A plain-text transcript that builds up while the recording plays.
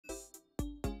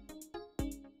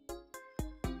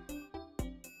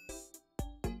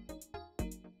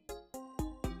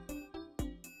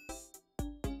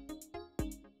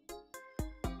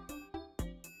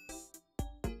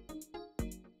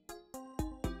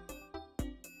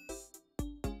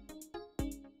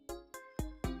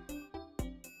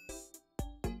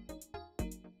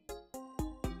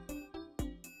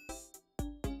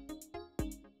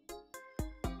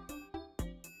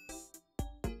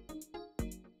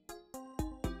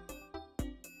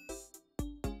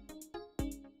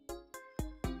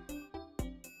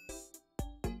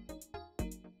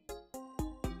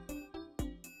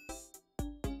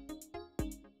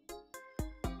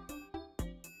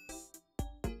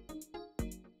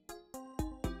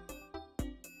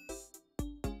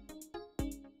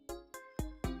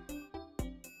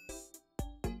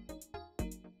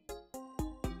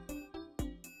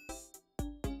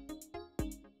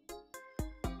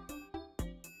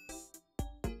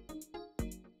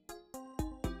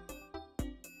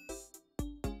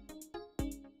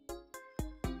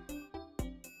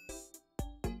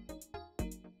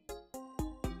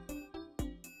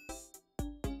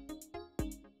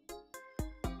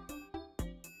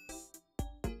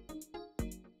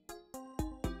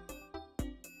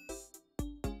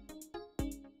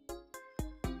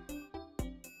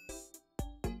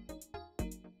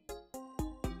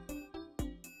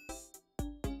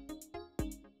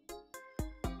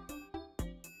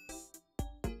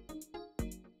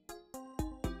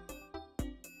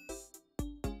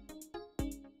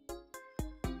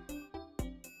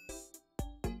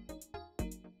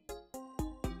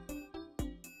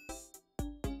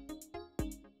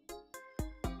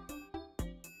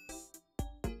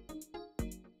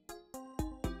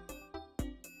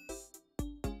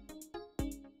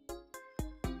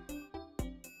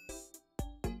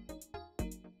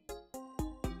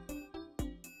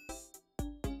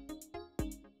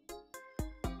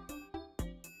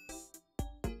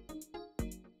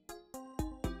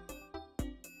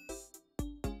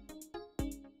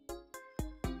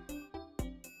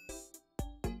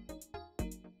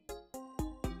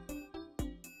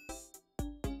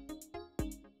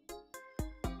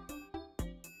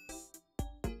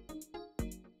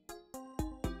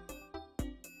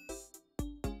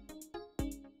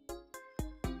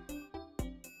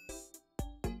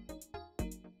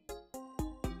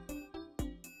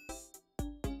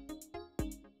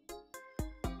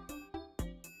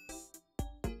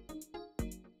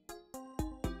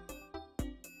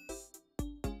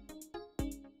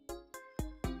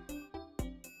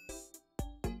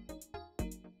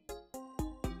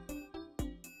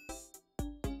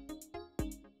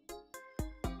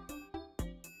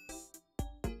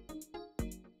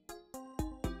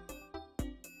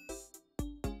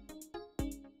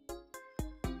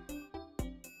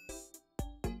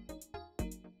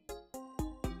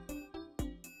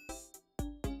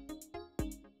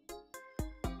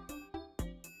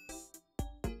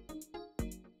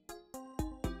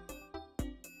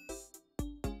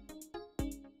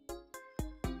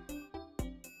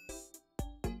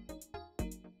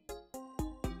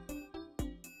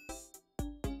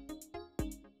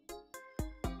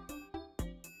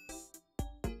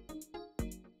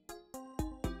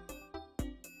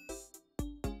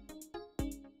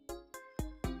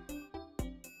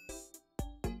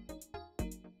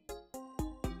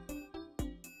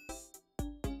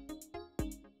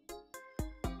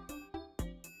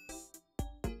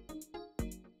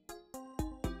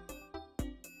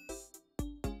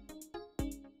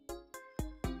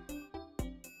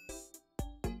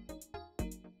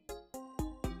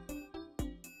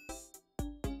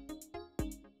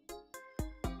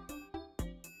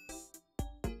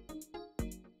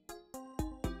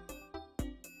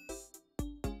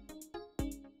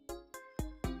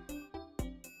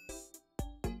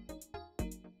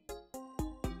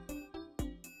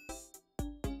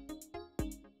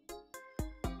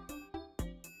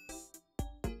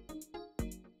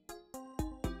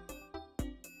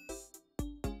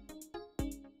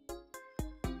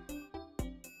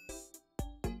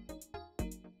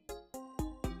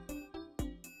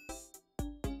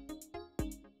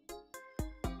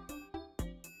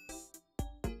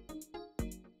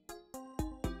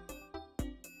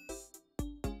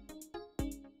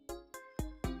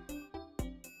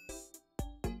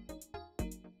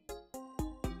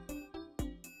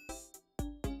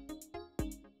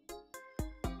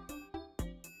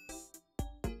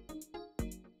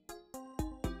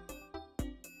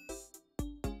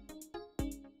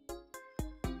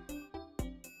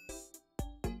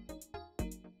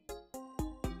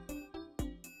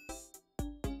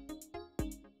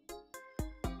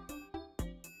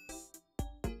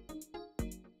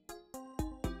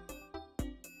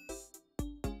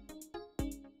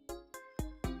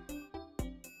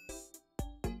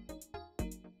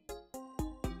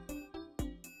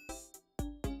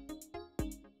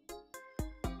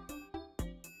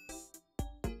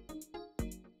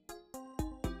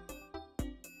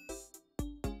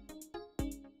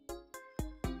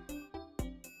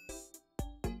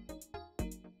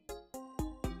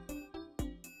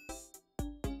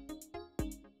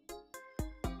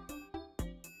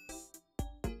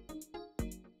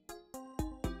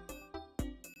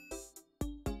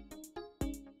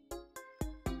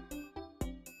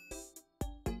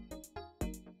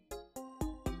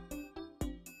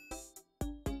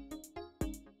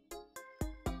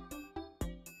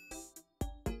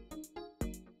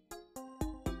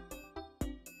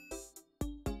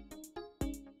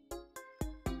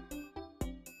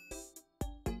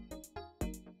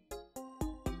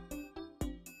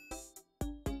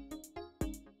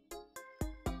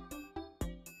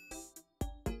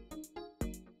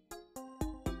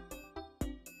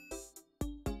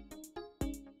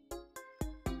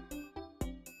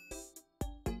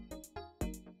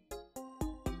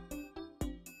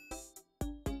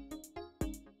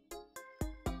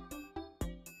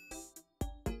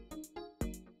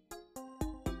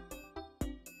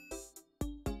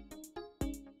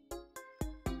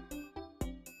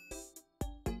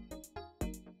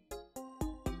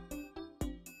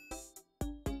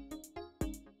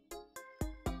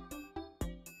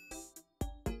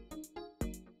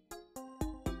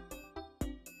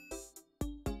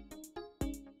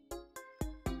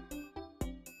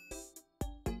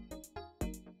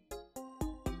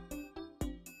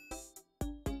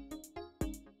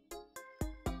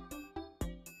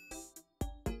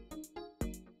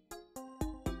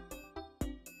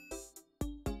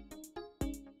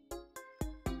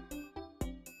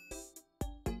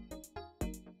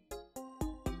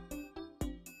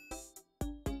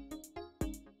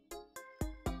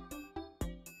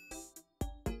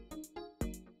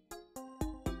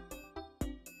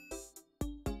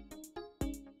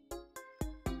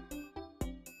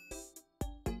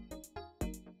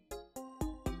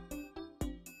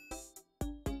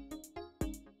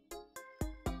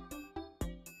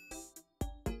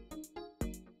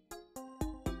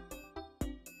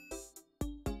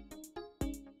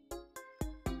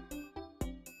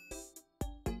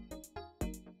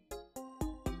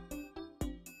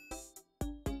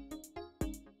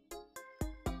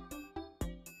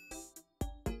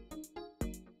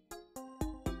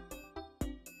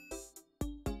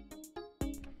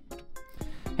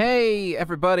Hey,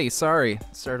 everybody. Sorry,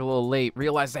 started a little late.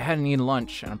 Realized I hadn't eaten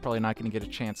lunch, and I'm probably not going to get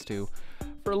a chance to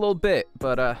for a little bit.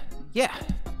 But, yeah,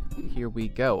 here we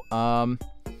go. Oh,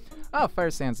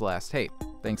 Fire Sands last. Hey,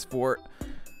 thanks for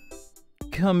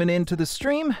coming into the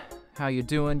stream. How you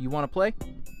doing? You want to play?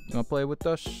 You want to play with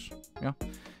us? Yeah.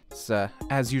 It's,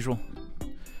 as usual,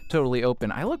 totally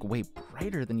open. I look way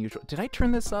brighter than usual. Did I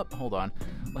turn this up? Hold on.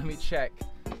 Let me check.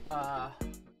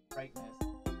 Brightness.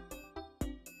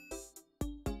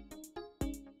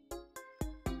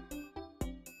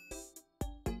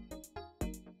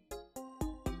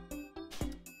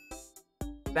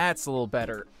 That's a little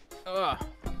better. Ugh.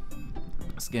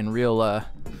 It's getting real,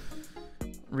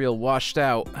 real washed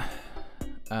out.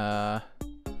 Let's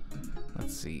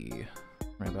see.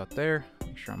 Right about there.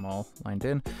 Make sure I'm all lined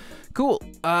in. Cool.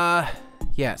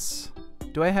 Yes.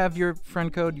 Do I have your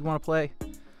friend code? You want to play?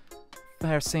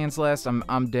 Fire Sands last.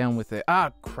 I'm down with it.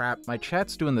 Ah, crap. My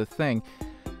chat's doing the thing.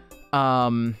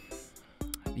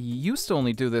 Used to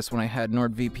only do this when I had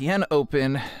NordVPN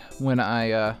open when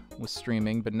I, was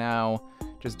streaming, but now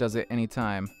just does it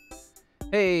anytime.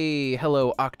 Hey,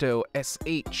 hello, Octo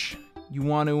SH. You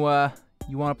want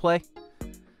to play?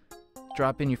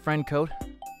 Drop in your friend code,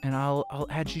 and I'll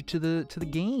add you to the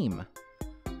game.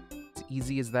 It's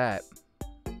easy as that.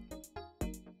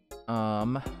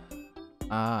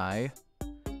 I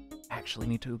actually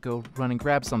need to go run and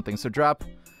grab something. So drop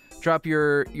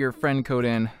your friend code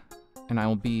in, and I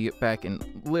will be back in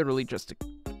literally just a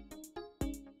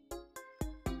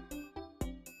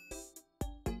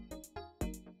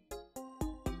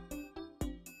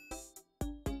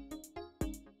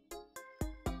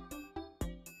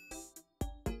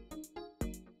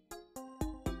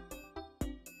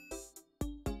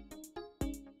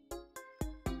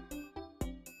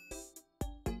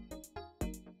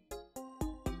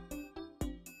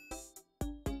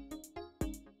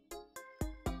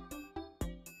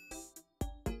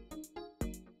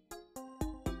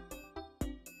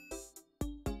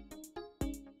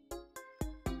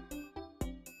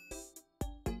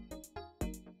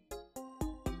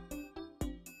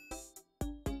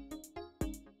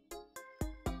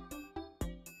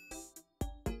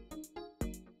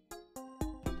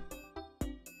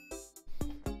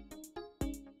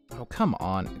Oh, come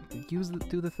on. Do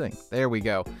the thing. There we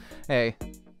go. Hey,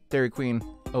 Dairy Queen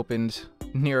opened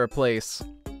near a place.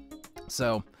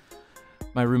 So,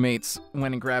 my roommates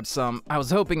went and grabbed some. I was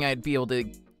hoping I'd be able to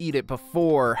eat it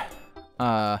before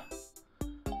the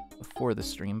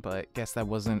stream, but guess that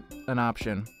wasn't an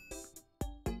option.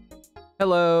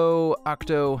 Hello,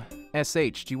 Octo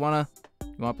SH. Do you wanna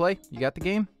play? You got the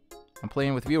game? I'm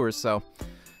playing with viewers, so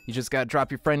you just gotta drop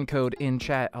your friend code in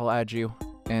chat. I'll add you,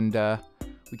 and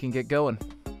we can get going.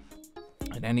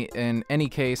 In any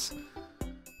case,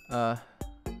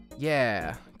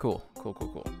 yeah, cool.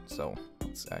 So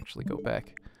let's actually go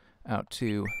back out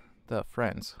to the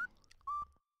friends.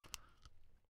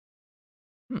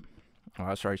 Oh,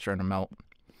 that's already starting to melt.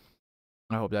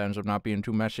 I hope that ends up not being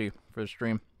too messy for the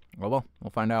stream. Well,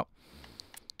 we'll find out.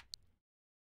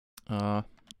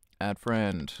 Add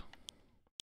friend.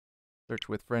 Search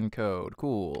with friend code.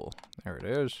 Cool. There it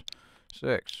is.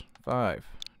 6, 5,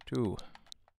 2,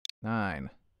 9,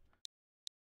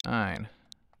 9,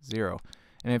 0.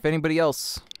 And if anybody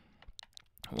else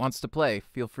wants to play,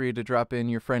 feel free to drop in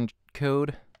your friend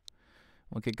code.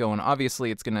 We'll get going.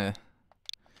 Obviously, it's gonna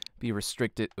be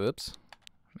restricted. Oops,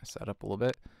 messed that up a little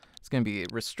bit. It's gonna be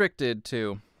restricted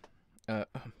to. Oh,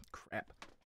 crap!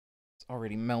 It's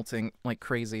already melting like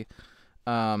crazy.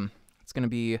 It's gonna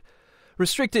be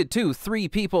restricted to 3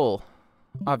 people.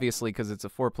 Obviously, because it's a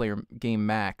 4-player game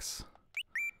max.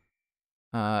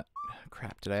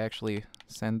 Crap, did I actually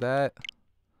send that?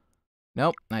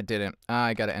 Nope, I didn't.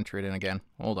 I gotta enter it in again.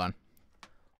 Hold on.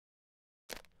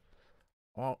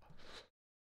 Oh.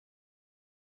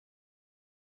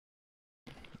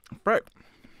 Right.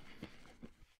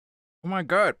 Oh my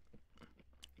god.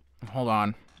 Hold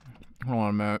on. Hold on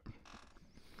a minute.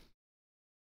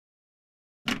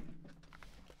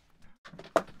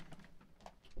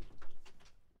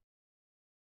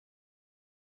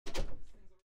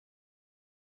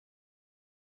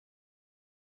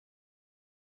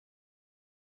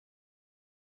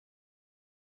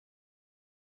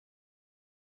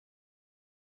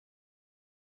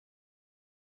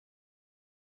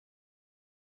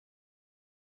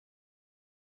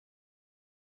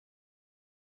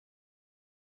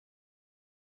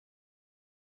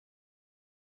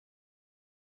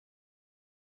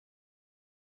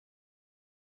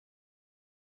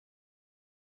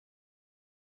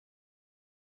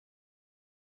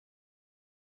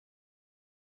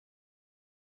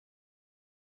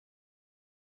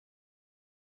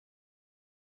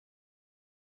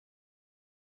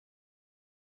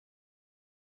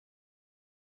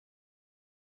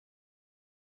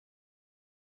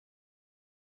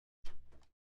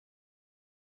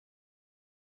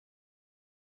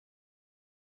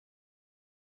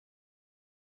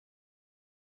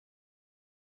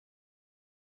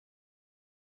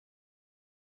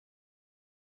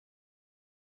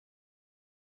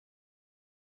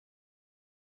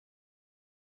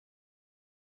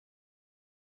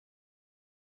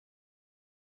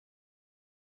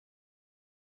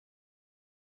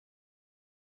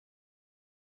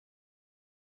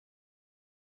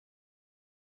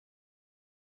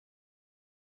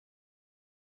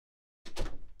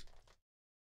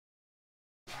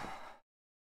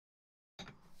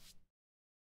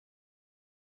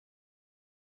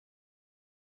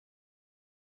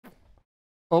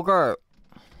 Okay.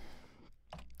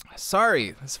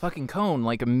 Sorry, this fucking cone,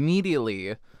 like,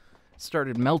 immediately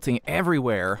started melting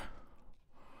everywhere.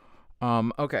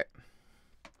 Okay.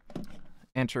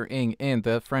 Entering in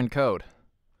the friend code.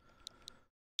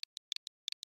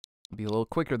 Be a little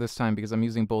quicker this time because I'm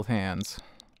using both hands.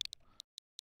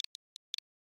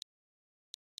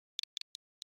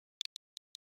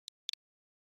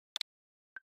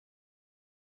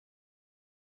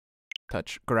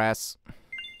 Touch grass.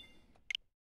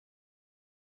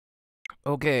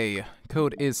 Okay,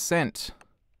 code is sent.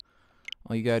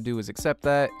 All you gotta do is accept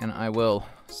that, and I will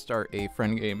start a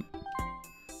friend game.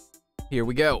 Here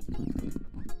we go.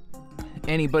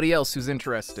 Anybody else who's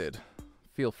interested,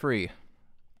 feel free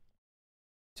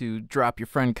to drop your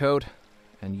friend code,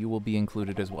 and you will be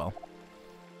included as well.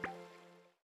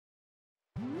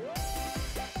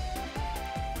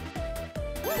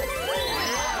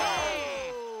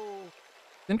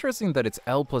 It's interesting that it's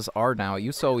L plus R now. It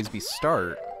used to always be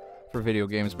start for video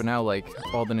games, but now, like,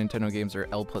 all the Nintendo games are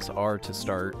L plus R to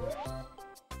start.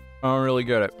 I don't really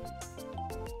get it.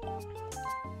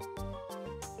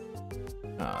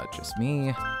 Just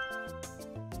me.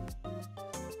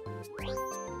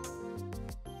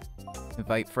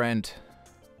 Invite friend.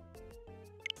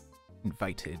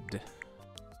 Invited.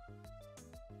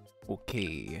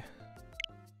 Okay.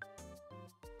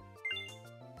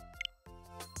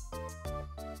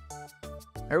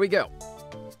 There we go.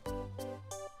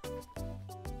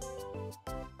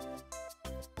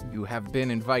 You have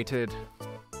been invited.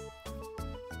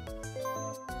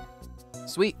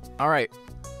 Sweet. All right.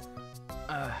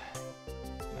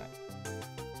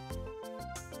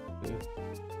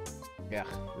 Yeah,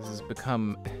 this has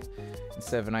become,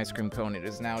 instead of an ice cream cone, it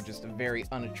is now just a very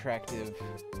unattractive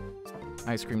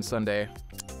ice cream sundae.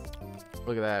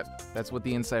 Look at that. That's what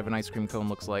the inside of an ice cream cone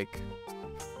looks like.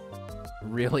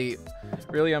 Really,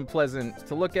 really unpleasant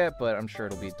to look at, but I'm sure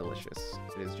it'll be delicious.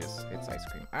 It is just, it's ice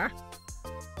cream. Ah!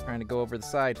 Trying to go over the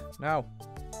side. No.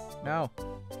 No.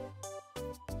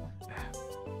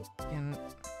 And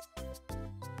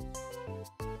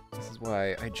this is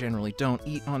why I generally don't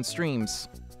eat on streams.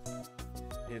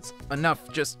 It's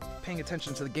enough just paying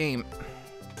attention to the game.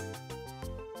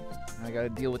 I gotta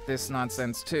deal with this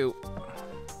nonsense too.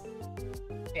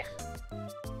 Yeah.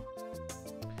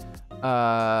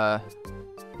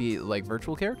 Be like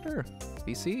virtual character?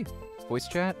 VC? Voice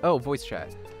chat? Oh, voice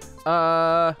chat.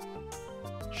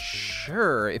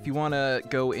 Sure. If you wanna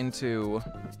go into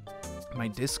my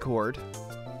Discord,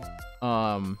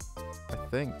 I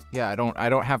think. Yeah, I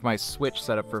don't have my Switch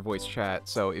set up for voice chat,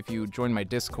 so if you join my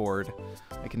Discord,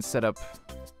 I can set up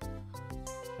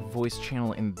a voice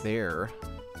channel in there.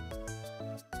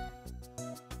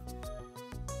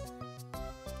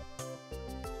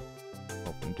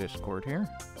 Open Discord here.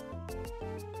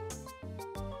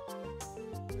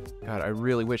 God, I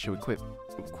really wish it would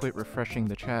quit refreshing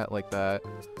the chat like that.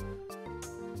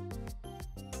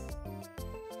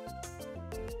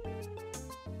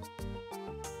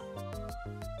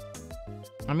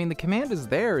 I mean, the command is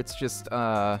there, it's just,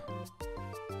 I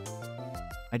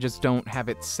just don't have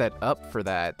it set up for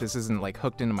that. This isn't, like,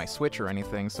 hooked into my Switch or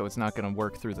anything, so it's not gonna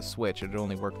work through the Switch. It'd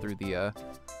only work through the,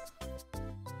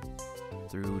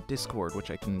 through Discord, which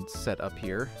I can set up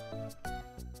here.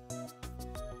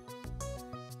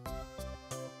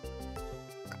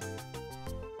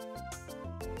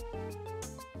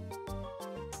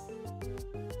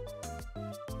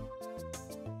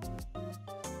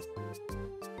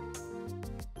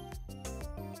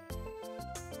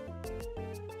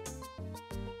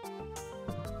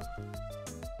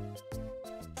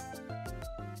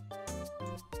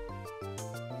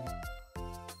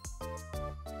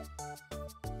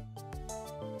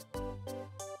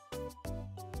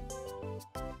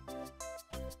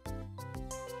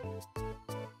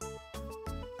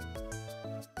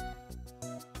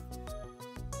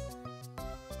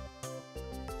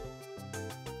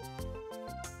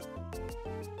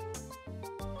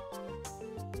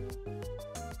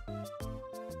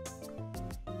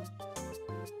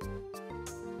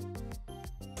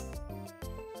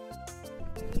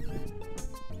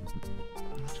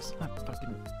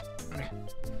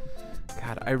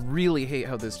 God, I really hate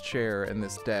how this chair and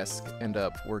this desk end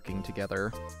up working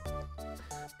together.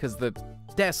 Because the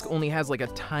desk only has like a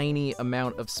tiny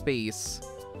amount of space,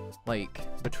 like,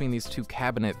 between these two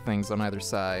cabinet things on either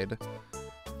side.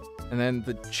 And then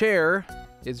the chair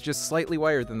is just slightly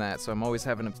wider than that, so I'm always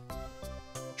having to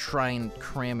try and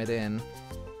cram it in.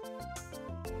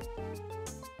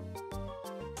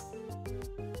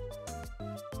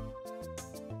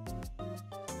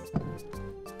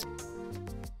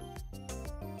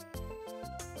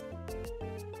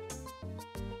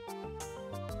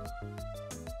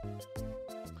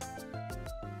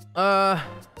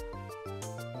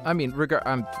 I mean, we're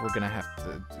gonna have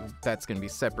to. That's gonna be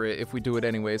separate if we do it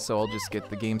anyway. So I'll just get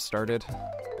the game started.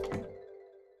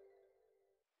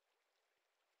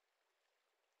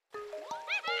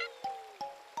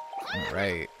 All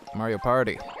right, Mario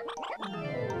Party.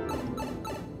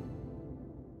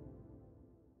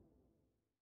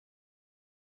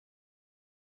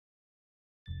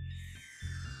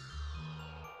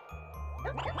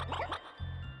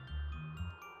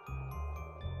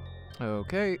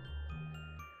 Okay.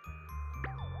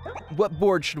 What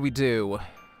board should we do?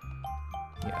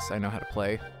 Yes, I know how to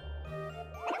play.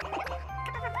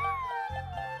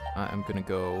 I'm gonna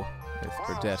go with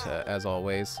Verdetta, as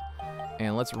always.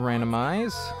 And let's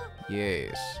randomize.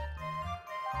 Yes.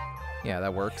 Yeah,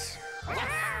 that works.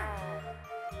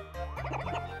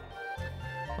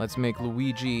 Let's make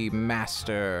Luigi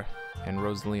Master and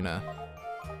Rosalina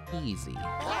Easy.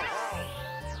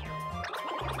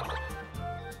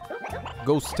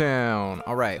 Ghost Town.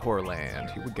 All right,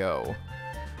 Horrorland. Here we go.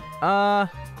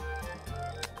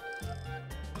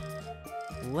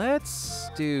 Let's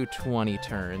do 20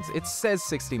 turns. It says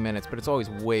 60 minutes, but it's always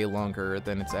way longer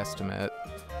than its estimate.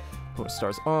 Put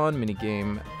stars on,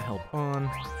 minigame help on.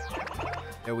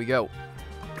 There we go.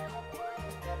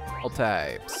 All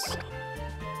types.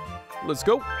 Let's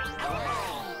go.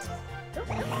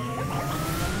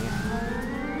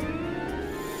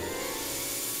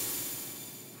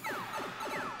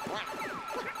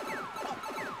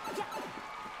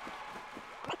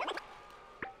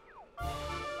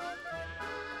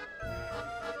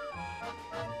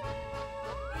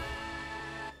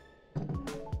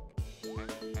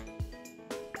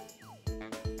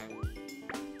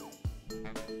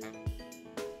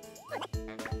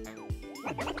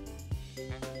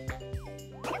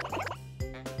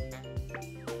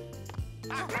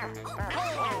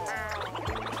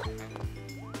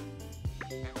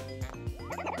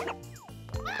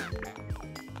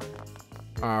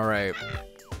 All right.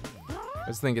 I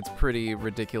just think it's pretty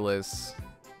ridiculous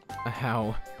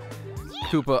how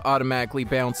Koopa automatically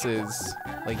bounces.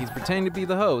 Like he's pretending to be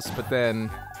the host, but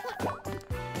then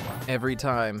every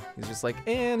time he's just like,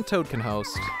 and Toad can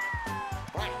host.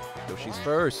 Yoshi's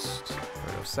first,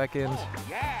 Birdo second,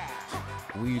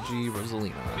 Luigi,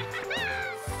 Rosalina.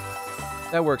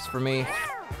 That works for me.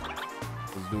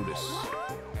 Let's do this.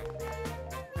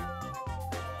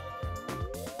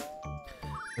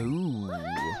 Ooh.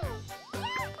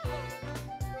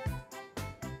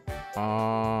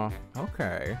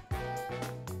 Okay.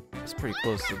 It's pretty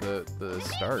close to the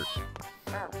start.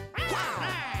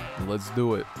 Let's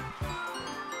do it.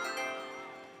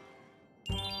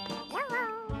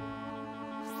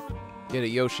 Get it,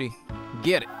 Yoshi.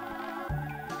 Get it.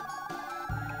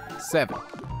 7.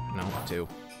 No, 2.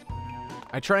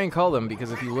 I try and call them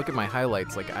because if you look at my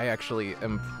highlights, like I actually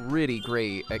am pretty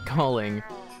great at calling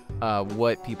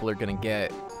what people are gonna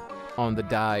get on the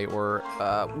die or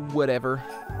whatever.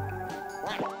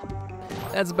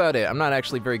 That's about it. I'm not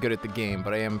actually very good at the game,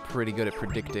 but I am pretty good at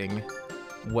predicting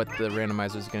what the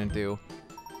randomizer is gonna do.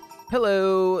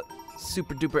 Hello,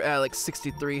 Super Duper Alex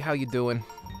 63. How you doing?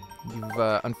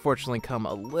 You've unfortunately come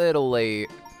a little late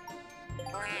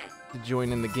to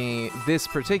join in the game, this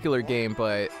particular game,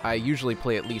 but I usually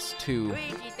play at least two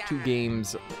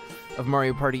games of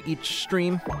Mario Party each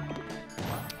stream.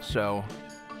 So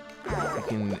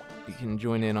you can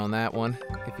join in on that one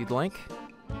if you'd like.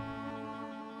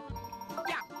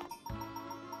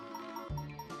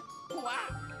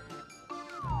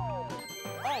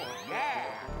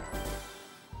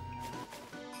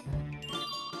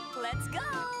 Let's go.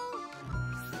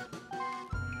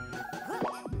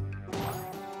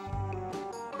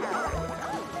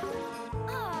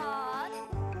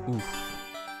 Oof.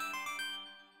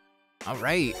 All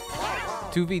right.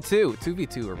 2v2.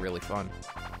 2v2 are really fun.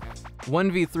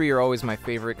 1v3 are always my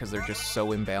favorite because they're just so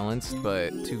imbalanced,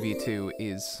 but 2v2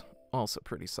 is also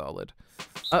pretty solid.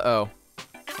 Uh-oh.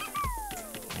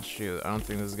 Oh, shoot, I don't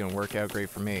think this is gonna work out great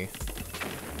for me.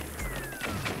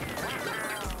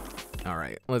 All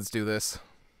right, let's do this.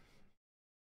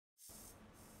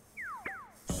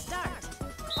 Start.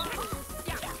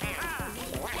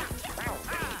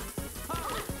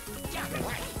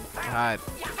 God.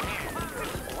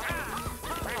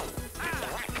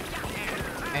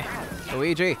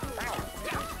 Luigi.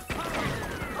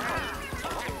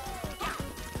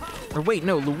 Or wait,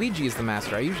 no, Luigi is the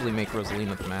master. I usually make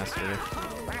Rosalina the master.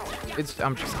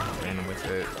 I'm just random with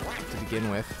it to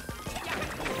begin with.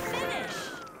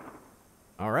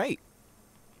 All right.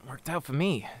 Worked out for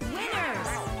me. Winners.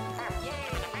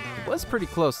 It was pretty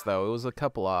close, though. It was a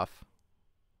couple off.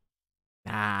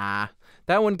 Nah.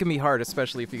 That one can be hard,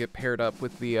 especially if you get paired up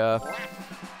with the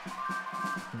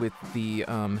with the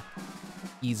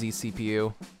easy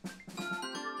CPU.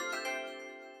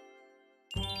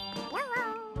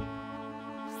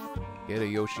 Get it,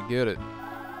 Yoshi, get it.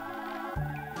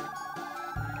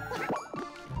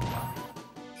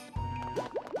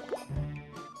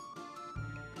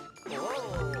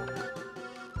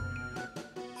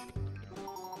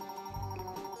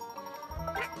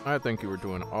 I think you were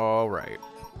doing all right.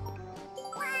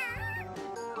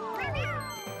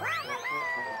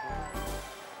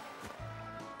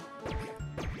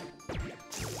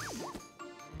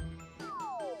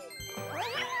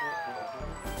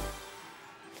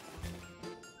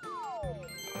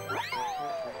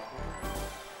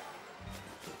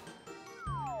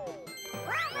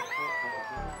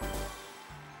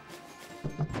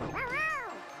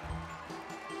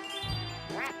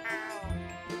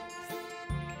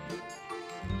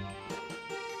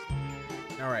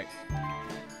 All right.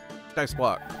 Dice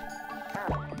block.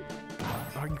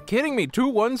 Are you kidding me?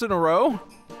 2 1s in a row?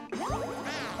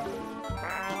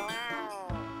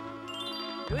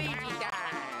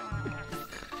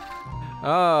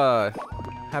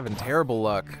 Having terrible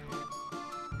luck.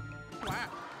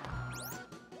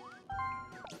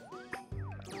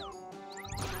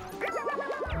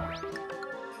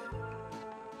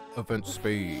 Event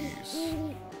space.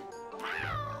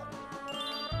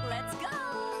 Let's go.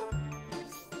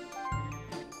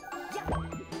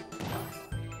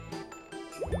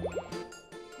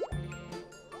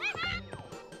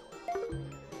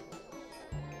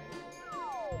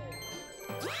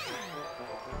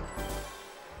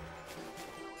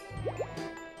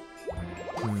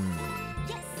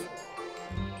 Yes.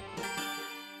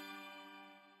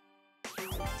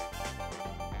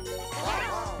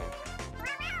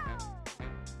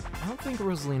 I don't think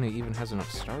Rosalina even has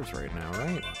enough stars right now,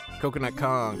 right? Coconut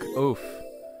Conch. Oof.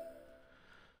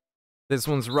 This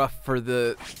one's rough for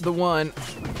the one.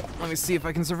 Let me see if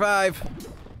I can survive.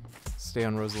 Stay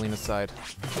on Rosalina's side.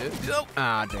 Oh,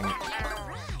 ah, dang it.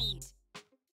 Right.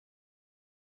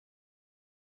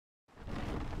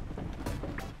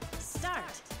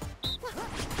 Start.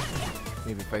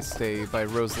 Maybe if I stay by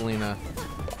Rosalina,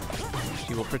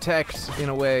 she will protect in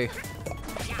a way.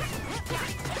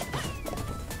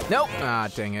 Nope. Ah,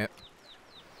 dang it.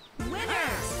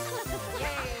 Winners.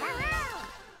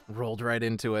 Rolled right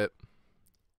into it.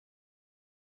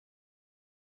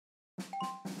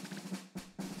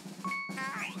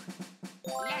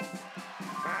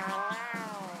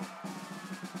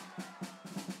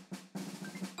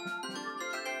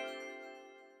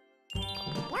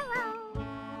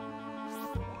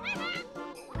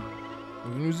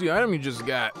 You can use the item you just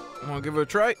got. Wanna give it a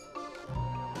try?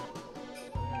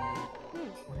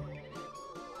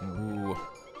 Ooh.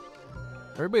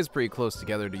 Everybody's pretty close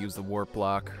together to use the warp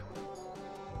block.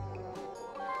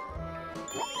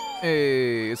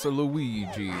 Hey, it's a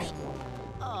Luigi.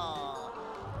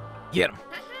 Get him.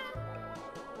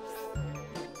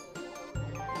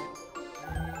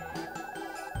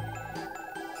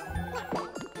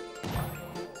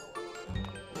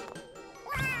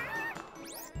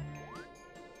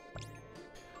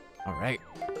 All right.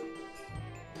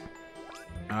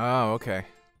 Oh, okay.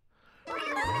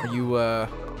 Are you,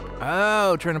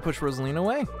 oh, trying to push Rosalina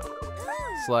away?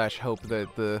 Slash hope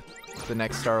that the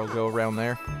next star will go around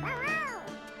there.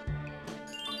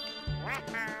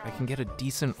 I can get a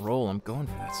decent roll. I'm going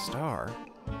for that star.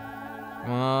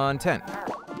 Come on, 10.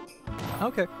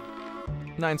 Okay.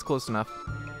 9's close enough.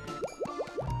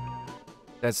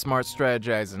 That's smart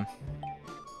strategizing.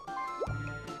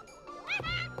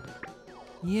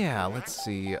 Yeah, let's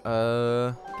see.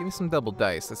 Give me some double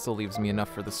dice. That still leaves me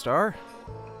enough for the star.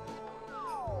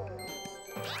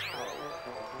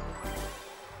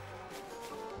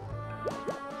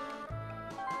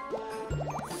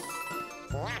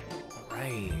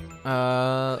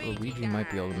 Luigi might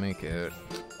be able to make it.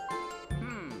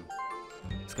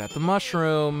 He's got the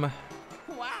mushroom.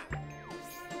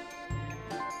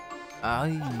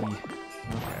 Ayy.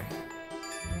 Okay.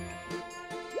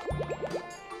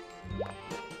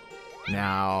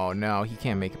 No, he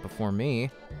can't make it before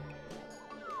me.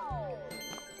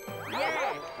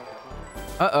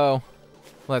 Uh-oh.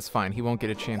 Well, that's fine. He won't get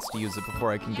a chance to use it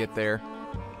before I can get there.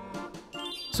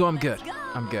 So I'm good.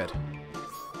 I'm good.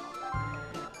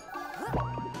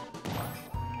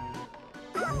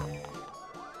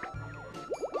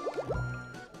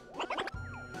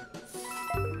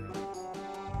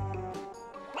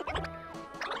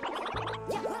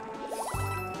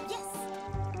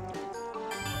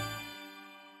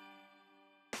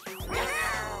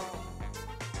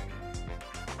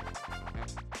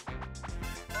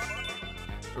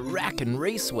 Rack and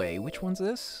Raceway. Which one's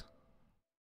this?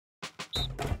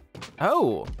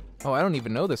 Oh! Oh, I don't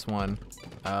even know this one.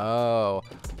 Oh.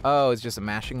 Oh, it's just a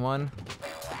mashing one?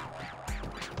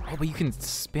 Oh, but you can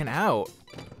spin out.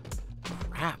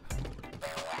 Crap.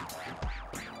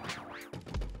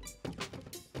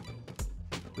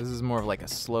 This is more of like a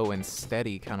slow and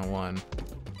steady kind of one.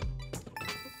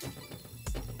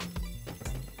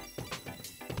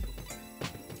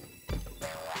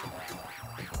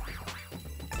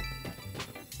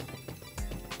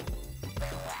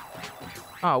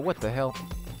 Oh, what the hell?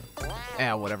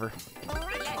 Ah, whatever.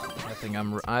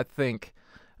 I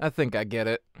think I get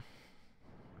it.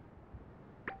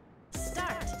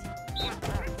 Start.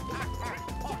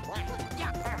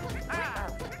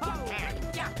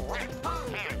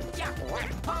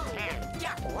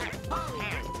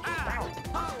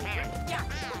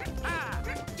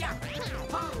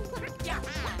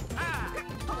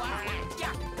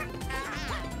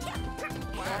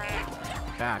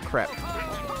 Ah, crap.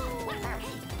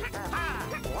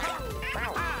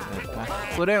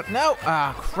 Slow down. No!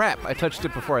 Ah, crap. I touched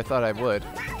it before I thought I would.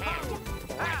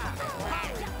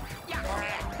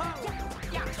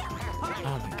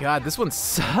 Oh my god, this one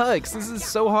sucks. This is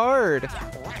so hard. You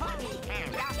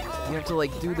have to,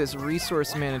 like, do this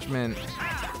resource management.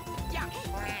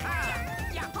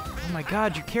 Oh my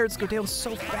god, your carrots go down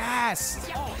so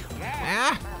fast.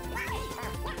 Ah!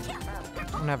 I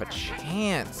don't have a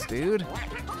chance, dude.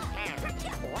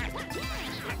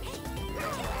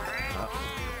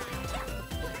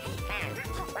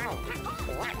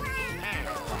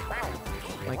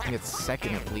 I can get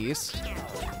second at least.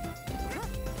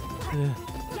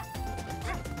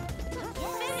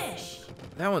 Finish.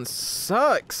 That one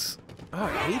sucks. Oh, I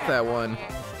hate that one.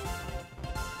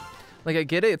 Like, I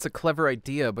get it, it's a clever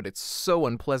idea, but it's so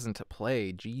unpleasant to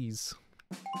play. Jeez.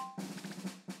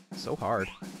 So hard.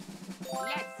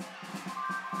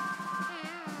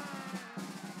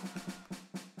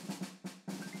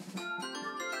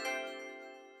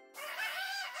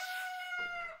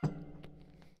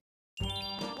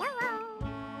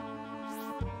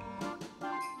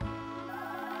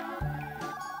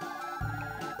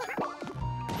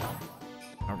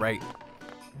 All right.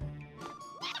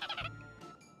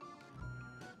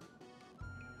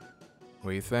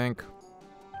 What do you think?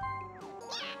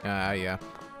 Yeah.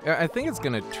 Yeah, I think it's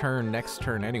gonna turn next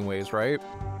turn anyways, right?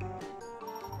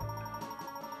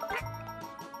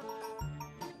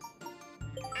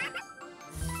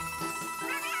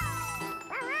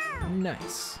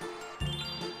 Nice.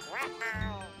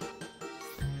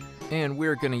 And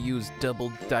we're gonna use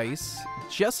double dice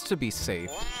just to be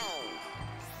safe.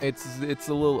 It's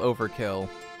a little overkill.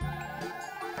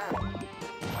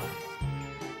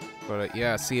 But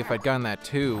yeah, see, if I'd gotten that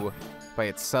 2 by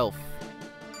itself,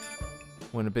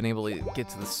 wouldn't have been able to get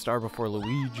to the star before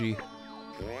Luigi.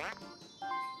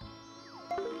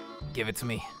 Give it to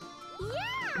me.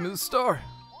 New star.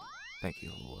 Thank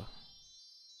you.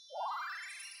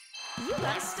 You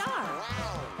got a star.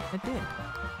 I did.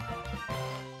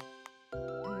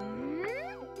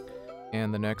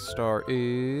 And the next star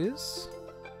is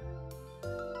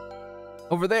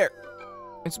over there.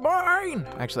 It's mine!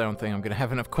 Actually, I don't think I'm gonna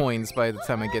have enough coins by the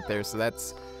time I get there, so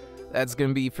that's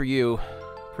gonna be for you.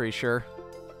 Pretty sure.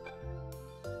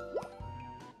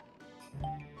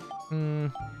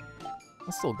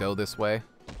 I'll still go this way.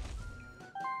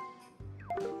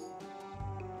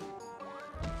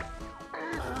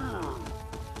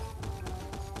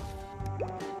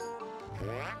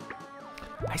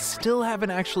 I still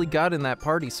haven't actually gotten that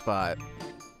party spot.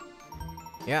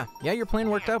 Yeah, your plan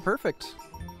worked out perfect.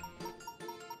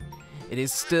 It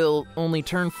is still only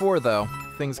turn 4, though.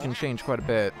 Things can change quite a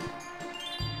bit.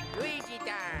 Luigi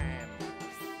time.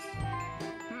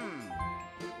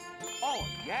 Oh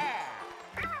yeah.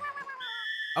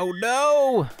 Oh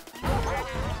no!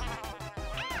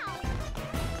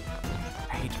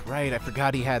 Right, I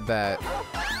forgot he had that.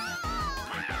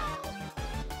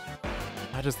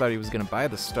 I just thought he was gonna buy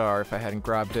the star if I hadn't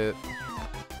grabbed it.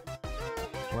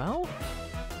 Well,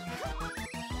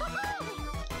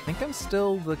 I think I'm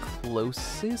still the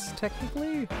closest,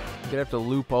 technically. I'm gonna have to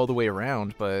loop all the way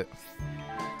around, but...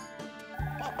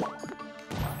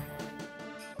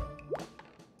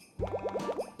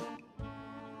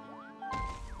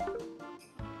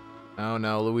 Oh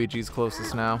no, Luigi's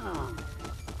closest now.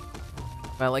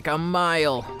 By like a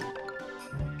mile.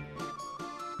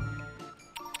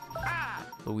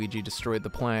 Luigi destroyed the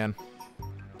plan.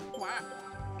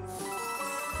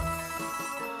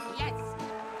 Yes.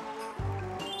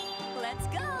 Let's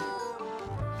go.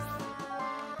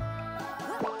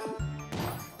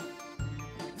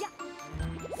 Yeah.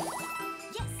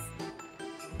 Yes.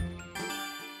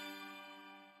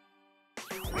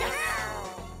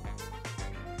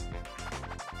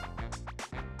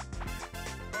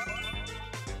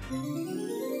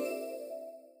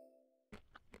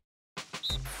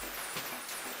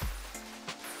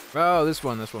 Oh, this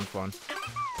one's fun.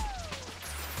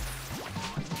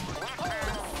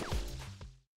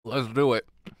 Let's do it.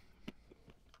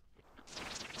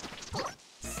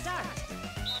 Start.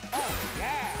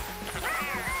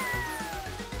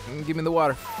 Give me the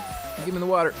water. Give me the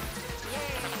water.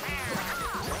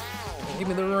 Give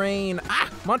me the rain. Ah!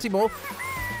 Monty Mole.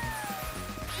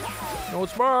 No,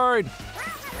 it's mine.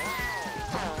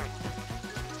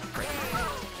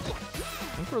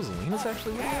 I think Rosalina's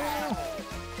actually winning right now.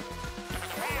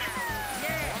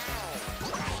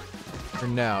 Or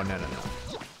no.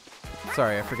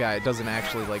 Sorry, I forgot. It doesn't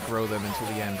actually, like, grow them until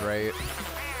the end, right?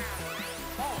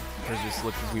 Hers just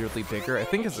looks weirdly bigger. I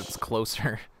think it's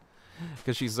closer.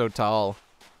 Because she's so tall.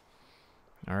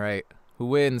 Alright. Who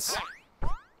wins?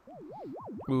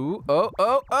 Ooh. Oh.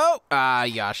 Ah,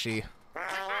 Yashi.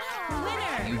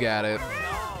 Winner. You got it.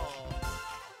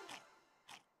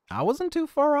 I wasn't too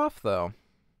far off, though.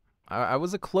 I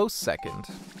was a close second,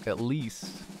 at least.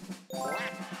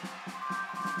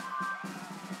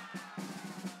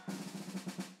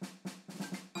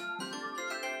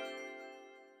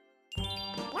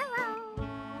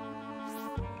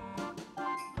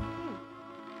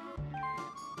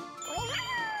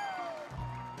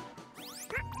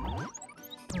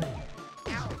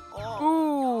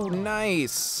 Ooh,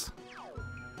 nice.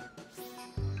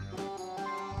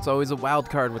 It's always a wild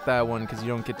card with that one because you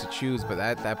don't get to choose, but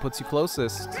that puts you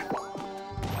closest.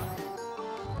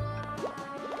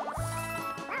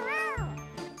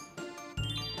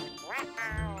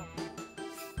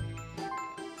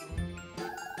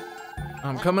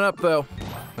 I'm coming up though.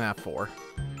 Ah, 4.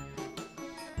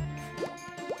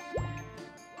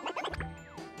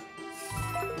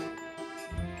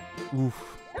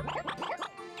 Oof.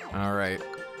 All right.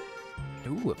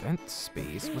 Ooh, event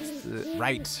space. What's the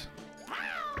right?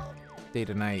 Day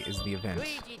to night is the event.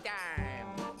 Luigi time.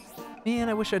 Man,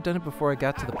 I wish I'd done it before I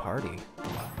got to the party.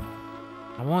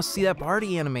 I want to see that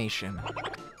party animation.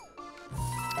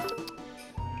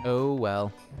 Oh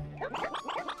well.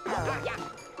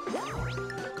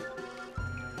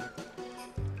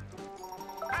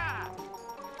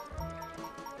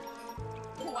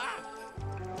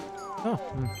 Oh,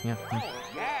 yeah.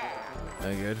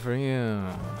 Good for you.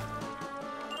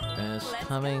 It's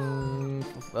coming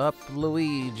up,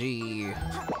 Luigi.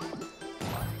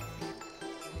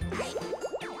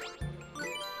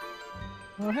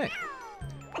 Oh, hey.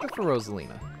 Good for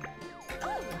Rosalina.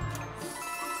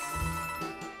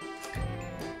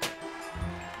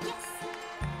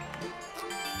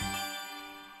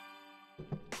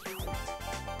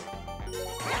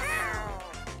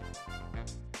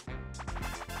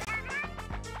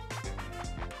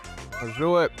 Let's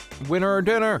do it. Winner or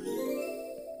dinner?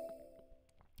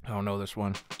 I don't know this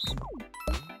one.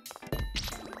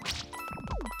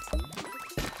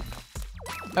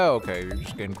 Oh, okay. You're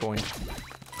just getting coins.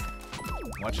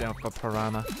 Watch out for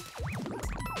piranha.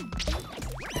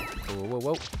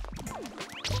 Whoa.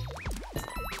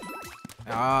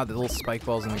 Ah, the little spike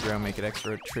balls in the ground make it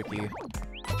extra tricky.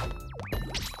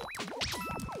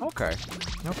 Okay,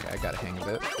 I got a hang of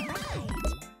it.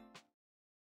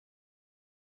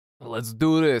 Let's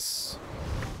do this.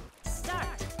 Start.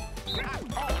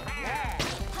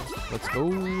 Let's go.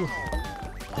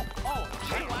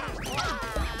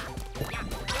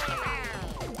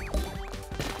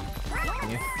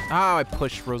 Yeah. Oh, I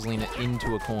pushed Rosalina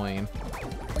into a coin.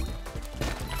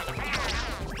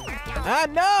 Ah,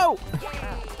 no!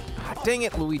 Ah, dang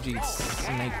it, Luigi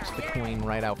sniped the coin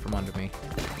right out from under me.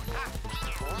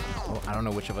 Oh, I don't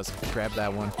know which of us grabbed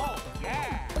that one.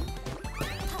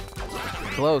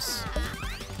 Close.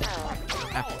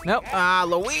 Ah, no. Ah,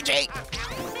 Luigi!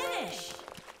 Finish.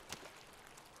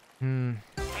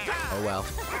 Oh well.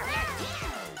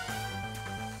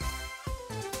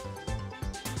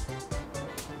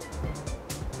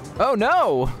 Oh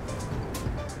no!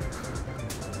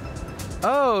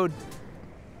 Oh,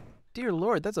 dear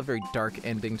Lord, that's a very dark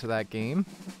ending to that game.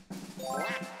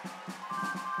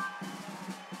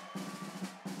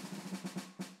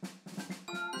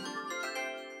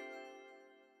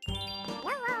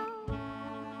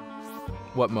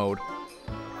 What mode?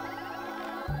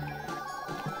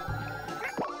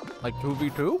 Like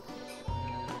 2v2?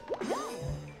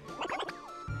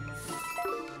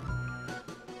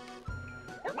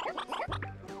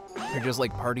 Or just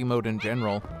like party mode in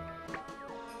general?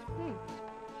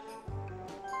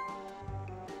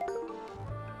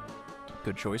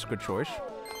 Good choice, good choice.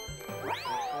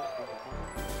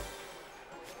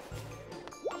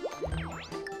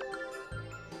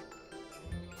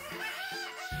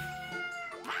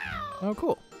 Oh,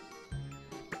 cool.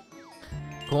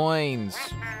 Coins.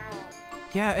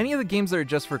 Yeah, any of the games that are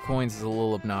just for coins is a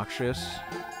little obnoxious.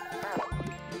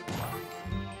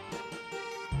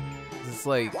 It's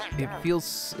like, it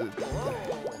feels...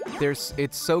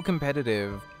 it's so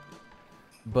competitive,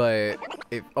 but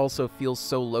it also feels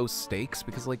so low stakes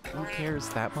because, like, who cares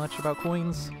that much about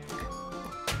coins?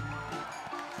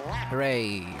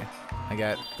 Hooray! I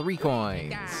got 3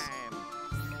 coins.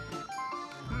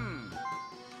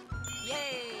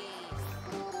 Yay!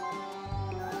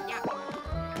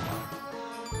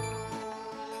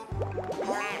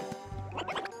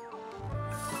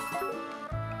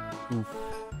 Oof.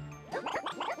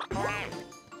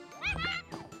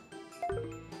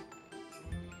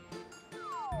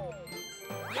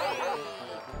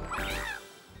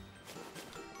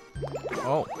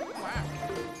 Oh.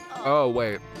 Oh,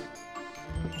 wait.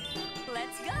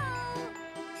 Let's go.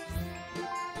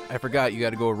 I forgot you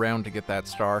gotta go around to get that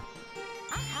star.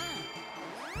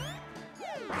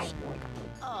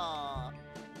 Oh.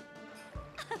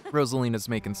 Rosalina's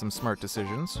making some smart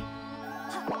decisions.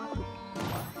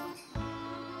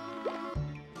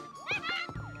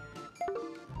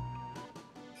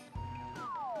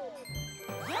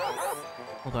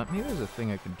 Hold on, maybe there's a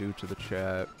thing I can do to the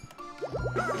chat.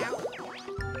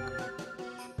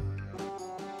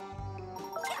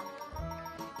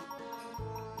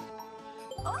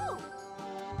 Oh.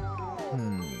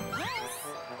 Right.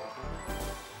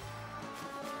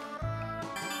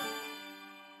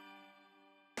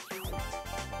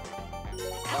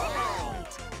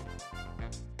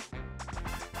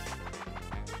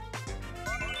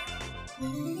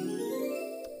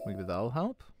 Maybe that'll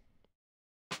help?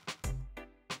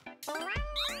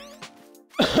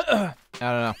 I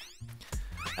don't know.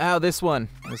 Oh, this one.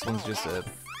 This one's just a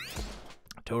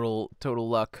total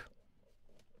luck.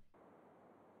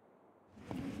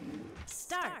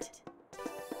 Start.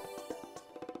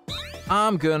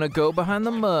 I'm gonna go behind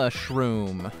the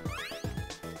mushroom.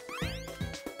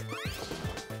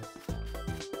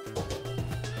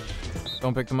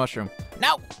 Don't pick the mushroom.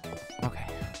 No! Okay.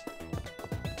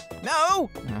 No!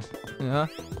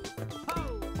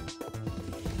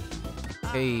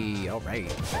 Hey,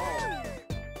 alright.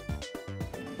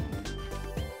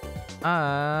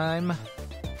 I'm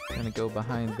gonna go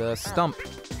behind the stump.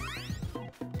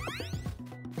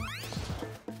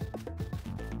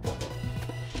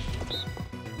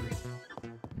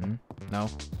 No,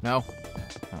 no.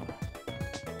 Oh.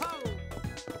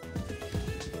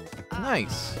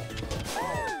 Nice.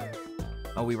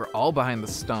 Oh, we were all behind the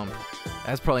stump.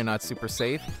 That's probably not super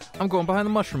safe. I'm going behind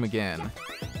the mushroom again.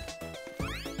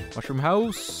 Mushroom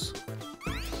house.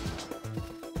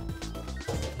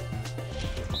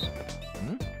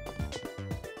 Hmm?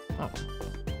 Oh.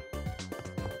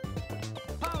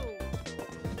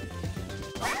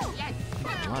 A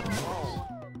lot of noise.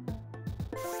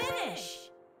 Finish.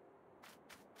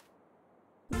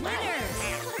 Winners.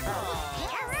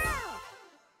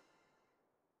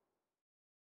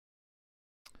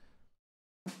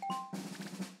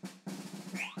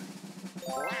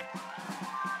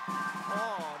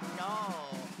 Oh no!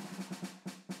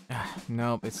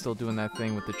 Nope, it's still doing that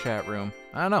thing with the chat room.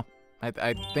 I don't know.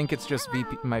 I think it's just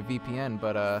my VPN,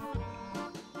 but I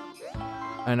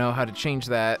know how to change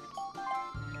that.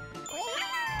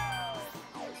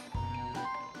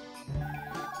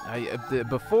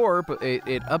 Before, but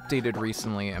it updated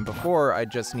recently, and before I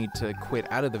just need to quit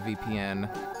out of the VPN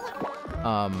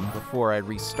before I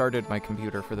restarted my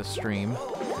computer for the stream.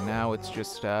 And now it's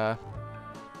just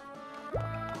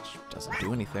doesn't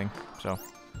do anything. So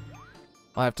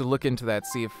I'll have to look into that,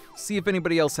 see if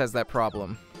anybody else has that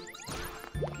problem.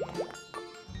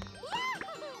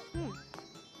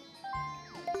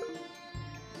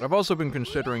 I've also been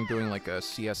considering doing like a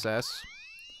CSS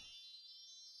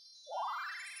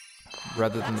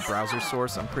rather than the browser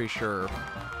source. I'm pretty sure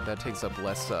that takes up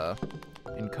less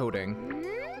encoding.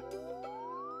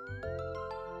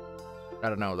 I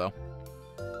don't know though.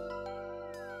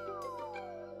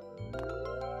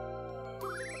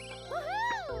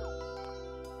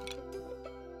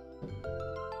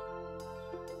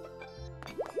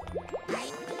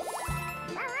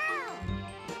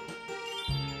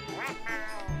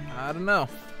 I don't know.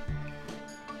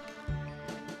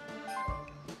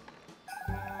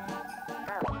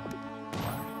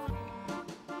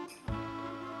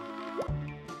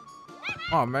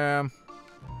 Oh man,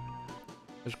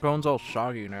 this cone's all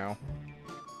soggy now.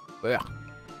 Yeah.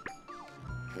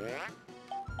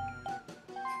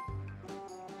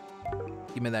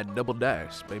 Give me that double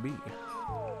dice, baby.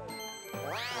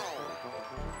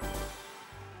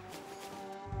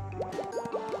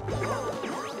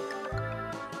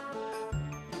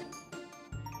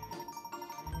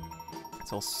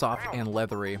 It's all soft and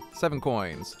leathery. 7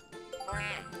 coins.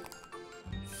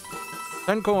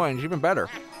 10 coins, even better.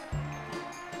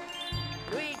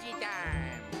 Luigi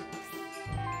time.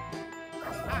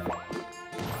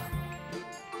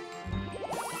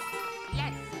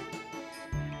 Yes.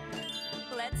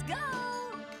 Let's go.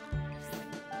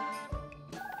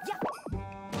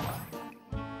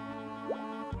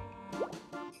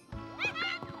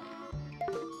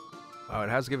 Oh, it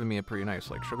has given me a pretty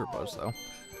nice, like, sugar buzz, though.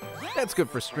 That's good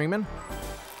for streaming.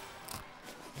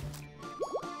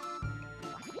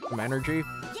 Some energy?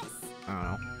 Yes. I don't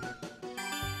know.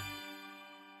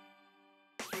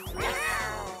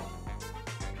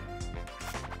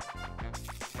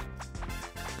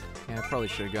 Yeah, I probably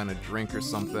should have gotten a drink or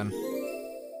something.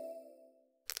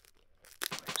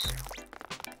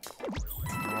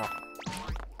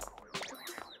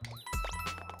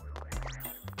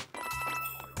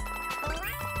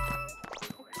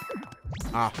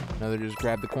 Ah, another just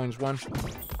grab the coins one?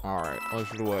 Alright, let's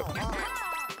do it.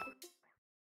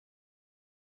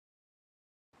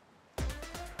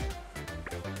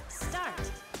 Start.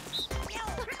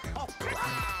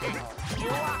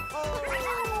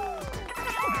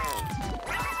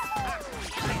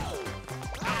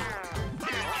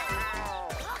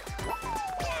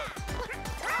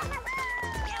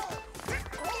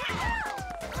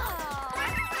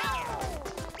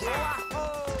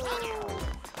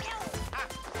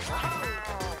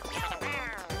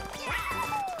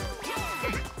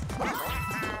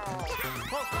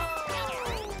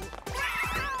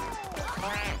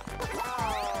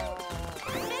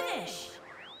 Finish.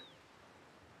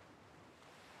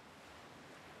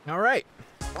 Alright.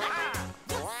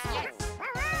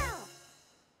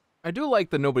 I do like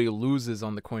that nobody loses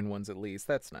on the coin ones at least.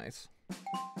 That's nice.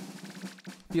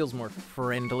 Feels more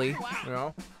friendly, you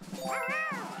know?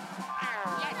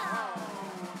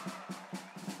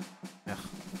 Ugh,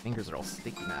 fingers are all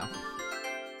sticky now.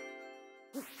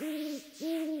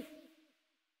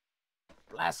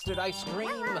 Blasted ice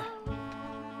cream!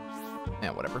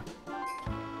 Yeah, whatever.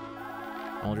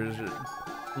 I'll just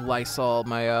Lysol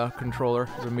my controller.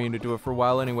 I've been meaning to do it for a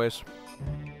while anyways.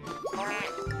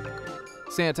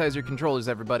 Sanitize your controllers,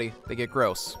 everybody. They get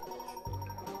gross.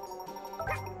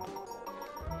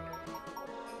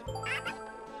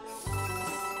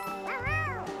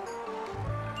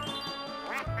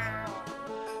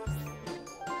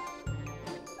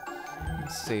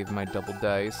 Save my double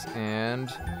dice, and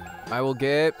I will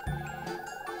get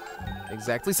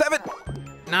exactly 7!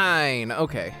 9!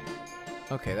 Okay.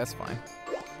 Okay, that's fine.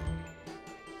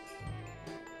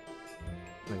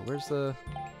 Wait, where's the...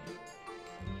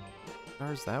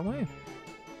 Stars that way?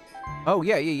 Oh,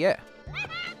 yeah.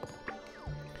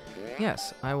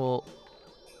 Yes, I will...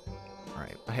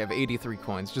 Alright, I have 83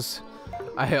 coins. Just...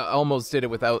 I almost did it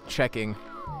without checking.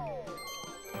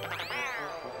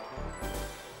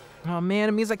 Oh man,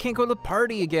 it means I can't go to the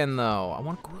party again, though. I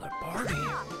want to go to that party.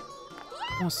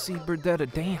 I want to see Burdetta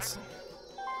dancing.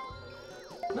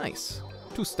 Nice.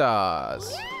 2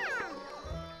 stars.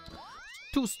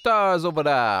 2 stars over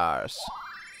there.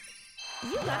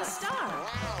 You got a star.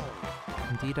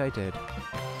 Indeed I did.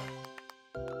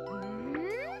 I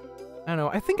don't know,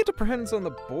 I think it depends on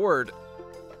the board.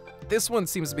 This one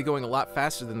seems to be going a lot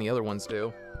faster than the other ones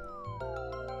do.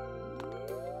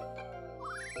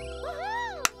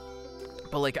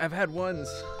 But like, I've had ones,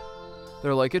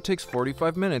 they're like, it takes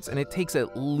 45 minutes, and it takes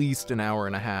at least an hour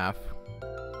and a half.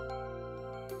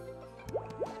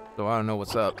 So I don't know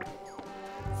what's up.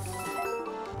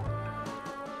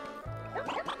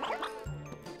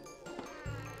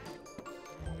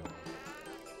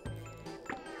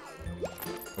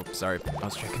 Oh, sorry, I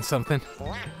was checking something.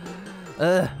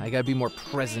 I gotta be more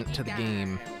present to the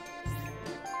game.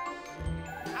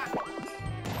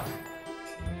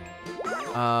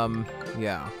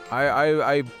 Yeah,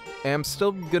 I am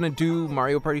still gonna do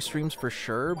Mario Party streams for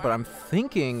sure, but I'm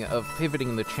thinking of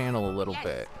pivoting the channel a little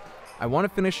bit. I want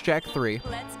to finish Jack 3.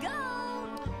 Let's go.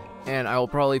 And I will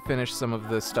probably finish some of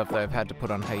the stuff that I've had to put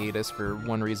on hiatus for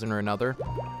one reason or another.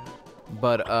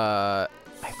 But, I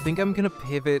think I'm gonna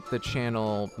pivot the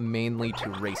channel mainly to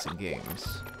racing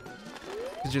games.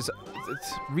 It's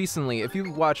recently, if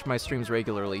you watch my streams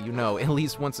regularly, you know, at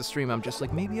least once a stream, I'm just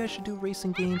like, maybe I should do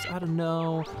racing games, I don't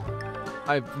know.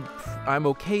 I'm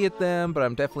okay at them, but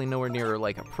I'm definitely nowhere near,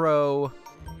 like, a pro.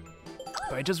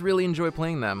 But I just really enjoy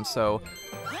playing them, so...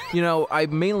 You know, I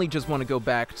mainly just want to go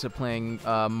back to playing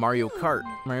Mario Kart.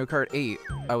 Mario Kart 8,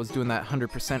 I was doing that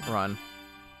 100% run.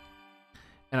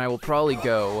 And I will probably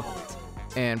go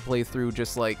and play through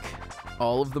just, like,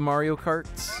 all of the Mario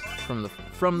Karts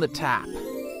from the tap.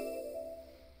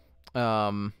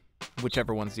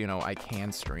 whichever ones, you know, I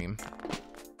can stream.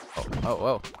 Oh, oh,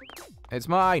 oh. It's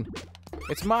mine!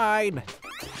 It's mine!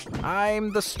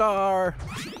 I'm the star!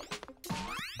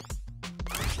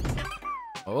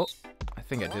 Oh, I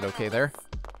think I did okay there.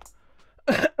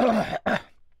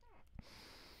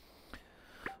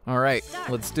 All right,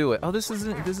 let's do it. Oh, this is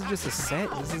just a set.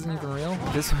 This isn't even real.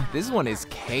 This one is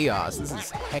chaos. This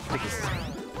is hectic as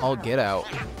all get out.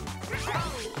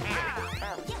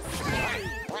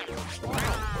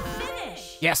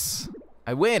 Finish. Yes,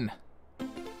 I win. I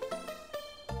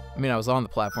mean, I was on the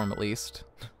platform at least.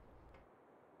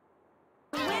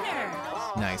 Winner.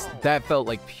 Nice. That felt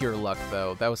like pure luck,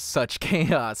 though. That was such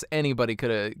chaos. Anybody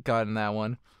could have gotten that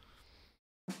one.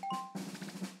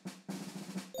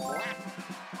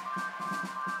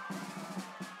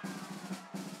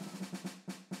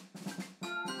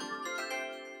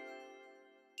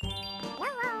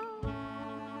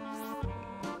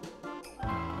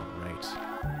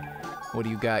 What do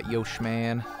you got, Yosh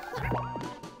man?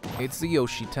 It's the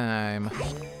Yoshi time.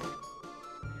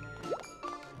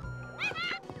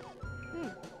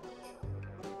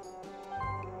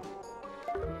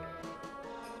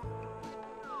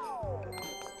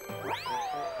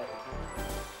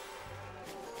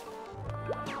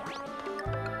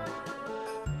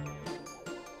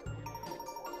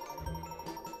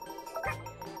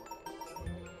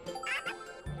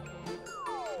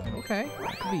 Okay,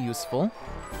 that could be useful.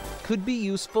 Could be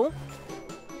useful.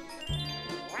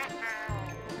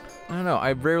 I don't know,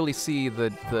 I rarely see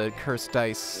the cursed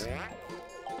dice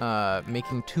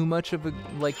making too much of a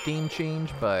game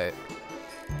change, but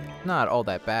not all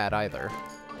that bad either.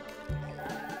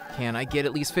 Can I get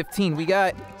at least 15? We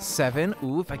got 7.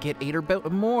 Ooh, if I get 8 or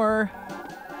more.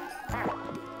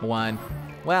 1.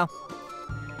 Well,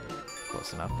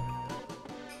 close enough.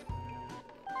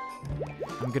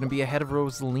 I'm gonna be ahead of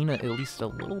Rosalina at least a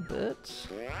little bit.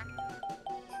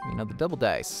 You know, the double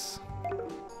dice.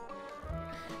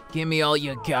 Give me all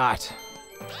you got.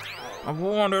 I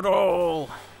want it all.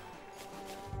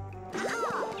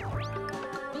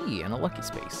 Hey, and a lucky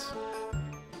space.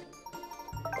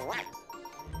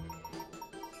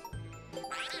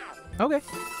 Okay.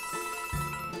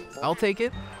 I'll take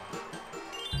it.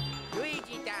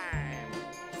 Luigi time.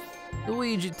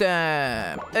 Luigi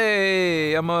time.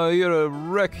 Hey, I'm here to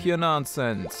wreck your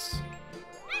nonsense.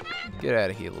 Get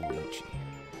out of here, Luigi.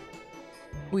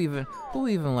 Who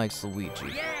even likes Luigi?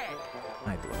 Yeah.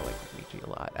 I do like Luigi a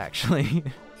lot, actually.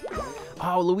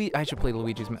 Oh, Luigi! I should play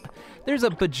Luigi's. There's a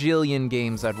bajillion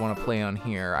games I'd want to play on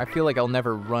here. I feel like I'll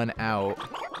never run out.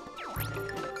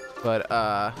 But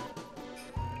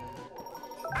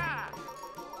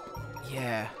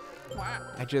yeah.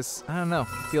 I don't know.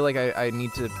 I feel like I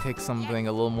need to pick something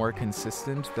a little more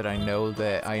consistent that I know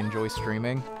that I enjoy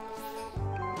streaming.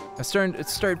 I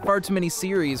start far too many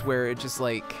series where it just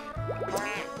like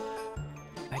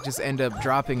I just end up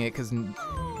dropping it because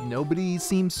nobody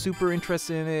seems super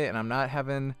interested in it, and I'm not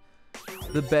having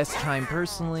the best time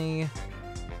personally,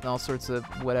 and all sorts of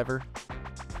whatever.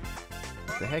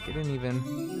 What the heck? It didn't even.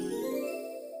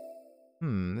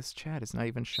 This chat is not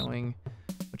even showing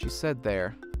what you said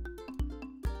there.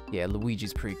 Yeah,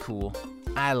 Luigi's pretty cool.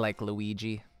 I like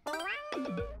Luigi.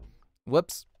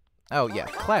 Whoops. Oh yeah,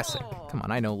 classic. Come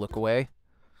on, I know look away.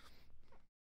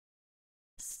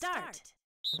 Start.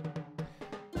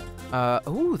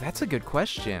 Ooh, that's a good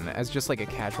question. As just like a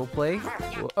casual play?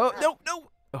 Oh, no, no!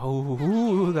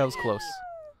 Oh, that was close.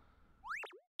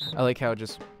 I like how it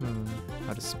just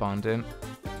spawned in.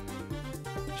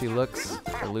 She looks,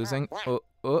 we're losing.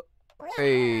 Oh,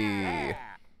 hey.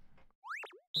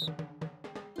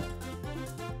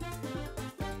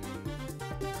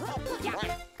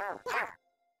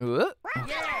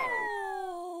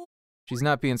 She's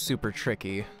not being super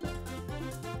tricky.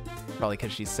 Probably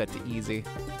because she's set to easy.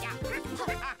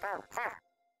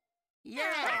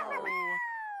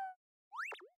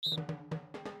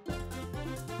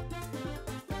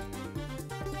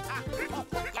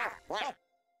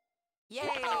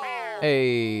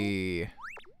 Hey.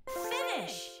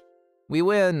 Finish. We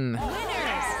win.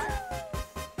 Winners.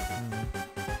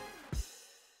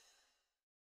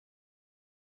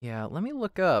 Yeah, let me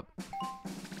look up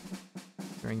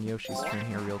during Yoshi's turn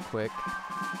here real quick.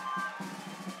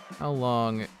 How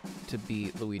long to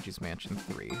beat Luigi's Mansion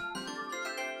 3?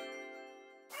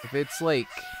 If it's like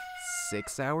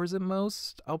 6 hours at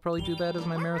most, I'll probably do that as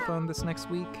my marathon this next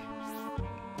week.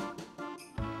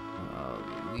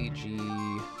 Luigi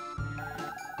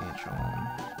Mansion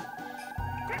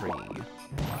 3.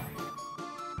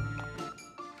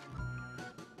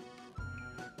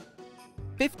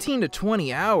 $15 to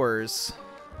 20 hours?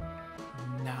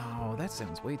 No, that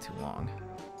sounds way too long.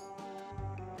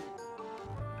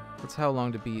 What's how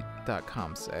long to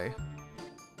beat.com say?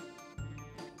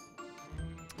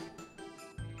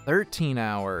 13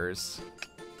 hours.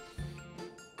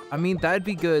 I mean, that'd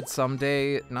be good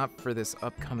someday, not for this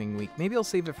upcoming week. Maybe I'll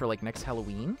save it for like next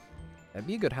Halloween. That'd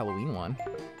be a good Halloween one.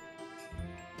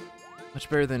 Much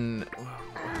better than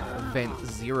Event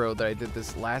 0 that I did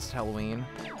this last Halloween.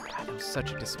 God, it was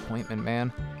such a disappointment,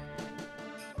 man.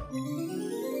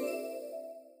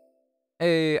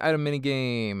 Hey, item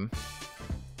minigame.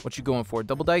 What you going for?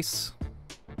 Double dice?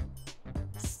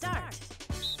 Start.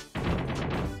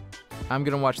 I'm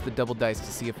gonna watch the double dice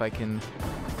to see if I can...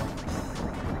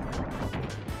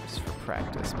 Just for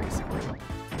practice, basically.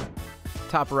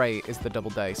 Top right is the double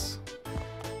dice.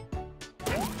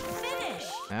 Finish.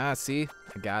 Ah, see?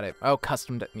 I got it. Oh,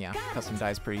 custom, yeah, custom die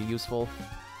is pretty useful.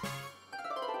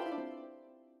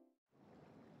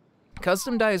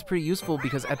 Custom die is pretty useful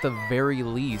because at the very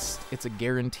least, it's a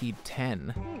guaranteed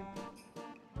 10.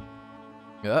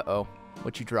 Uh-oh.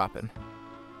 What you dropping?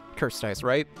 Curse dice,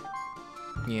 right?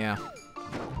 Yeah.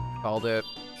 Called it.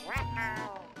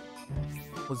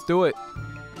 Let's do it.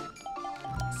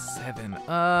 7.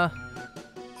 Yeah,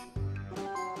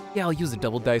 I'll use a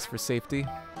double dice for safety.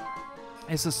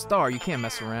 It's a star, you can't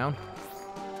mess around.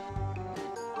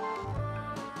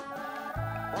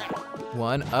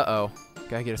 1, uh-oh.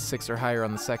 Gotta get a 6 or higher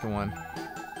on the second one.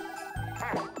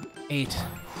 8.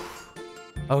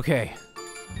 Okay.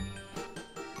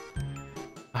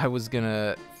 I was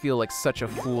gonna feel like such a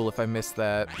fool if I missed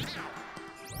that.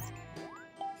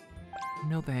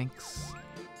 No thanks.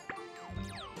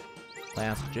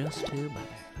 That's just too bad.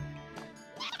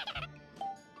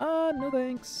 No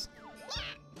thanks.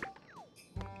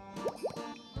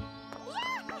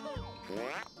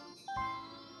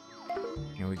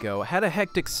 Here we go. Had a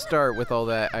hectic start with all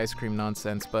that ice cream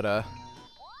nonsense, but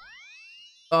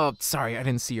oh, sorry, I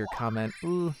didn't see your comment.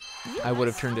 Ooh, I would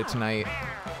have turned it tonight.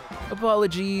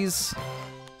 Apologies.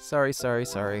 Sorry.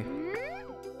 Oh,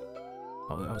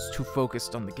 I was too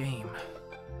focused on the game.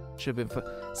 Should have been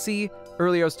see,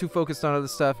 earlier I was too focused on other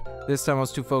stuff. This time I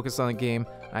was too focused on the game.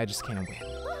 I just can't win.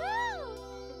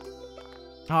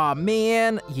 Aw,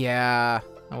 man. Yeah,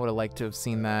 I would have liked to have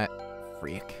seen that.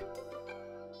 Freak.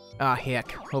 Ah,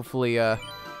 heck. Hopefully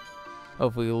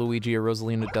Luigi or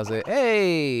Rosalina does it.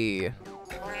 Hey!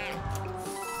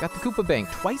 Got the Koopa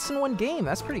Bank twice in one game.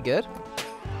 That's pretty good.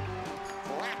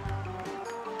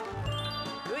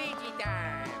 Luigi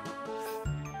time.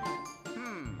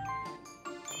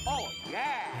 Oh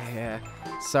yeah. Yeah.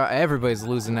 Sorry, everybody's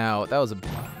losing out. That was a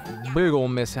big ol'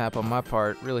 mishap on my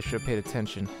part. Really should have paid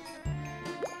attention.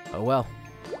 Oh well.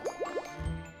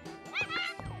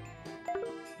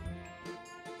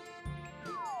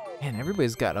 Man,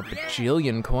 everybody's got a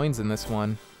bajillion coins in this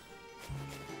one.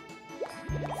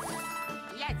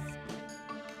 Yes.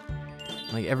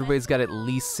 Like, everybody's got at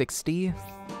least 60.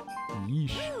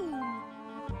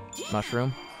 Yeesh.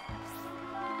 Mushroom.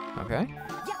 Okay.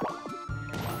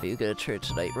 If you go to church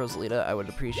tonight, Rosalita, I would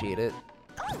appreciate it.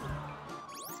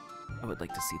 I would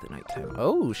like to see the nighttime.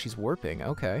 Oh, she's warping.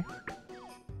 Okay.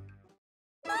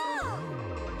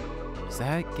 Does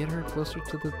that get her closer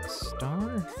to the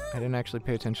star? I didn't actually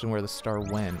pay attention where the star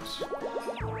went.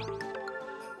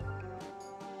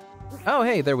 Oh,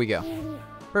 hey, there we go.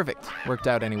 Perfect. Worked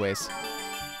out anyways.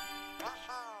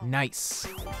 Nice.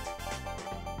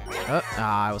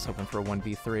 I was hoping for a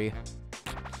 1v3.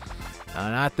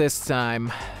 Not this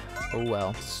time. Oh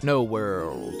well. Snow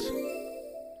World.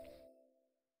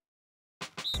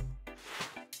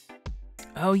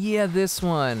 Oh yeah, this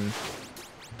one.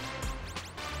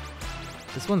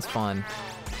 This one's fun.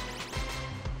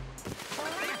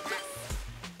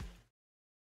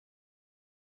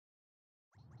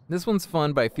 This one's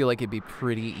fun, but I feel like it'd be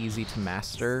pretty easy to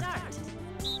master.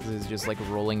 This is just like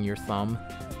rolling your thumb.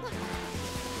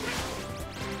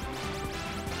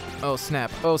 Oh snap,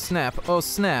 oh snap, oh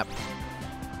snap.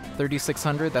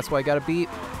 3,600, that's what I gotta beat.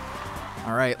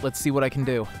 All right, let's see what I can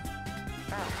do.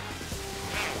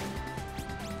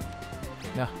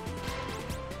 No.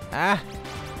 Ah!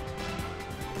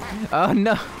 Oh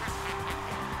no!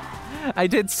 I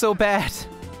did so bad!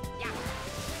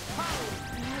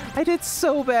 I did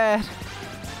so bad!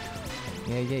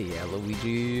 Yeah,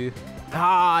 Luigi.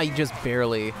 Ah, you just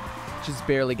barely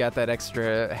got that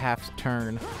extra half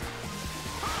turn.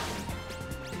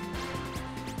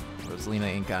 Rosalina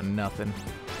ain't got nothing.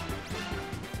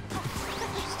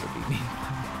 She still beat me.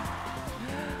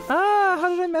 Ah, how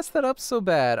did I mess that up so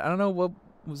bad? I don't know what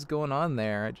was going on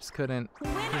there. I just couldn't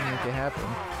make it happen.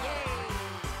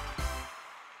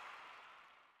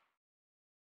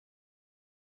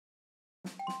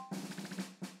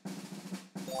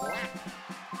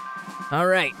 All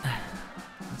right,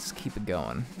 let's it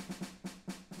going.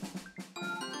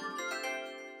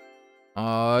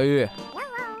 Oh yeah.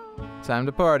 Time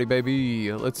to party,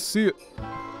 baby. Let's see it.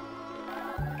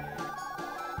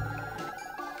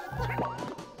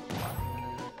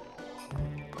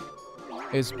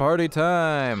 It's party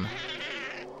time.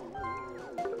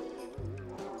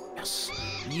 Yes.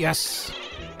 Yes.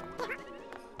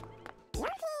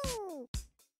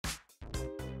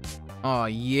 Oh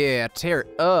yeah, tear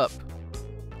it up.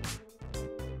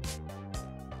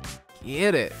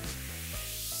 Get it.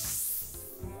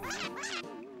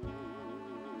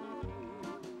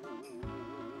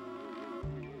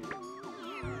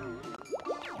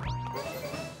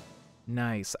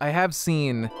 Nice. I have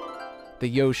seen the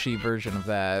Yoshi version of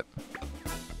that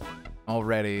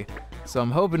already, so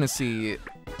I'm hoping to see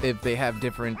if they have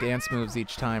different dance moves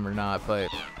each time or not, but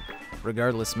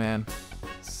regardless, man,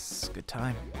 it's a good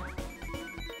time.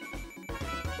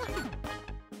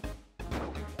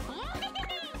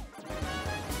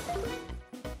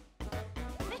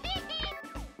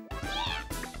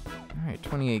 Alright,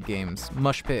 28 games.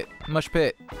 Mush Pit. Mush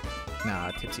Pit.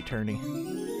 Nah, Tipsy Tourney.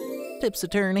 Tipsy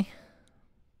Tourney.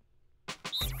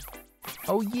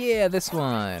 Oh yeah, this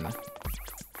one. I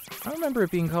don't remember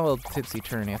it being called Tipsy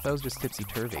Tourney. I thought it was just Tipsy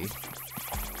Turvy.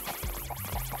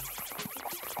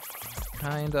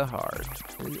 Kinda hard.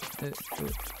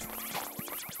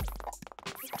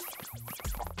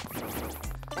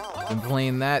 Been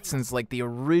playing that since like the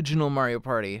original Mario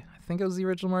Party. I think it was the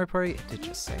original Mario Party. It did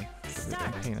just say. If you've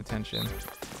been paying attention.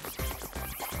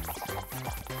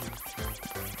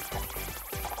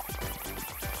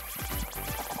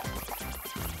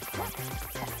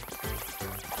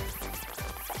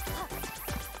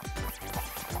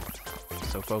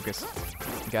 So focused.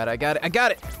 Got it, I got it, I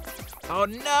got it! Oh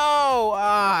no!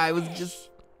 Ah, I was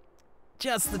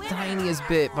just the tiniest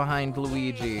bit behind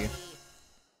Luigi.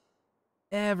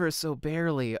 Ever so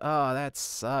barely. Oh, that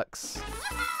sucks.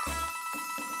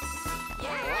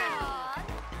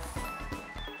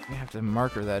 I have to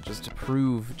marker that just to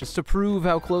prove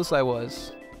how close I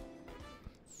was.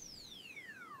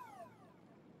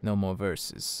 No more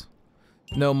verses.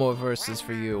 No more verses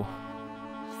for you.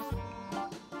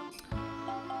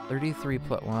 33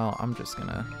 plus, well, I'm just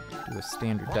gonna do the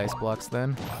standard dice blocks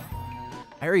then.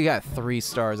 I already got 3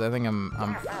 stars. I think I'm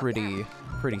pretty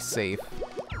safe.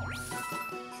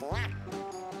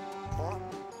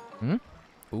 Hmm?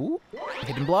 Ooh,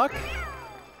 hidden block?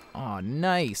 Aw,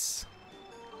 nice.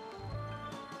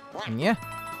 And yeah.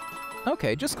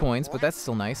 Okay, just coins, but that's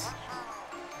still nice.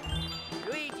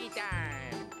 Luigi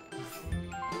time.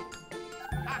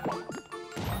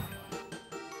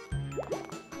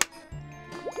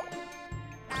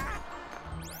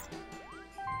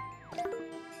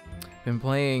 Been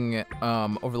playing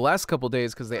over the last couple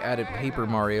days because they added Paper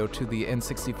Mario to the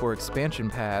N64 expansion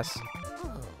pass.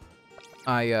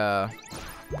 I've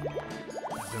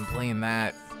been playing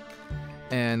that.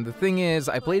 And the thing is,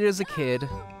 I played it as a kid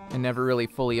and never really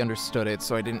fully understood it,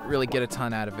 so I didn't really get a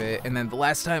ton out of it. And then the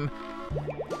last time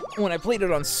when I played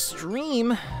it on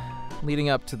stream, leading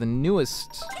up to the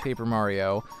newest Paper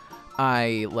Mario,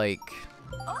 I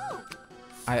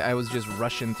was just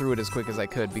rushing through it as quick as I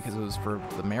could because it was for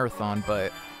the marathon,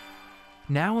 but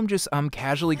now I'm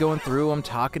casually going through, I'm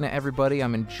talking to everybody,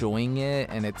 I'm enjoying it,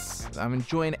 and I'm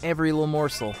enjoying every little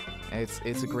morsel.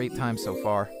 It's a great time so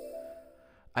far.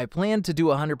 I plan to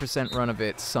do a 100% run of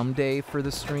it someday for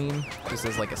the stream, just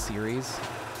as like a series.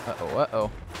 Uh-oh, uh-oh.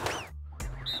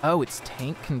 Oh, it's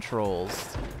tank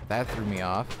controls. That threw me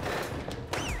off.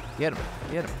 Get him,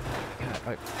 get him. God,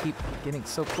 I keep getting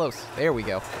so close. There we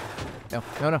go. No,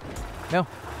 no, no, no.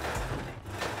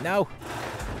 No.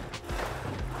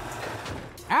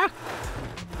 Ah!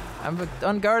 I'm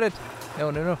unguarded.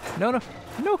 No, no, no, no, no,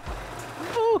 no,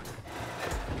 no.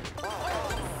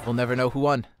 We'll never know who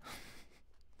won.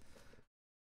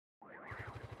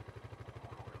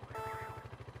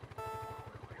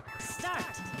 Start.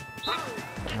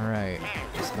 All right,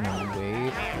 just gonna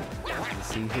wait to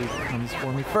see who comes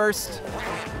for me first.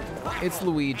 It's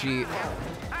Luigi.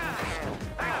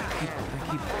 I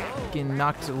keep getting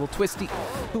knocked a little twisty.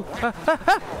 Ooh, ah, ah,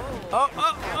 ah. Oh,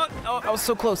 oh, oh, oh, I was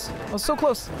so close. I was so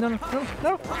close. No, no, no,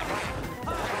 no.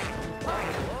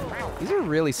 These are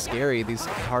really scary, these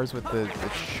cars with the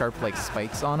sharp, like,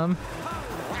 spikes on them.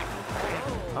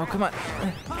 Oh, come on.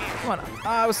 Come on.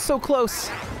 Ah, I was so close.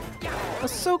 I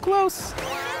was so close.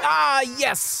 Ah,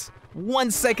 yes!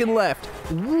 1 second left.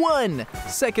 1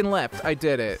 second left. I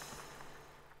did it.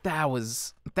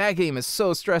 That game is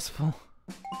so stressful.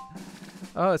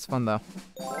 Oh, it's fun though.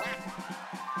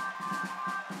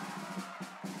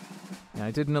 Yeah,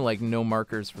 I did like no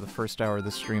markers for the first hour of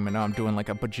the stream, and now I'm doing like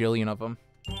a bajillion of them.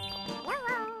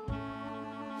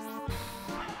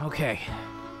 Okay.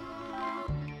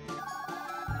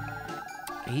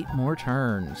 8 more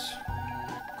turns.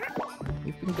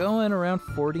 We've been going around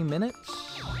 40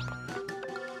 minutes.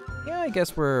 Yeah, I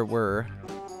guess that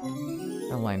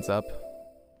lines up.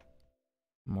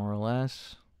 More or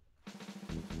less.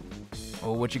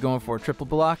 Oh, what you going for? Triple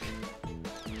block?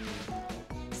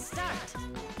 Start.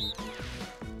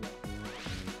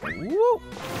 Woo!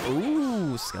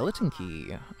 Ooh, skeleton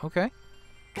key. Okay.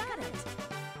 Got it.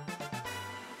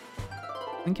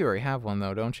 I think you already have one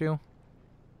though, don't you?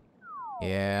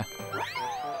 Yeah.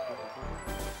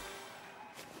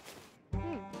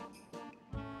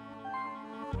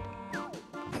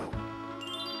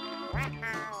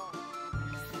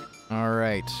 All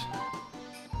right.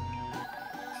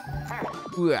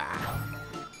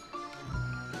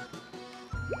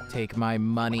 Take my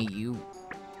money, you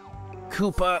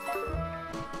Koopa.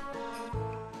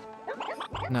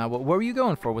 Now, what were you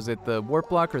going for? Was it the warp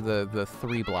block or the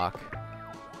 3 block?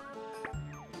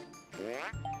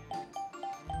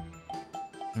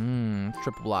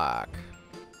 Triple block.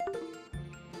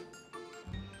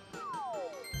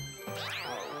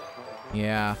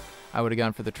 Yeah, I would have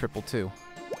gone for the triple too.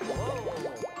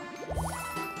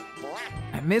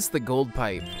 I missed the gold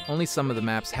pipe. Only some of the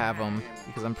maps have them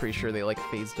because I'm pretty sure they like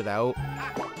phased it out.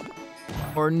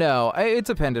 Or no, it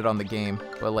depended on the game,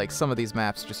 but like some of these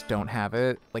maps just don't have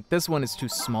it. Like this one is too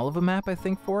small of a map, I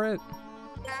think, for it.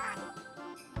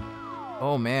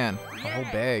 Oh man, a whole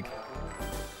bag.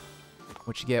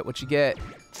 What you get? What you get?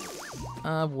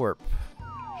 Warp.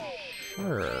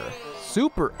 Sure.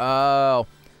 Super. Oh,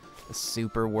 the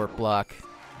super warp block.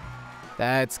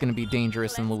 That's gonna be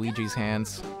dangerous in Luigi's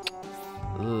hands.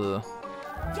 Ugh.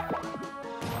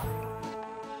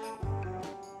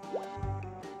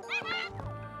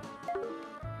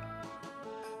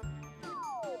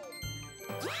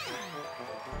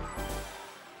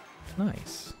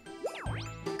 Nice.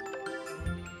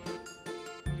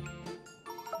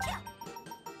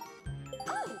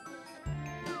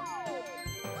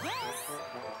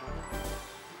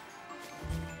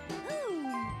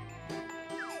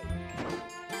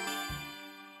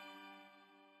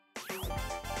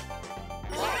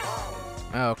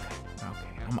 Okay,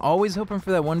 I'm always hoping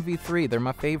for that 1v3. They're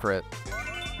my favorite.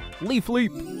 Leaf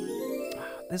Leap.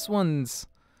 This one's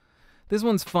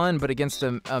fun, but against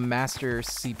a master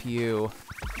CPU,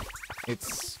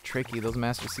 it's tricky. Those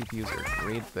master CPUs are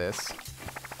great at this.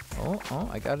 Oh,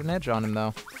 I got an edge on him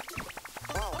though.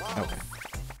 Okay.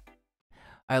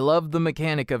 I love the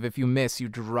mechanic of if you miss, you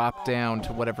drop down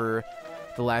to whatever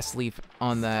the last leaf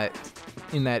on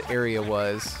in that area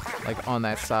was, like on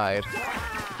that side.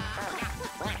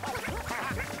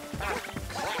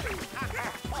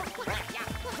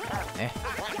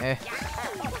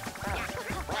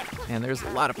 And there's a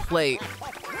lot of play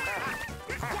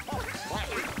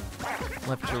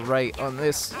left to right on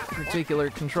this particular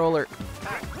controller.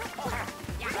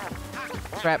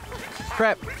 Crap.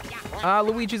 Ah,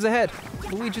 Luigi's ahead.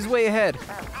 Luigi's way ahead.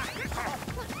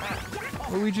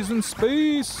 Luigi's in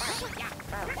space.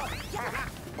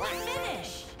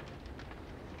 Finish.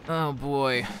 Oh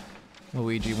boy.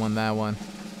 Luigi won that one. I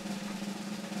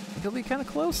think he'll be kind of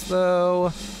close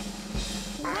though.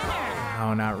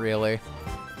 Oh, not really.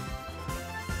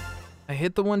 I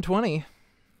hit the 120,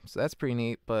 so that's pretty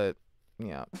neat, but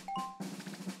yeah.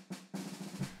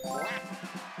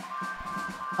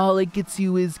 All it gets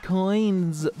you is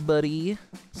coins, buddy,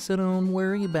 so don't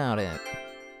worry about it.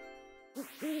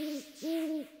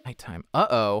 Nighttime.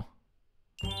 Uh-oh.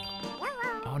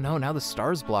 Oh no, now the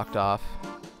star's blocked off.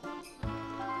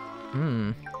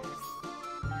 I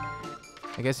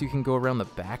guess you can go around the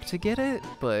back to get it,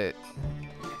 but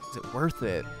is it worth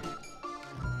it?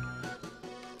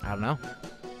 I don't know.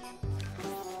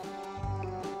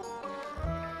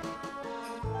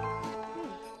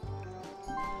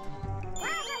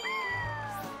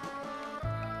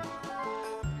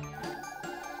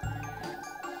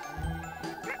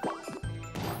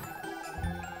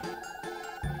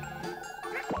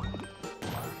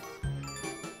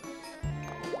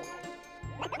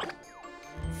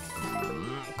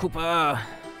 Koopa!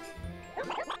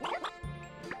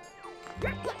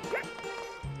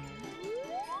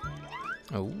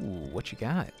 Oh, what you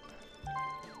got?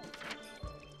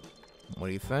 What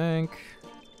do you think?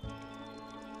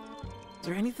 Is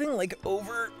there anything like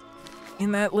over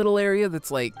in that little area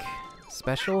that's like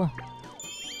special?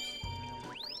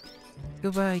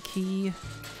 Goodbye, key.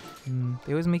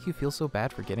 They always make you feel so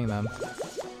bad for getting them.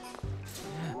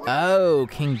 Oh,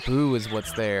 King Boo is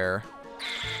what's there.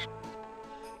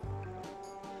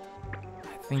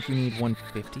 I think you need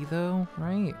 150 though,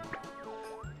 right?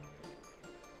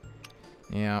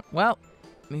 Yeah, well,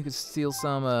 You could steal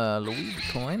some Luigi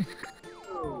coin.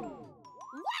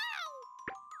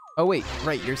 Oh wait,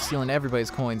 right, you're stealing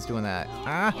everybody's coins doing that.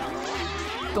 Ah!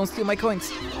 Don't steal my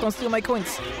coins! Don't steal my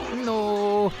coins!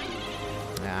 No!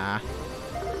 Nah.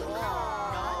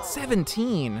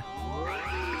 17!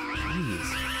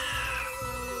 Jeez.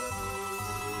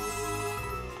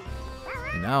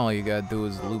 Now all you gotta do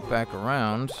is loop back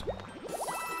around,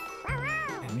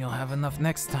 and you'll have enough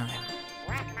next time.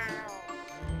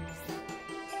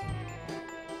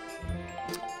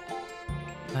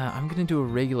 I'm gonna do a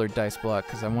regular dice block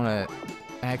because I want to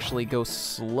actually go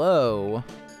slow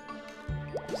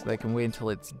so that I can wait until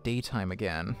it's daytime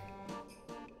again.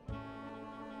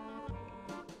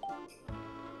 I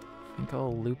think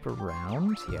I'll loop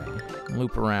around? Yeah,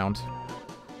 loop around.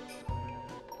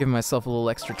 Give myself a little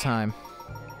extra time.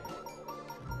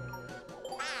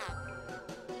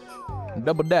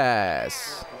 Double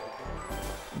dice.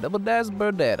 Double dice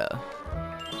Burdetta.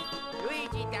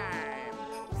 Luigi time.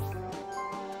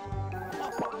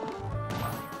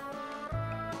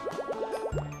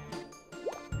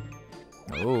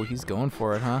 Oh, he's going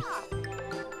for it, huh?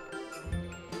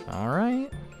 All right.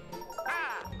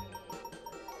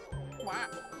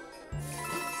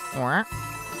 Wah.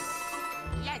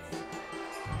 Yes.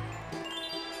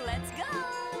 Let's go.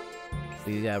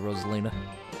 See ya, Rosalina.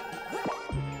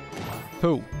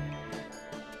 Who?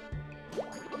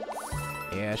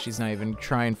 Yeah, she's not even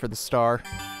trying for the star.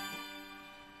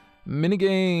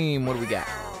 Minigame. What do we got?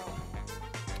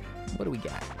 What do we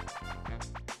got?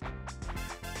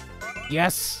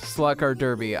 Yes, Slot Car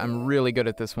Derby. I'm really good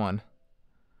at this one.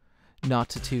 Not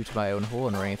to toot my own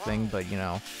horn or anything, but you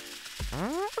know.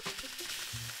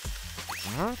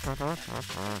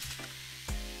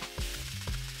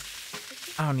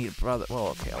 I don't need a brother. Well,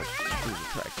 okay, I'll do the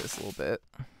practice a little bit.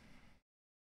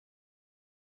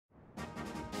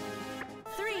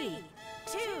 3,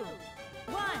 2,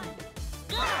 1,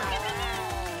 go!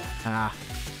 Ah,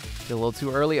 a little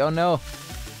too early. Oh no.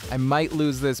 I might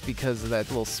lose this because of that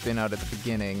little spin out at the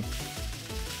beginning.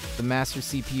 The master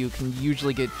CPU can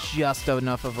usually get just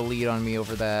enough of a lead on me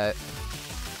over that.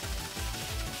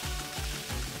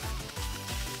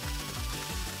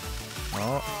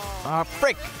 Oh, ah,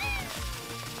 frick!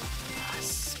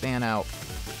 Span out.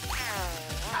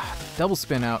 Double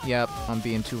spin out. Yep, I'm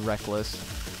being too reckless.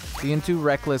 Being too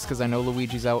reckless because I know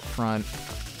Luigi's out front.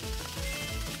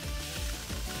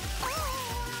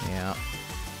 Yeah.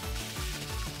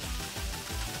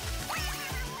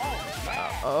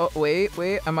 Oh, wait,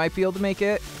 I might be able to make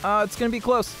it. It's gonna be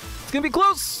close. It's gonna be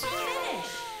close!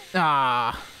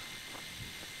 Ah.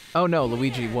 Oh no,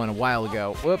 Luigi won a while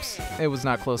ago. Whoops, it was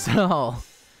not close at all.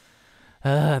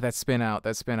 That spin out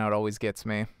always gets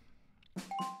me.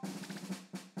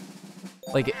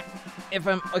 Like, if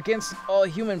I'm against all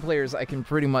human players, I can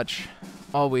pretty much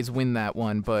always win that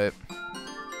one, but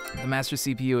the master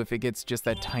CPU, if it gets just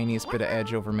that tiniest bit of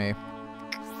edge over me,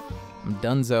 I'm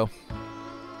donezo.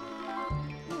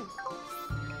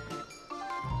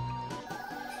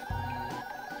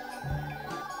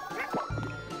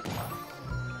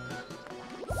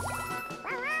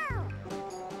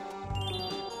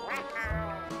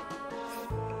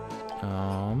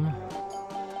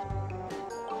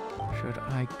 Should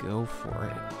I go for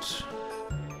it?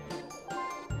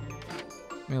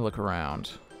 Let me look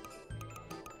around.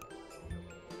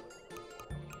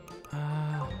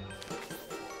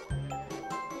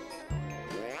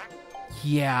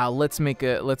 Yeah, let's make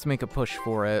a push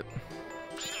for it.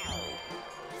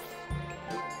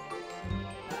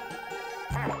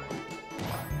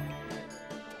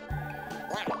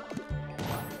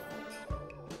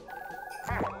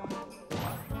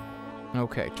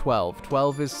 Okay, 12.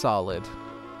 12 is solid.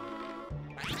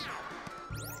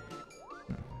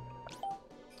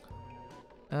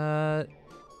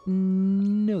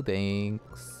 No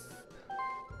thanks.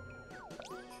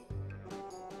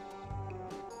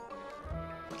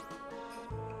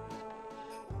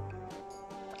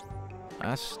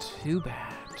 That's too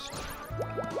bad.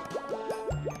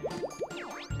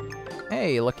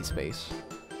 Hey, lucky space.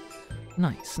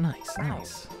 Nice, nice,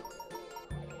 nice.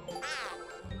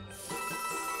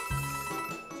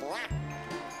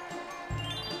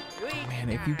 Man,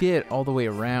 if you get all the way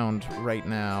around right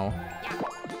now,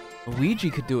 Luigi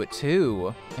could do it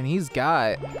too, and he's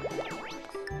got...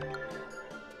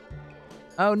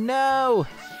 Oh no!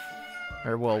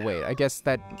 Or, well, wait, I guess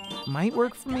that might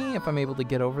work for me if I'm able to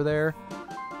get over there.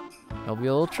 It'll be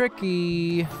a little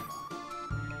tricky.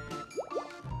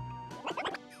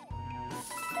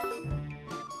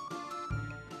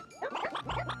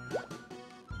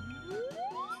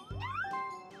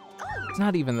 It's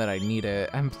not even that I need it.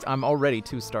 I'm already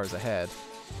 2 stars ahead.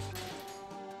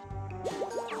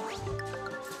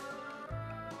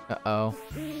 Uh-oh.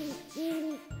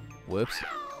 Whoops.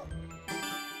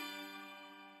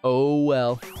 Oh,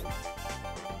 well.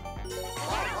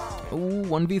 Ooh,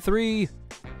 1v3.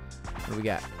 What do we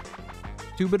got?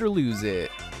 Two Bit or Lose It.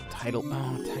 Title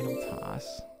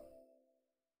toss.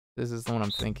 This is the one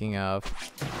I'm thinking of.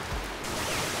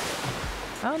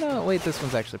 Oh no, wait, this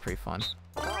one's actually pretty fun.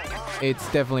 It's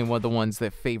definitely one of the ones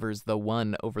that favors the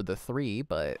 1 over the 3,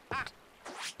 but...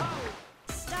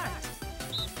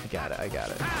 I got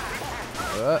it.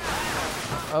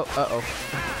 Uh-oh.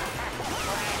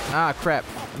 Ah, crap.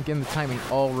 I'm getting the timing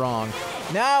all wrong.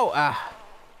 No! Ah!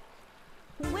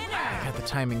 I got the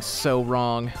timing so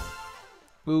wrong.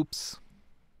 Oops.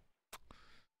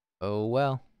 Oh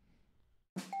well.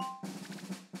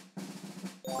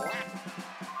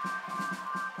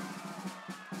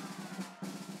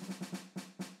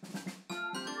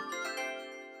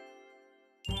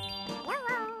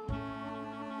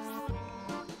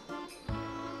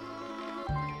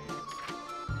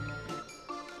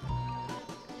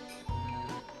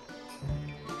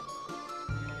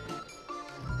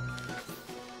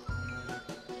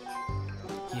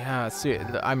 Yeah, see,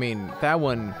 I mean, that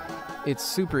one, it's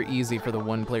super easy for the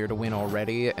one player to win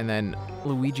already, and then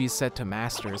Luigi's set to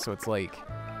master, so it's like,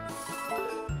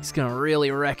 he's gonna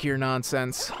really wreck your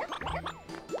nonsense.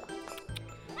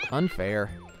 Unfair.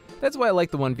 That's why I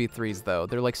like the 1v3s, though.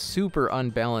 They're, like, super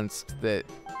unbalanced,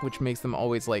 which makes them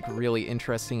always, like, really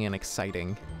interesting and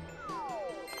exciting.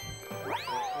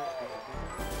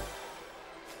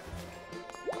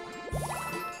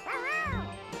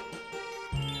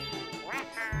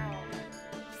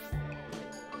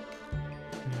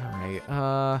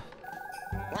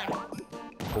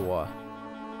 Boah.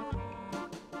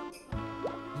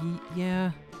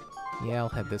 Yeah, I'll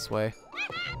head this way.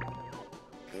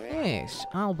 Yes,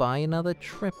 I'll buy another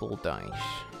triple dice.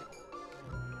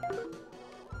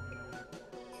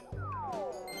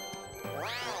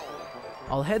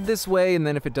 I'll head this way, and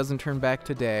then if it doesn't turn back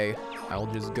today,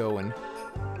 I'll just go and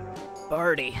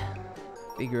party.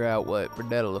 Figure out what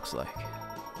Burdetta looks like.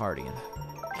 Partying.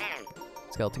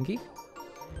 Skeleton key?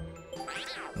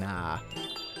 Nah.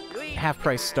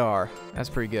 Half-price star. That's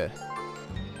pretty good.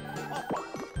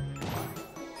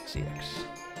 CX.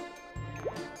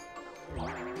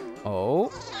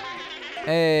 Oh.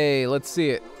 Hey, let's see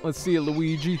it. Let's see it,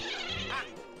 Luigi.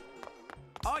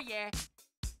 Oh yeah.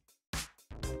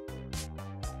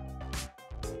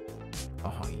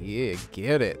 Oh yeah,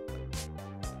 get it.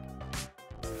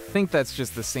 I think that's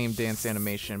just the same dance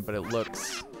animation, but it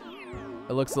looks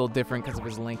a little different because of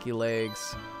his lanky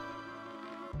legs.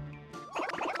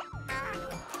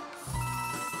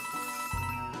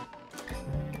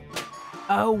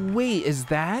 Oh wait, is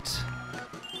that?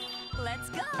 Let's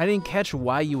go. I didn't catch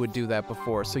why you would do that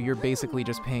before, so you're basically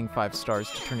just paying 5 stars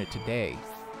to turn it today.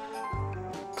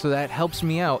 So that helps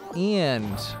me out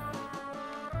and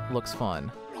looks fun.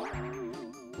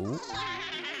 Ooh.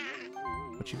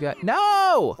 What you got?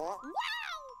 No!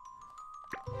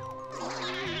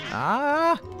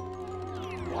 Ah!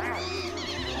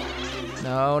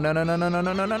 No.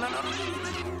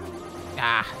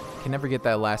 Ah, can never get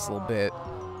that last little bit.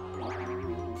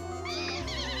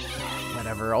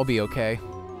 Whatever, I'll be okay.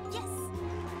 Yes.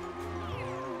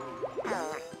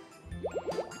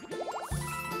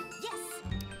 Yes.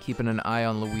 Keeping an eye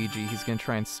on Luigi, he's gonna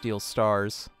try and steal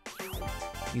stars.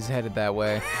 He's headed that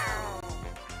way.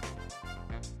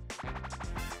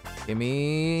 Give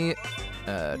me...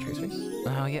 Trace Race?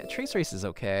 Oh yeah, Trace Race is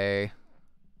okay.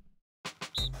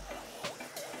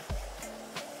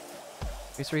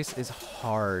 Trace Race is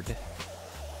hard.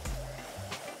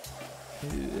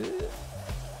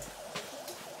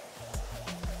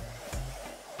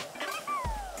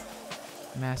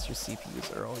 Master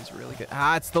CPUs are always really good.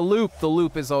 Ah, it's the loop! The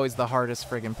loop is always the hardest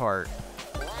friggin' part.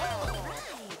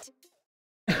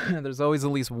 Right. There's always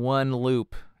at least one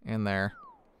loop in there.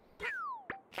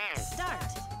 Start.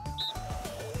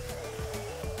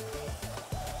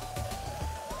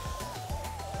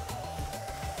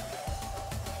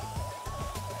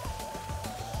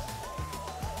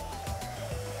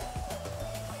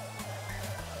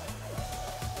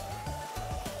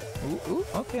 Ooh,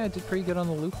 okay, I did pretty good on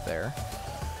the loop there.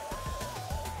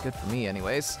 Good for me,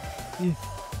 anyways.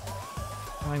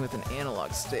 Playing with an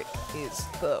analog stick is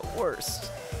the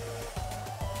worst.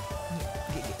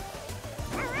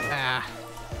 Ah,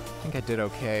 I think I did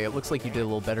okay. It looks like you did a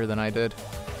little better than I did.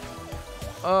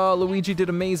 Oh, Luigi did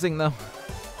amazing, though.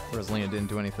 Rosalina didn't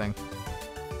do anything.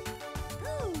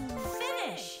 Ooh,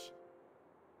 finish.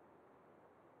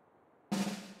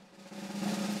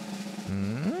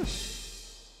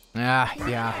 Ah,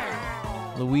 yeah.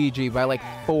 Luigi by like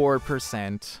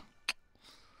 4%.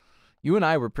 You and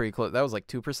I were pretty close. That was like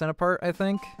 2% apart, I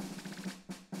think.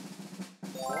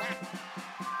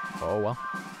 Oh, well.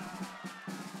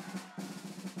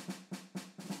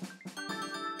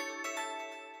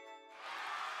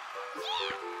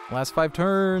 Last 5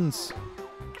 turns.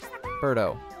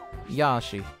 Birdo,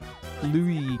 Yashi,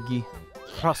 Luigi,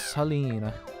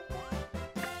 Rosalina.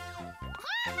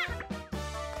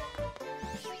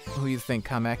 Who you think,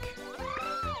 Kamek?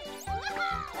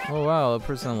 Oh wow, a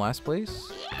person in last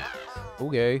place?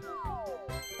 Okay.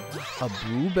 A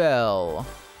Bluebell.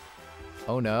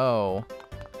 Oh no.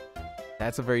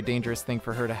 That's a very dangerous thing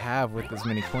for her to have with as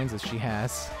many coins as she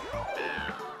has.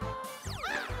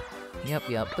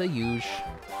 Yep, the huge.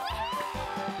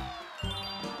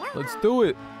 Let's do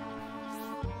it.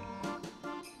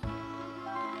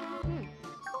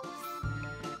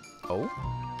 Oh?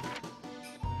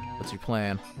 What's your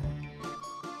plan?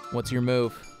 What's your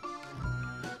move?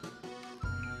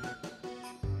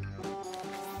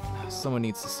 Someone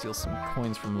needs to steal some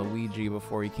coins from Luigi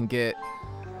before he can get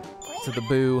to the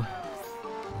Boo.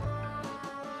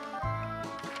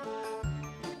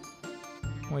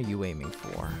 What are you aiming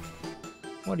for?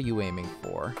 What are you aiming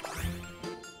for?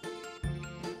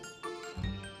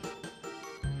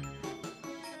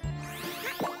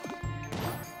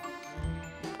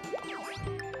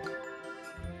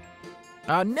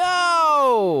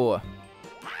 No!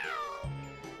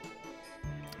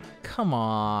 Come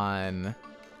on.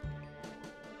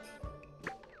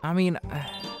 I mean, I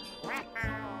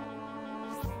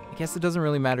guess it doesn't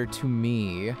really matter to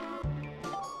me,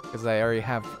 because I already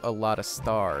have a lot of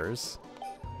stars.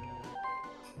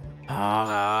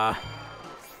 Yuck.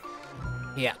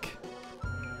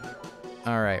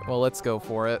 Alright, well, let's go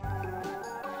for it.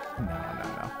 No.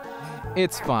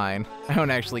 It's fine. I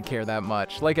don't actually care that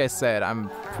much. Like I said, I'm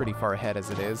pretty far ahead as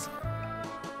it is.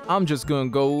 I'm just gonna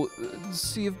go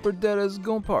see if Berdetta's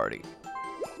gonna party.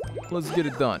 Let's get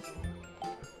it done.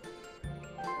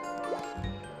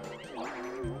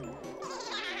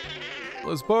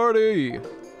 Let's party!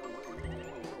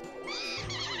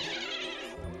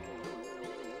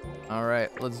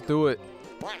 Alright, let's do it.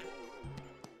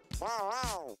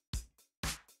 Oh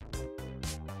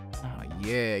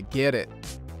yeah, get it.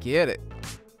 Get it.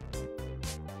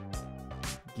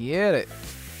 Get it.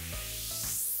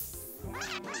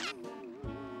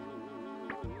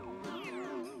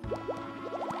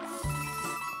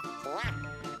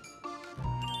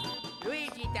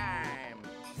 Luigi time.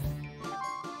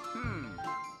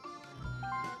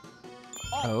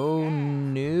 Oh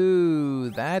no,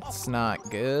 that's not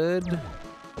good.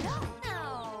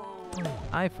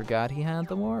 I forgot he had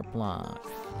the warp block.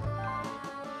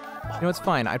 You know, it's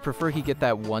fine. I'd prefer he get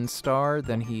that 1 star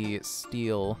than he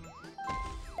steal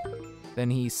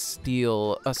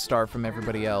a star from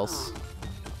everybody else.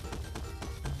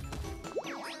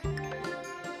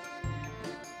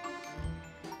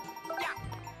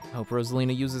 Hope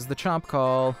Rosalina uses the chomp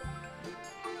call.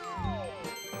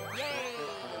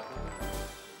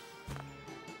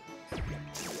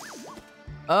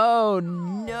 Oh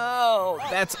no!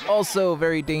 That's also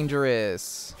very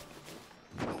dangerous.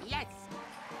 Yes.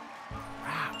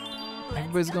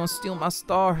 Everybody's gonna steal my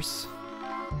stars.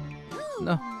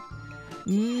 No.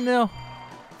 No.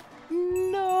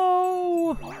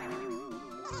 No! Oh,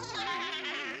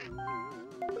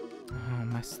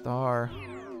 my star.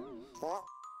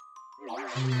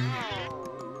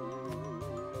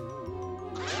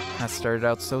 That started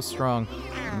out so strong.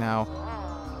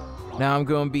 Now I'm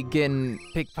gonna be getting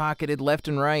pickpocketed left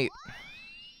and right.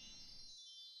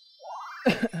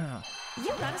 You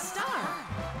got a star.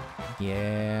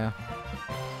 Yeah.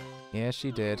 Yeah,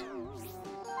 she did.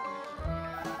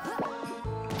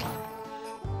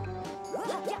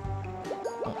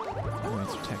 Oh,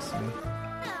 thanks for texting me.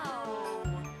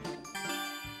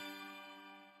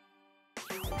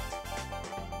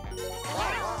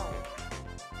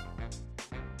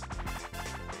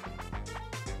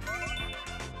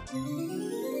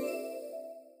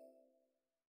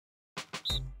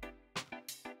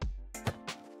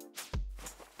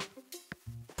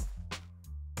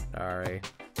 Sorry.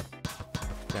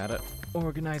 Gotta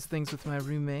organize things with my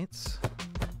roommates.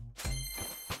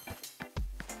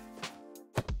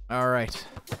 Alright.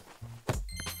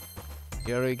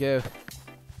 Here we go.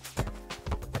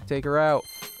 Take her out.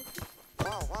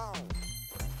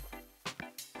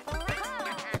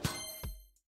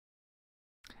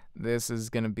 This is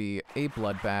gonna be a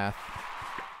bloodbath.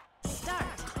 Start.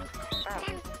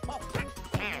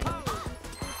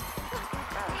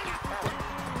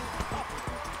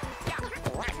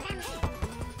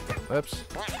 Whoops.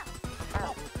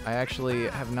 I actually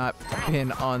have not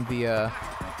been on the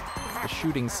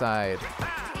shooting side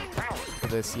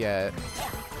this yet.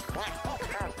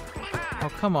 Oh,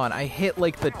 come on. I hit,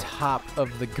 like, the top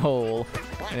of the goal,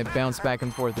 and it bounced back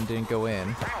and forth and didn't go in.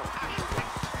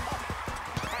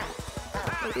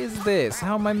 What is this?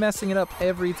 How am I messing it up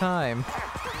every time?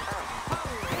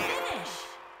 Finish.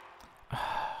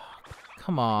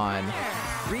 Come on.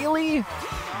 Really?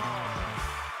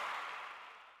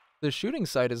 The shooting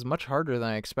side is much harder than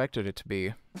I expected it to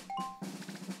be.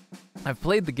 I've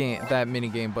played the game, that mini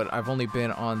game, but I've only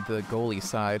been on the goalie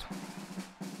side.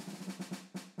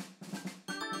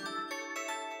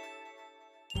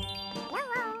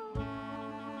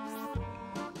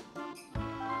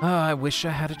 Oh, I wish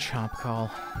I had a chomp call.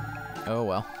 Oh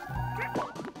well.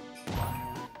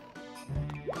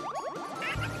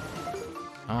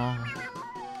 Oh,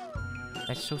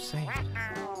 that's so sad.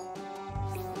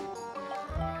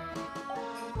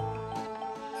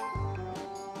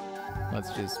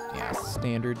 Let's just, yeah,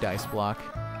 standard dice block.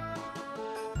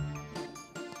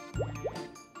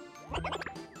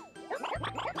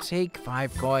 Take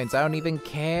 5 coins. I don't even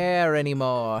care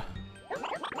anymore.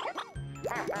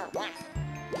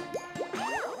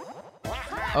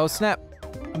 Oh, snap.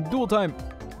 Dual time.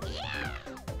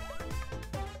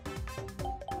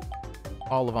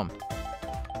 All of them.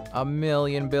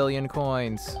 1,000,000 billion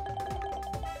coins.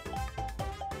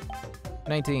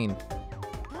 19.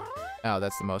 Oh,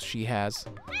 that's the most she has.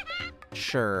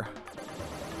 Sure.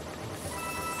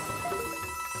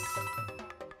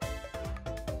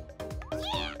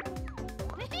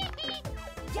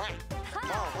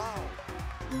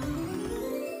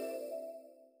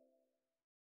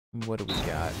 What do we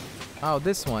got? Oh,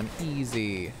 this one.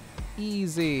 Easy.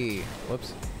 Easy.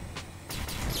 Whoops.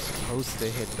 I'm supposed to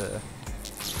hit the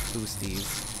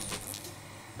boosties.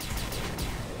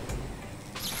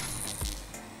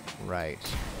 Right.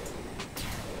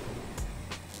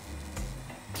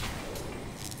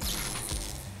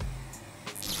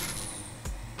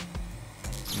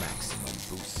 Maximum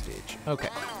boostage. Okay.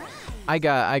 I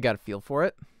got a feel for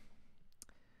it.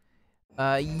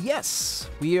 Yes,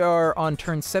 we are on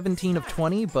turn 17 of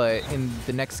 20, but in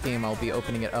the next game I'll be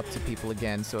opening it up to people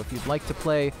again. So if you'd like to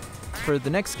play for the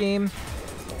next game,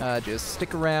 just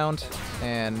stick around,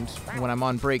 and when I'm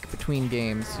on break between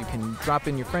games, you can drop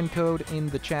in your friend code in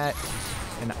the chat,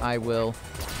 and I will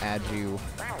add you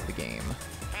to the game.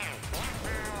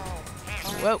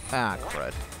 Whoa, ah,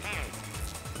 crud.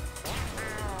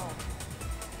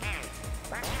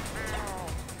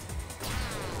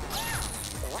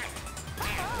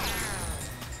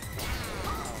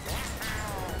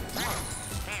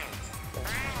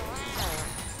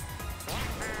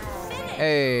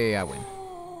 Hey, I win.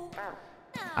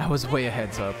 I was way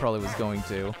ahead, so I probably was going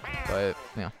to, but,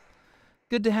 you know.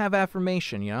 Good to have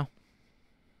affirmation, you know?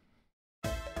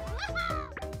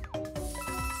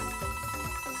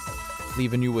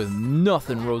 Leaving you with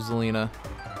nothing, Rosalina.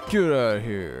 Get out of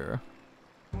here.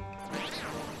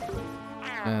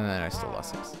 And then I still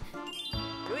lost 6.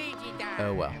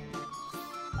 Oh, well.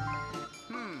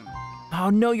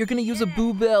 Oh, no, you're gonna use a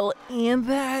Boo Bell and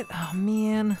that? Oh,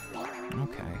 man.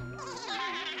 Okay.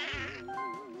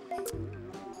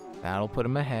 That'll put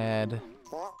him ahead.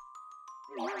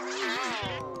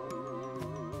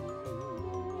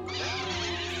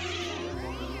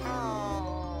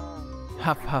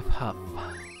 Huff, huff, huff.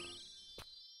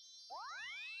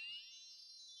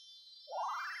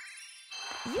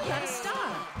 You got a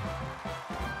star.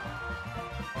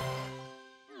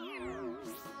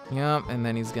 Yep, and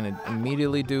then he's gonna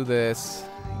immediately do this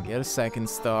and get a 2nd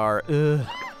star. Ugh.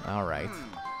 All right.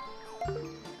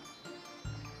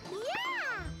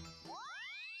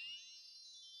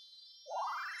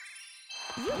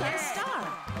 You got a star.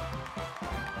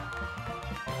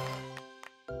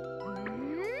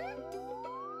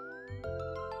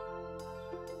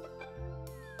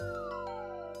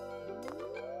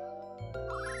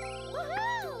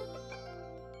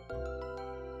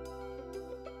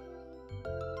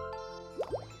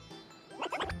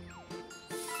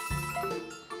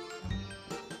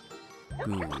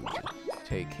 Good.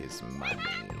 Take his money.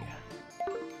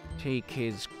 Take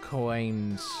his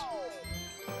coins.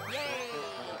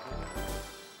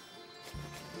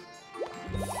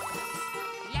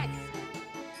 Yes.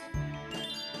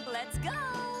 Let's go.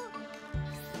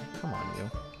 Come on,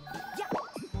 you.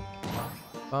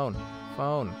 Phone.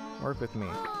 Phone. Work with me.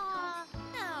 Aw,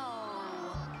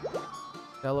 no.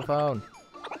 Telephone.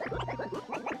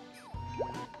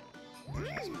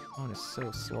 Phone is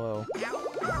so slow. Yes.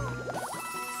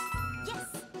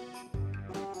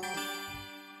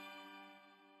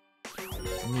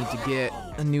 I need to get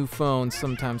a new phone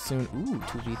sometime soon. Ooh,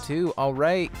 2v2. All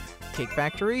right. Cake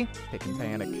Factory. Pick and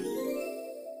panic.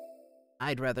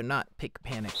 I'd rather not pick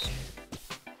panic.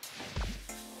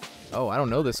 Oh, I don't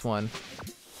know this one.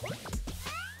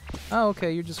 Oh,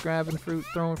 okay, you're just grabbing fruit,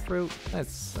 throwing fruit.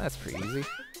 That's pretty easy.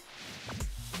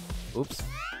 Oops.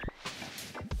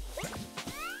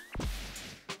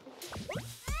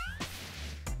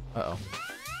 Uh-oh.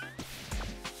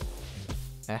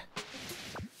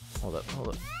 Hold up, hold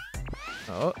up.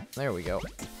 Oh, there we go.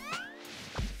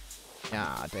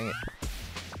 Ah, dang it.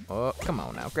 Oh, come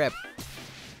on now, grab.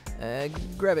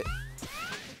 Grab it.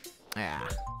 Ah.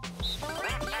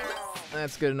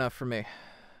 That's good enough for me.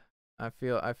 I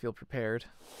feel prepared.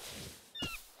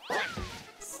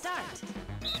 Start.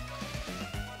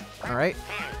 All right.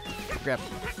 Grab.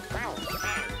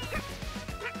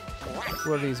 What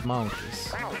are these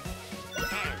monkeys?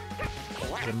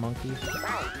 Is it a monkey?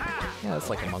 Yeah, that's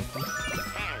like a monkey.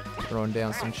 Throwing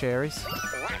down some cherries.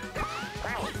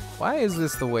 Why is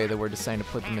this the way that we're deciding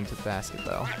to put them into the basket,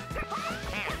 though?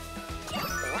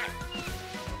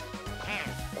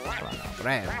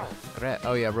 Grab.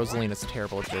 Oh yeah, Rosalina's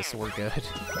terrible at this, so we're good.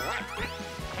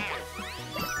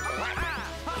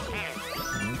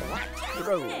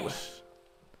 Throw.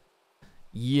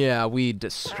 Yeah, we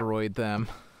destroyed them.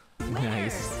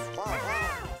 Nice.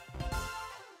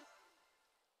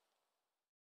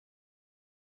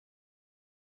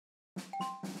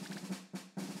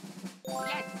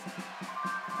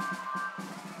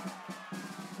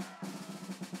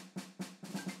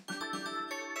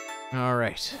 All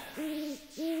right.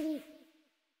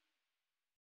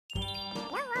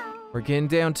 We're getting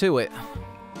down to it.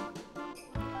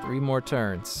 3 more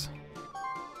turns.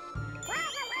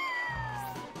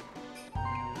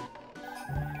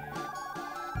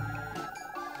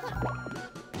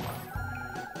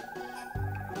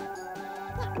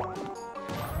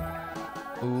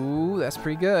 Ooh, that's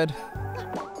pretty good.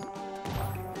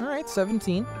 All right,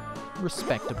 17.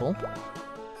 Respectable.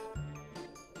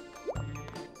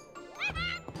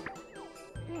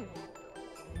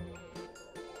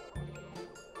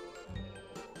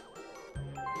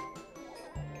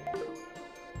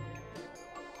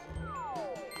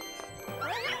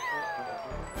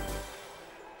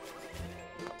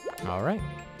 All right.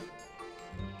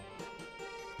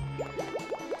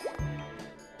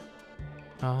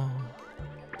 Oh,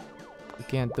 we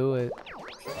can't do it.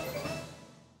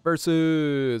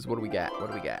 Versus, what do we got?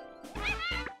 What do we got?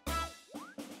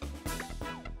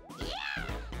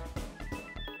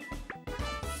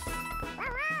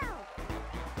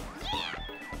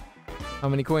 How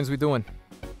many coins we doing?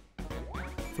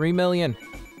 3 million.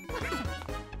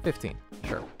 15,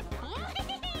 sure.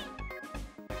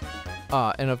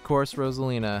 And of course,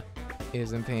 Rosalina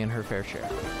isn't paying her fair share.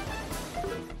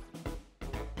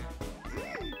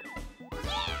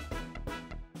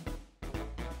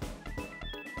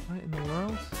 What in the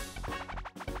world?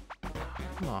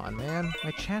 Come on, man.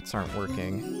 My chats aren't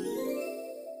working.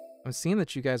 I'm seeing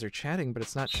that you guys are chatting, but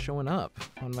it's not showing up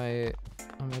on my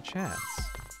chats.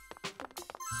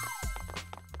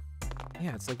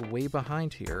 Yeah, it's like way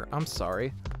behind here. I'm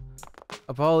sorry.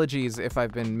 Apologies if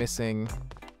I've been missing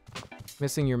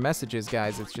your messages,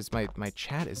 guys. It's just my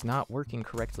chat is not working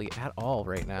correctly at all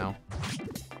right now.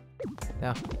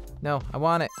 No, I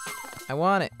want it. I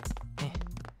want it.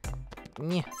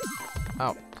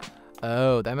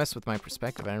 Oh, that messed with my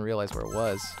perspective. I didn't realize where it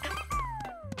was.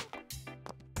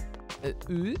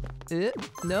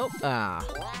 Nope. Ah,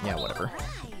 yeah, whatever.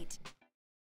 Right.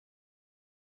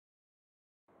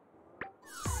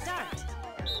 Start.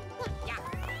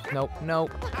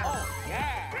 Nope.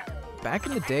 Back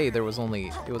in the day, it was only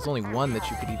one that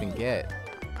you could even get.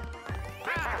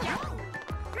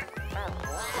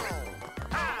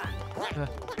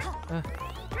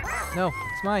 No,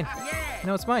 it's mine.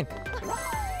 No, it's mine.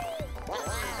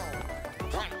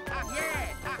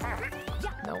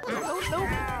 No.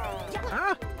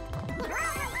 Ah!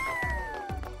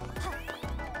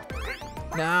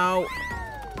 Now,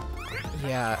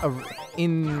 yeah,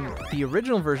 in the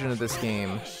original version of this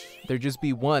game, there'd just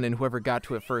be one, and whoever got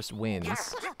to it first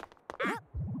wins.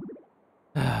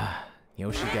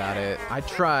 Yoshi got it. I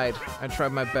tried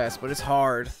my best, but it's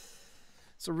hard.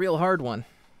 It's a real hard one.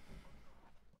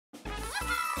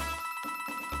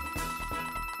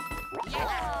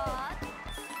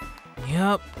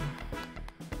 Yep.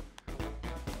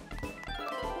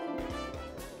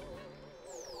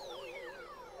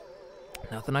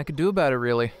 Nothing I could do about it,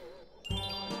 really.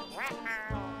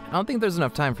 I don't think there's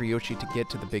enough time for Yoshi to get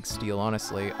to the big steal,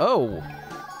 honestly. Oh!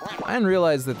 I didn't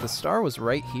realize that the star was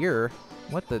right here.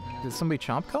 What the? Did somebody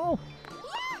chomp call?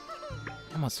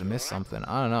 I must have missed something.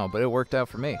 I don't know, but it worked out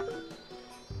for me.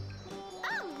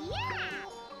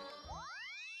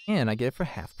 And I get it for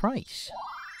half price.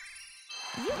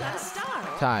 You got a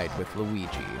star. Tied with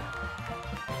Luigi.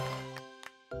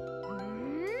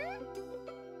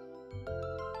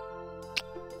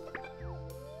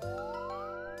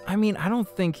 I mean, I don't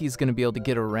think he's gonna be able to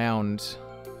get around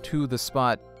to the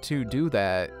spot to do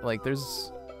that. Like,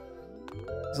 he's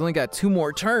only got 2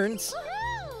 more turns.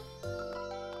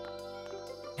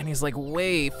 And he's like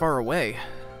way far away.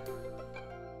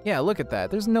 Yeah, look at that.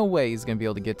 There's no way he's gonna be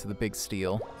able to get to the big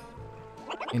steal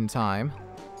in time.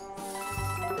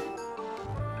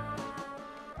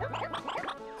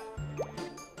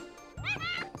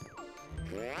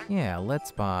 Yeah,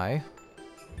 let's buy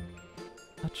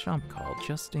a chomp call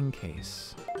just in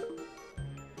case.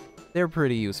 They're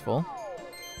pretty useful.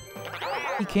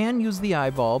 He can use the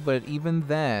eyeball, but even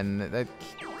then, that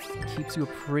keeps you a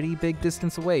pretty big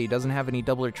distance away. He doesn't have any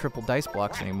double or triple dice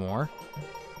blocks anymore.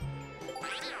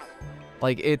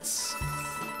 Like, it's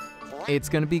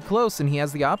gonna be close, and he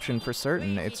has the option for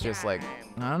certain. It's just like,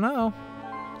 I don't know.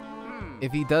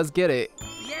 If he does get it,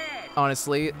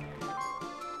 honestly,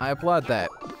 I applaud that.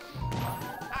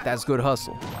 That's good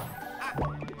hustle.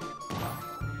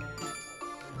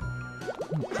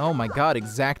 Oh my god,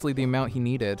 exactly the amount he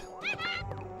needed.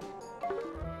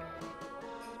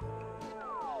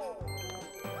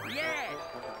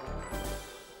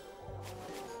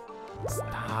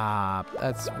 Stop.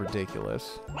 That's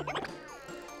ridiculous.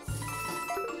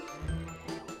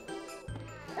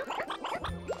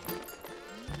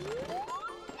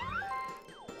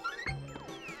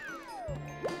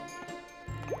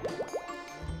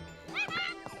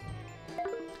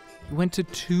 You went to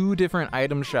 2 different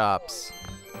item shops.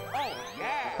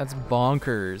 That's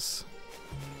bonkers.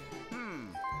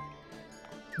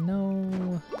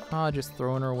 No. Ah, just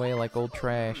throwing her away like old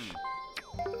trash.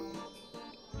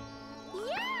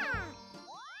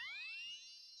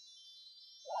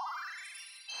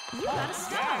 You got a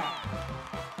star.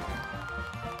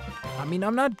 I mean,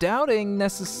 I'm not doubting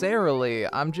necessarily.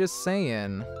 I'm just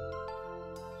saying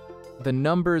the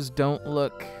numbers don't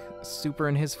look super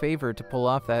in his favor to pull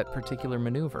off that particular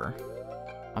maneuver.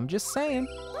 I'm just saying.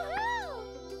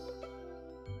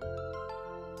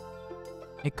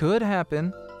 It could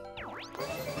happen,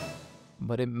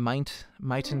 but it mightn't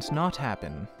not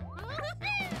happen.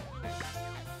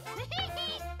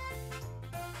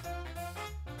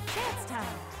 Dance time.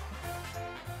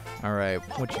 All right,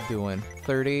 what you doing?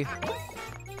 30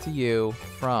 to you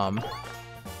from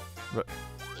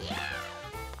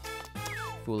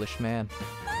Foolish Man.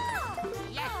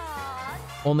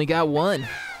 Only got 1.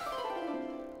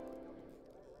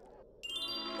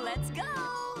 Let's go.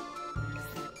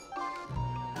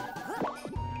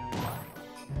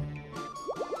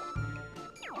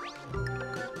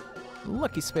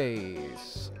 Lucky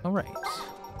space. All right.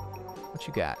 What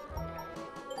you got?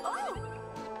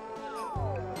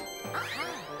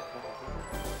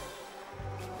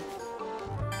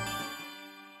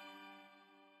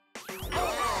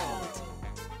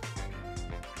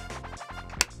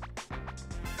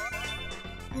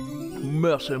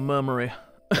 Muscle memory.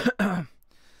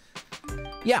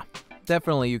 Yeah,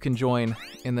 definitely you can join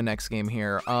in the next game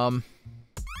here.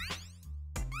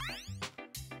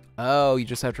 Oh, you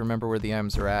just have to remember where the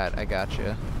items are at. I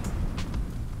gotcha.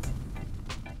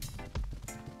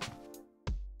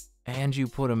 And you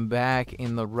put them back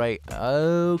in the right...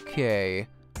 Okay.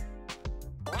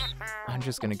 I'm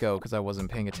just gonna go because I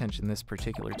wasn't paying attention this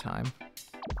particular time.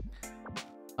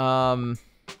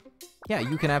 Yeah,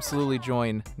 you can absolutely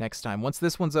join next time. Once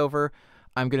this one's over,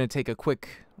 I'm gonna take a quick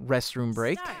restroom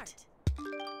break. Start.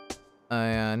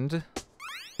 And...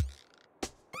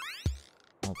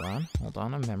 Hold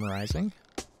on, I'm memorizing.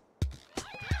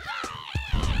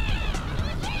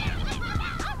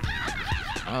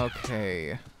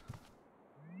 Okay.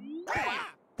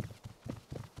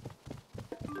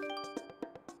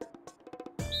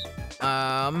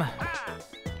 No.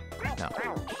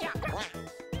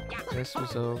 This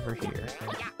was over here.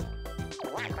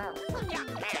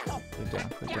 Put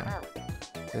it down.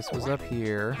 This was up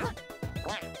here.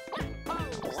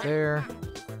 That was there.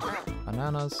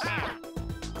 Bananas.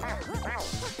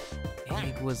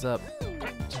 Egg was up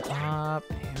top.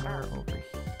 Hammer over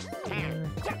here.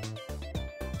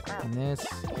 And this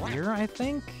here, I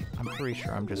think? I'm pretty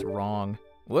sure I'm just wrong.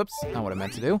 Whoops, not what I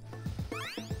meant to do.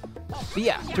 But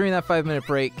yeah, during that 5-minute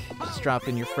break, just drop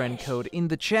in your friend code in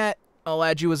the chat. I'll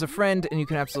add you as a friend, and you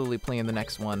can absolutely play in the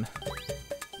next one.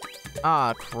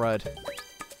 Ah, crud.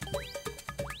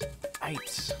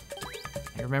 Right.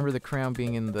 I remember the crown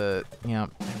being in the... Yeah,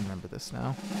 I remember this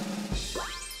now.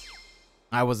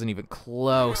 I wasn't even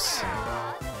close.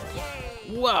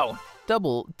 Whoa!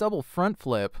 Double front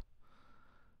flip.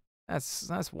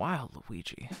 That's wild,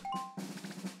 Luigi.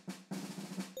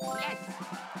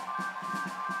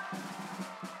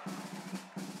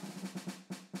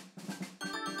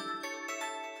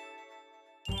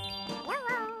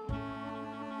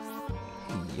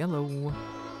 yellow.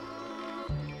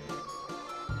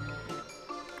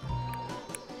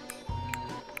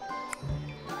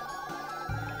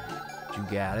 You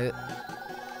got it.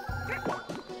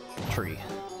 Tree.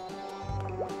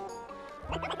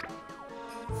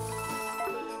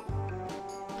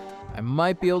 I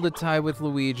might be able to tie with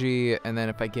Luigi, and then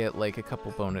if I get like a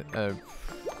couple bonus, a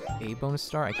bonus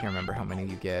star? I can't remember how many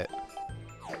you get.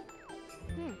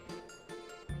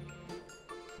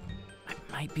 I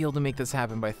might be able to make this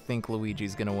happen, but I think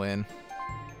Luigi's gonna win.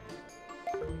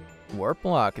 Warp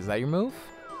block, is that your move?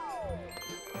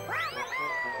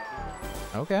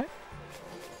 Okay.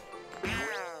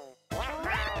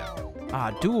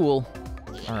 Ah, duel.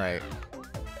 Alright.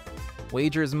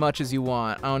 Wager as much as you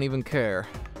want. I don't even care.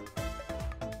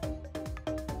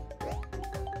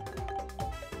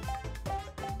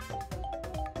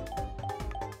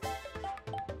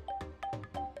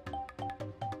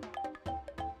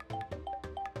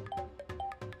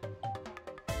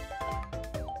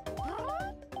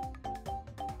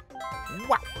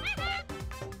 Wow.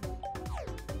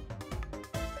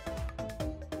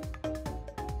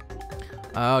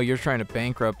 Oh, you're trying to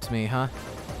bankrupt me, huh?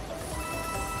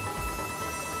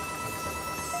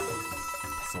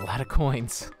 That's a lot of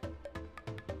coins.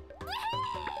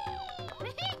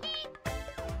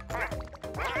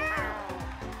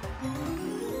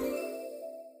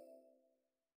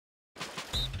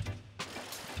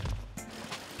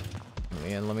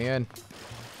 Let me in.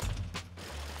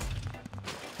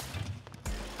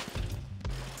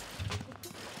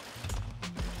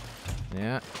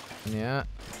 Yeah, yeah.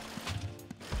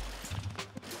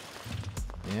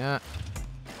 Yeah.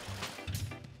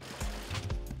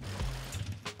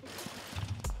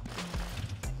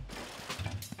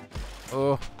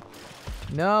 Oh.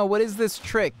 No, what is this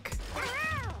trick?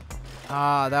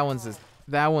 Ah, that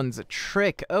one's a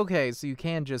trick. Okay, so you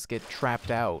can just get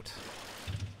trapped out.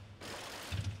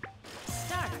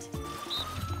 Start.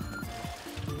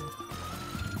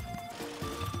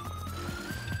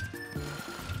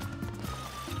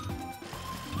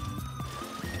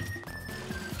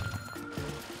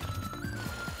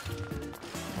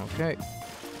 Okay.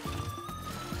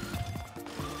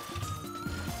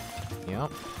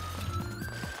 Yep.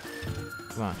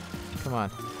 Come on. Come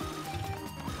on.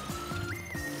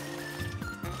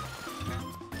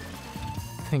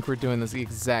 I think we're doing this the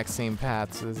exact same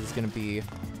path, so this is gonna be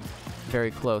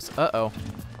very close. Uh-oh.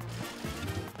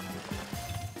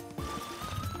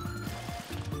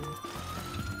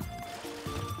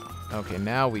 Okay,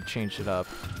 now we changed it up.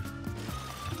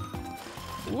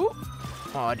 Whoop.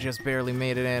 Oh, I just barely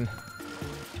made it in.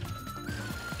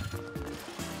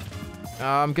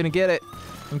 I'm gonna get it.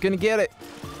 I'm gonna get it.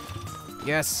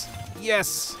 Yes.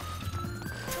 Yes.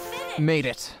 Finish. Made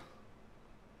it.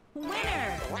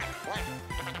 Winner.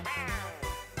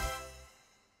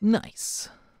 Nice.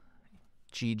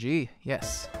 GG.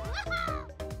 Yes.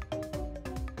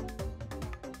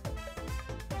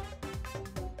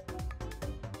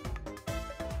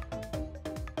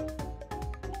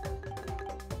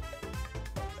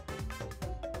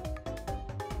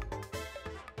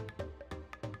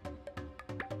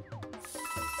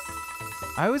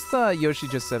 I always thought Yoshi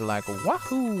just said like,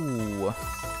 wahoo!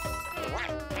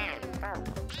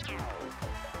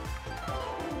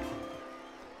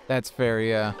 That's fair,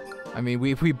 yeah. I mean,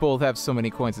 we both have so many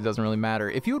coins, it doesn't really matter.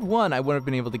 If you had won, I would have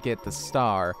been able to get the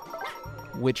star,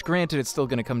 which granted, it's still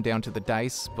gonna come down to the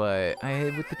dice, but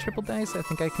with the triple dice, I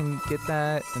think I can get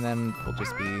that, and then we'll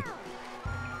just be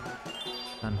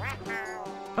done.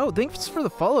 Oh, thanks for the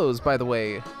follows, by the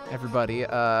way, everybody.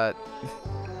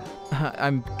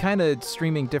 I'm kind of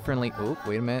streaming differently. Oh,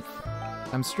 wait a minute.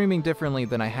 I'm streaming differently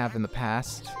than I have in the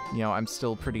past. You know, I'm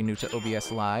still pretty new to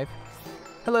OBS Live.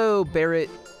 Hello, Barrett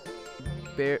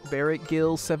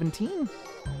Gill 17,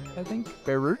 I think.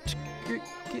 Barrett.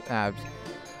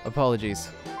 Apologies.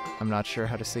 I'm not sure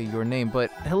how to say your name,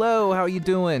 but hello, how are you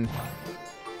doing?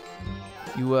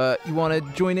 You want to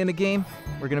join in a game?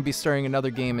 We're gonna be starting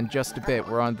another game in just a bit.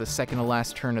 We're on the second to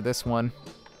last turn of this one.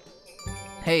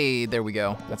 Hey, there we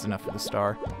go. That's enough for the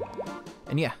star.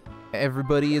 And yeah,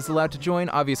 everybody is allowed to join.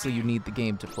 Obviously, you need the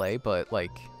game to play, but like,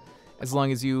 as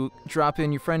long as you drop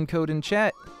in your friend code in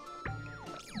chat,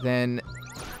 then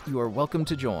you are welcome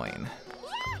to join.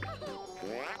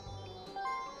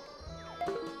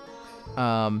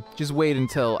 Just wait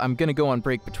until, I'm gonna go on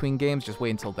break between games, just wait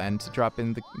until then to drop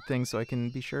in the thing so I can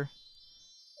be sure.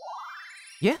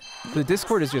 Yeah, the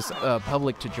Discord is just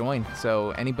public to join,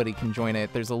 so anybody can join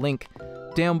it. There's a link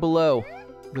down below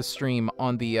the stream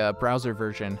on the browser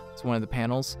version. It's one of the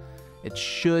panels. It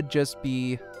should just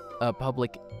be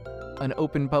an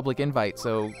open public invite,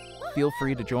 so feel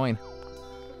free to join.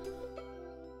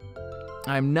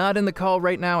 I'm not in the call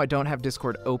right now. I don't have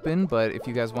Discord open, but if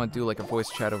you guys want to do like a voice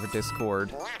chat over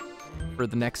Discord for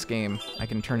the next game, I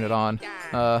can turn it on.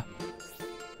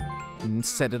 And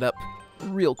set it up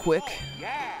real quick.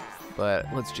 But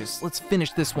let's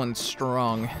finish this one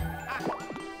strong.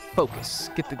 Focus.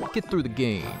 Get through the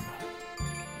game.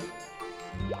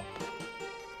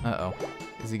 Uh-oh.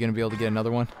 Is he gonna be able to get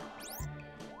another one?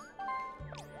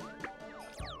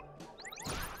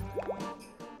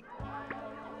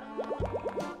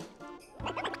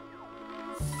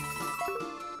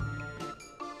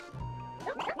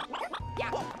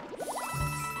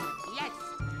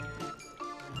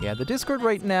 Yeah, the Discord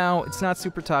right now, it's not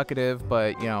super talkative,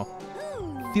 but, you know,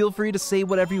 feel free to say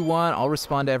whatever you want. I'll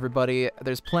respond to everybody.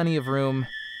 There's plenty of room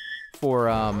for,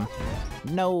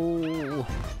 no.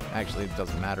 Actually, it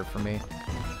doesn't matter for me.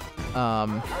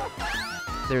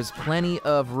 There's plenty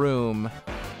of room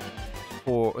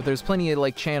for, there's plenty of,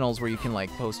 like, channels where you can, like,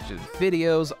 post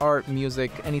videos, art,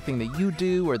 music, anything that you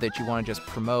do or that you want to just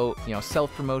promote, you know,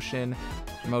 self-promotion,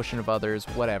 promotion of others,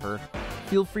 whatever.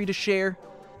 Feel free to share.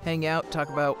 Hang out, talk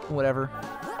about whatever.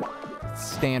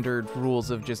 Standard rules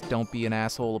of just don't be an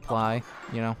asshole apply,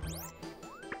 you know?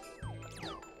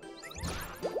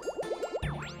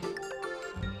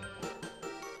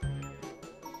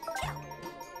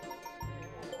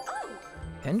 Oh.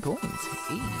 10 coins.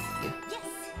 Hey. Yes.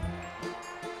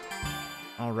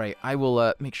 All right, I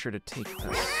will make sure to take a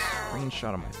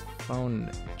screenshot of my phone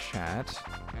chat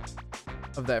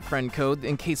of that friend code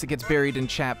in case it gets buried in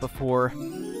chat before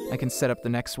I can set up the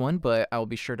next one, but I'll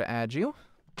be sure to add you.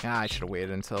 Ah, I should have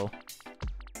waited until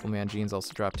Cool Man Jeans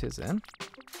also dropped his in.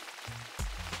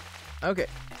 Okay.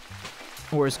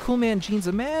 Or is Cool Man Jeans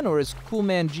a man, or is Cool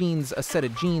Man Jeans a set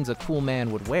of jeans a cool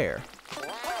man would wear?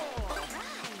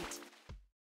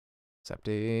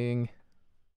 Accepting.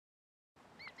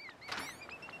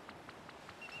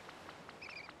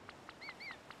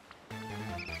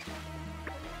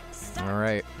 All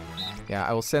right. Yeah,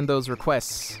 I will send those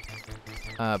requests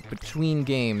between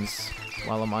games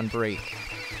while I'm on break.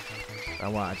 I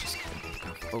want to just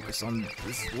focus on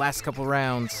this last couple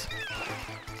rounds.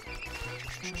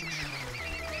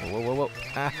 Whoa, whoa, whoa, whoa.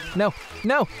 Ah, no,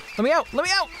 no! Let me out! Let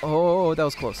me out! Oh, that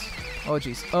was close. Oh,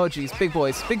 jeez. Oh, jeez. Big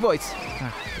boys. Big boys.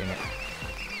 Ah, dang it.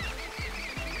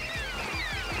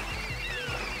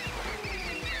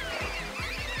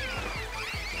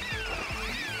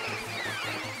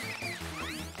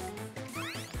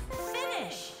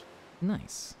 Finish.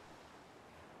 Nice.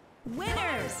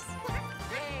 Winners.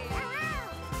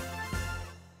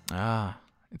 Ah,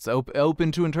 it's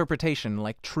open to interpretation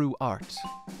like true art.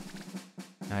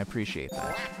 I appreciate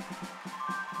that.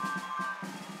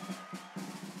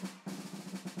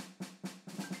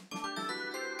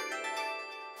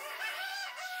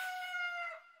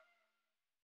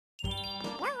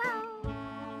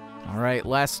 All right,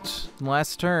 last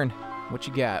turn. What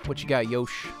you got? What you got,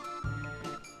 Yosh?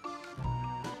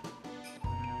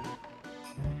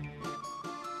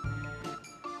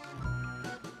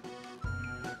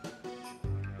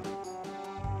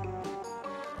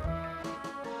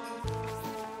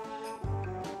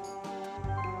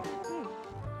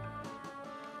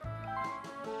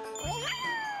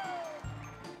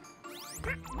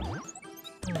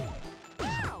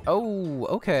 Oh,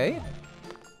 okay.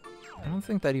 I don't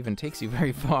think that even takes you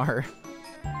very far.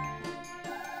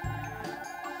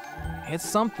 It's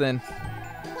something.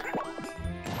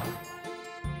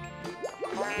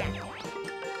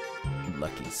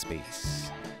 Lucky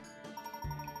space.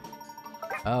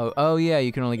 Oh yeah,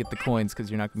 you can only get the coins because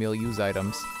you're not gonna be able to use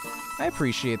items. I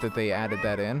appreciate that they added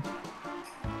that in.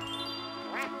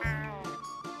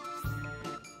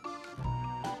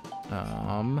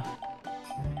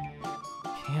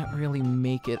 Can't really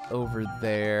make it over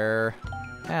there.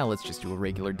 Let's just do a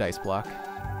regular dice block.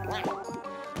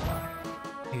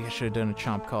 Maybe I should have done a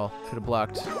chomp call. Could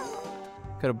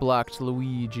have blocked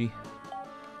Luigi.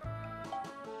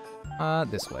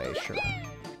 This way, sure.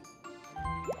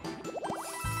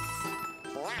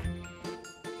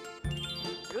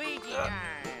 Luigi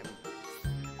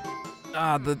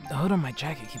time. The hood on my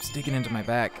jacket keeps digging into my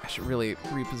back. I should really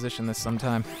reposition this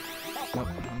sometime. Nope,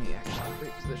 let me actually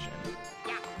reposition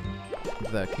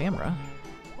the camera.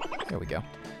 There we go.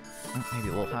 Oh, maybe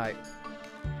a little high.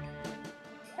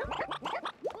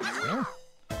 There.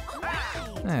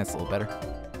 That's a little better.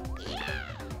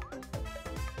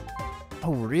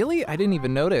 Oh, really? I didn't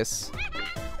even notice.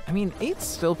 I mean, 8's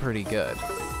still pretty good.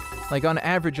 Like, on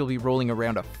average, you'll be rolling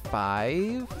around a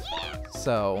 5.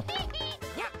 So...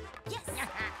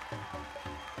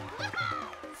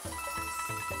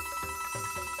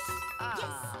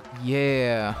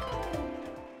 yeah.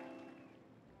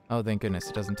 Oh, thank goodness,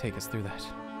 it doesn't take us through that.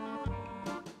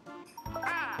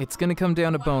 It's gonna come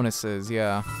down to bonuses,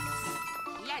 yeah.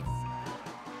 Yes.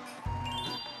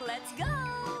 Let's go.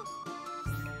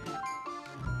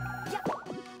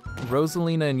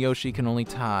 Rosalina and Yoshi can only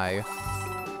tie.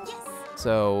 Yes.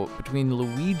 So, between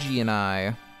Luigi and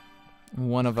I,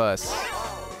 one of us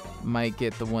might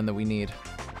get the one that we need.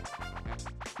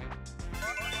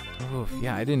 Oof,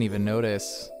 yeah, I didn't even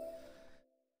notice.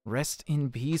 Rest in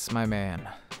peace, my man.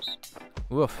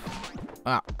 Oof.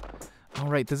 Ah.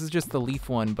 Alright, this is just the leaf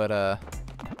one, but,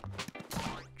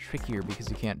 trickier because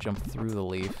you can't jump through the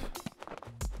leaf.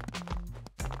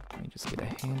 Let me just get a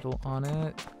handle on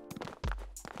it.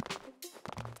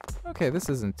 Okay, this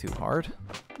isn't too hard.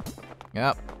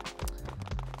 Yep.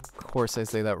 Of course I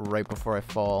say that right before I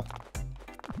fall.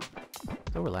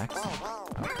 So relaxing.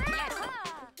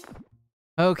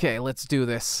 Okay, let's do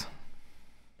this.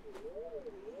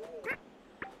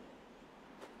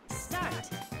 Start.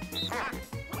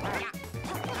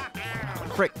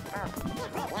 Frick.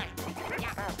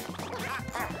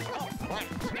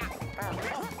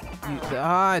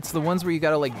 It's the ones where you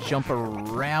gotta like jump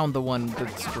around the one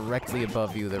that's directly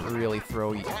above you that really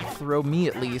throw me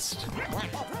at least.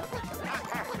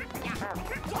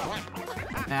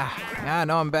 No,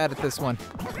 I'm bad at this one.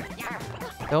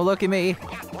 Don't look at me.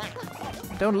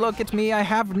 Don't look at me, I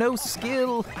have no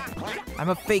skill. I'm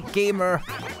a fake gamer.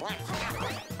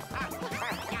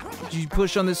 You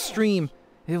push on this stream,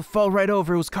 it'll fall right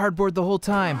over. It was cardboard the whole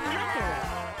time.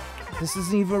 This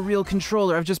isn't even a real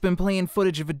controller. I've just been playing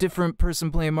footage of a different person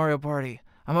playing Mario Party.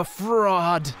 I'm a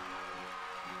fraud.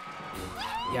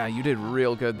 Yeah, you did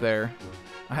real good there.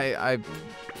 I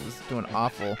was doing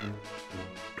awful.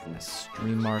 A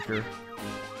stream marker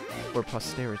for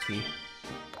posterity.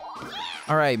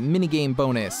 Alright, minigame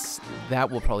bonus. That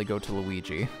will probably go to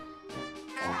Luigi.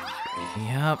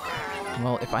 Yep.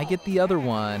 Well, if I get the other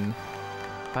one,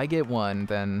 if I get one,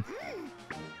 then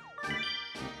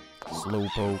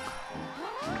Slowpoke.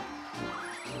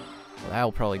 Well,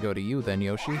 that'll probably go to you then,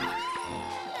 Yoshi.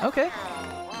 Okay.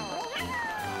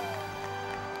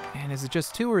 And is it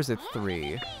just 2 or is it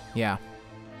 3? Yeah.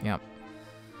 Yep.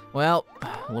 Well,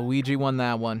 Luigi won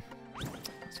that one.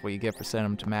 That's what you get for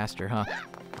sending him to Master, huh?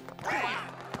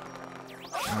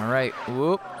 Alright,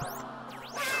 whoop.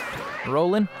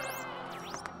 Rolling.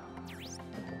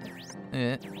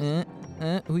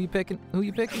 Who you picking? Who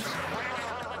you picking?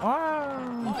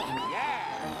 Oh,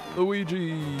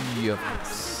 Luigi.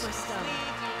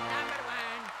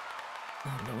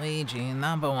 Luigi,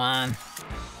 number one.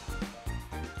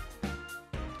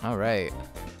 Alright.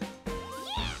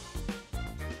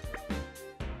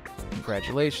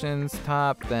 Congratulations,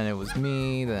 top. Then it was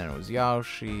me, then it was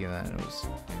Yoshi, and then it was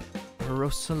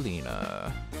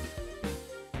Rosalina.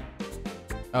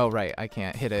 Oh, right, I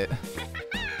can't hit it.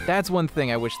 That's one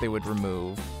thing I wish they would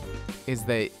remove, is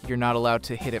that you're not allowed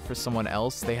to hit it for someone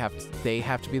else. They have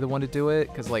to be the one to do it,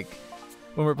 because, like,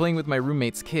 when we're playing with my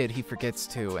roommate's kid, he forgets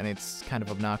to, and it's kind of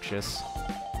obnoxious.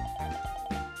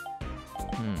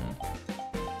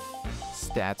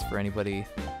 Stats for anybody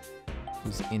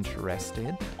who's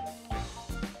interested.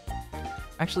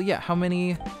 Actually, yeah, how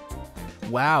many...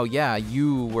 Wow, yeah,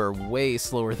 you were way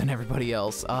slower than everybody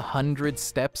else. 100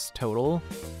 steps total?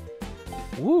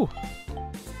 Woo!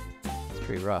 It's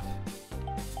pretty rough.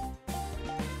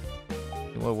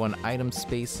 You would have won item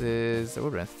spaces. There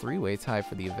would have been a 3-way tie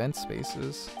for the event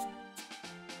spaces.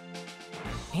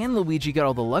 And Luigi got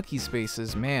all the lucky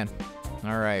spaces, man.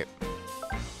 Alright.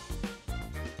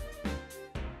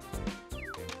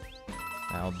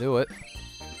 That'll do it.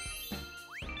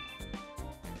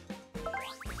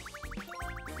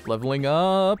 Leveling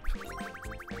up.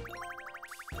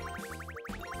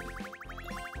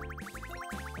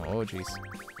 Oh, jeez.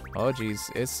 Oh, jeez.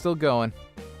 It's still going.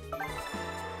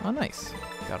 Oh, nice.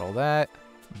 Got all that.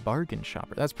 Bargain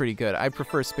shopper. That's pretty good. I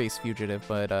prefer Space Fugitive,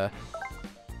 but,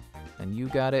 and you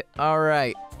got it. All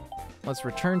right. Let's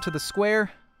return to the square.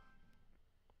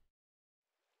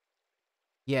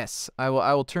 Yes, I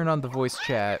will turn on the voice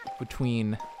chat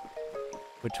between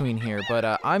here,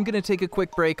 but I'm gonna take a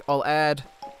quick break. I'll add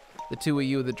the 2 of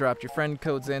you that dropped your friend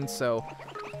codes in, so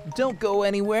don't go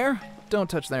anywhere. Don't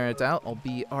touch the internet out. I'll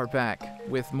be back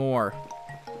with more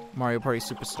Mario Party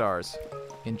Superstars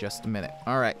in just a minute.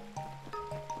 All right.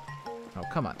 Oh,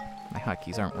 come on. My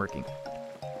hotkeys aren't working.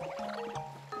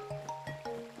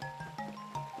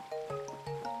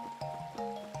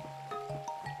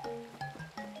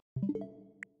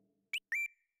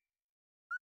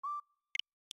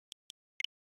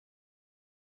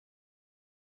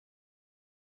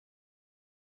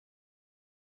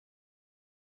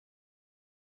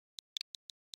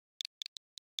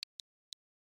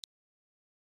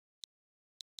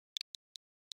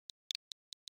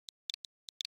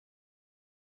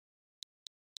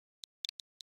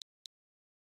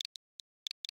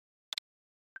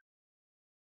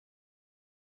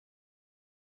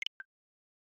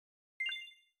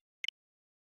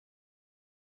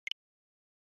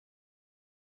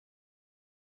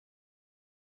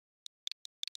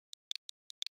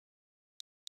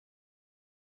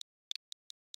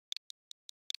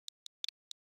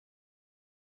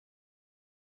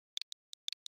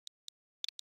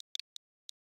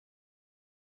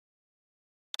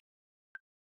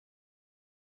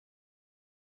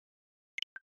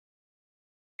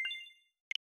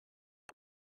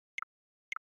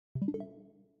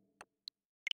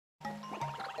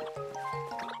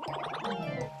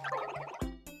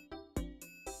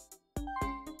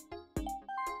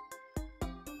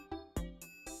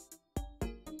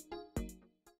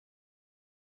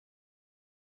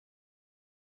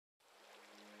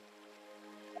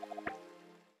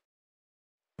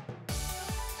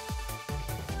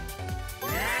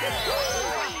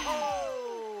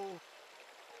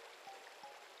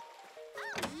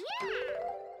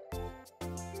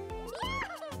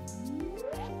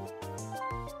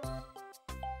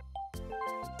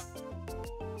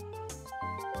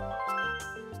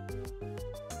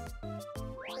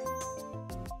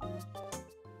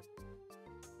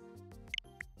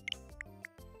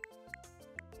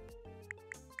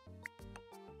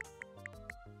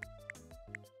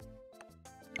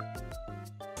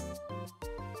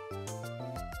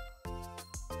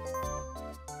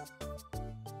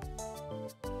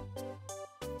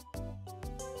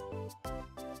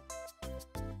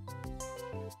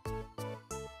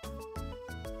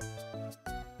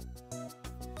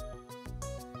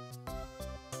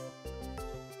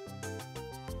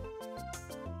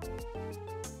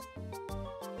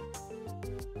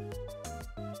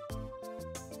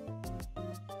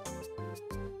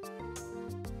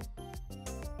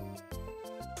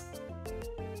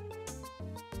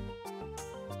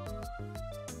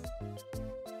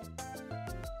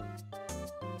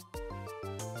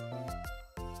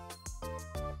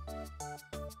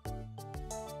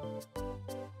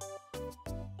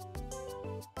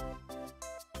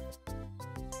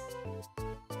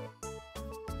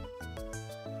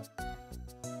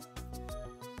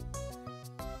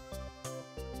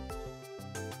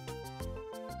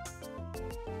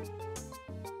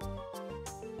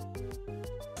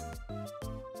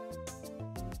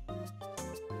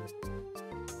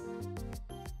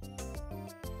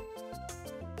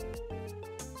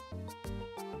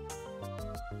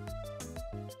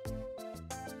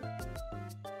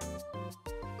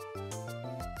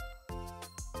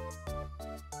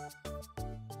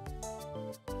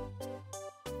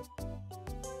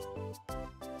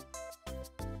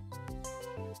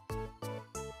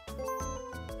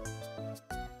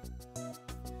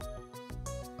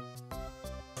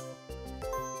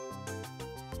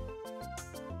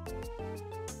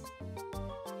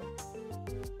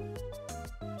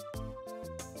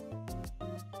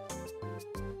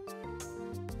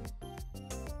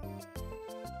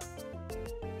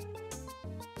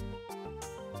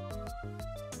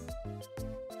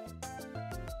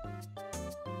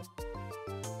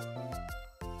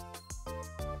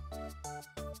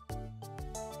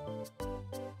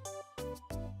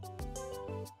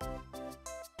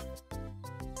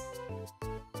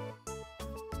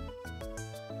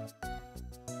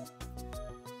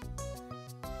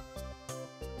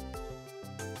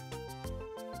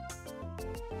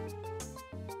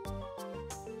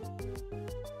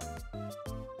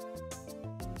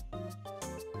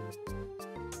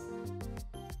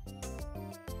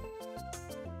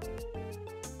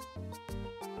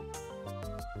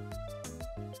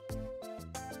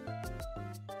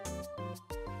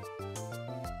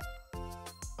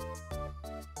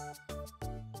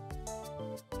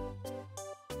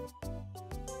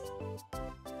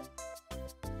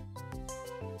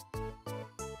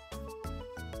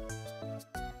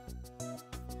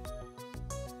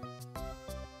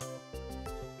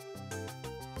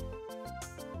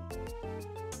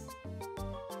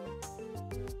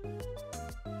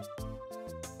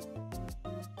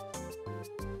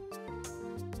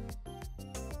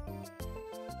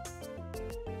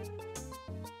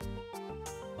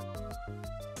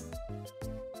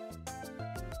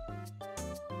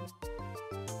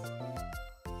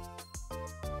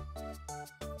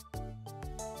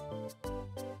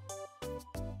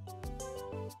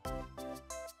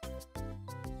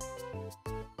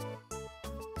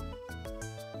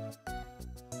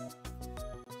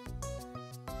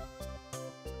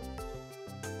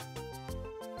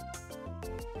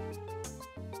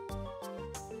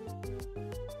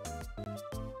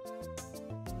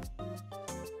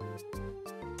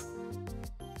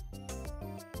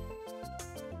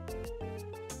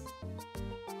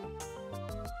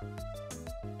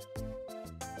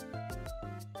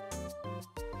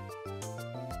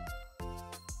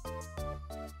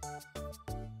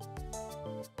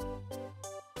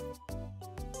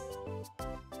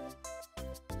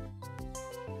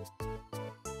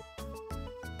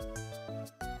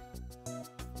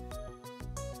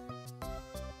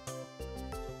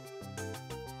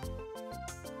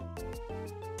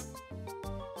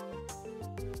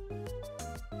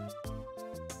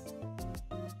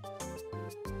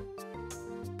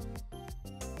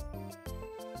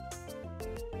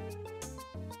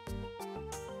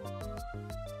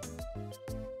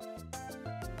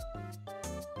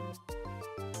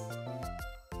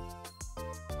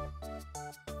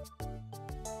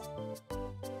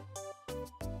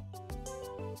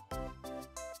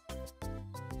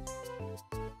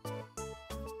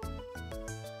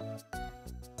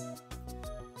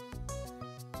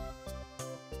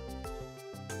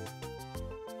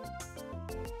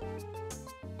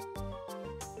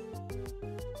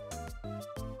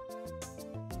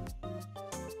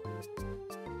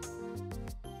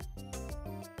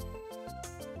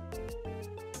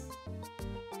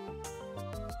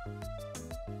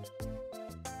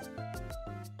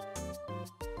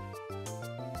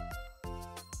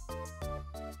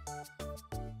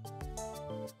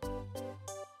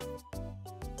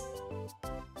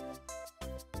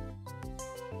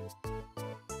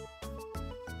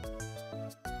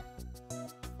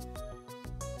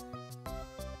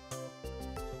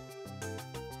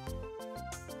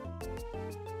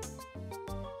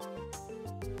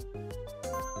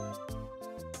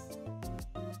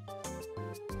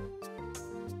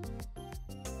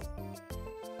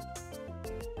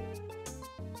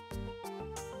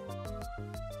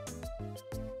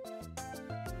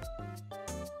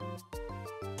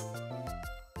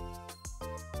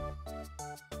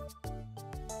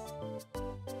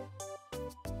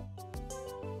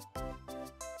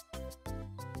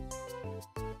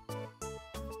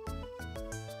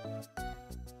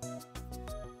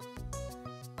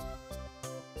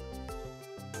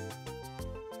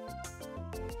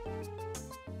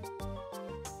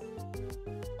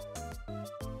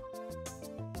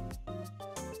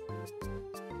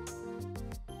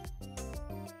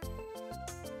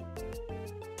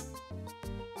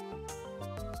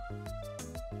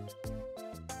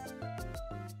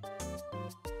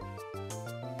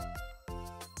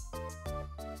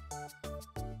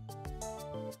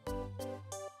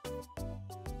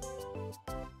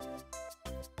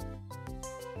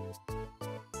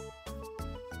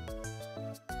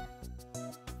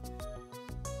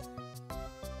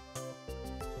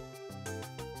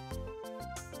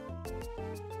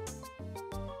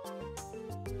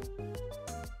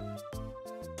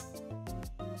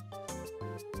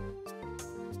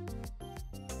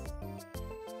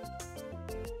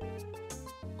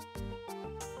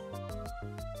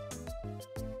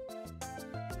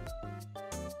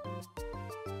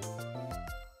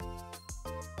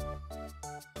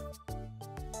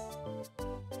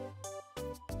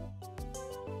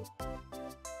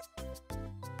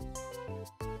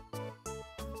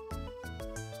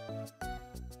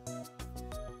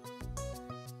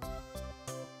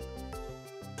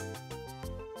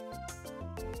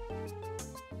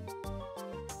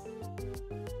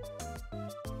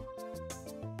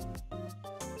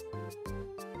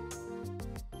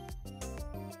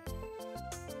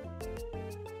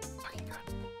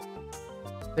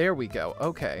 There we go.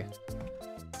 Okay.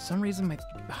 For some reason my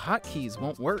hotkeys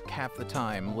won't work half the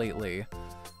time lately.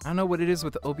 I don't know what it is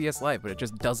with OBS Live, but it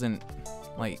just doesn't,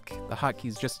 like, the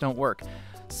hotkeys just don't work.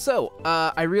 So,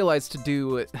 I realized to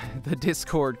do the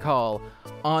Discord call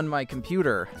on my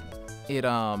computer.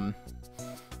 I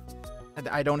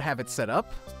don't have it set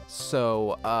up,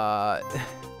 so, I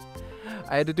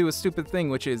had to do a stupid thing,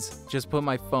 which is just put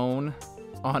my phone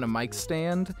on a mic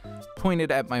stand,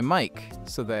 pointed at my mic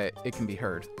so that it can be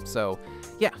heard. So,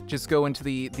 yeah, just go into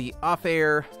the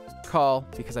off-air call,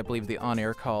 because I believe the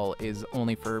on-air call is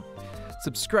only for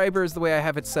subscribers the way I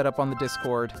have it set up on the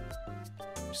Discord.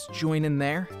 Just join in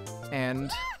there,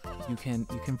 and you can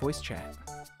voice chat.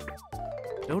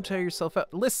 Don't tire yourself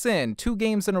out. Listen, 2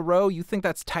 games in a row, you think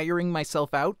that's tiring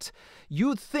myself out?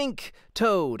 You think,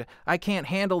 Toad, I can't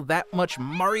handle that much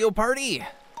Mario Party?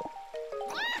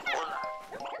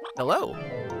 Hello.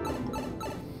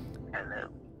 Hello.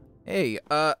 Hey,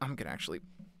 I'm gonna actually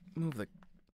move the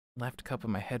left cup of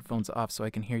my headphones off so I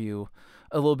can hear you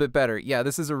a little bit better. Yeah,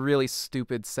 this is a really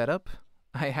stupid setup.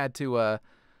 I had to,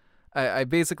 I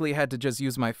basically had to just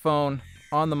use my phone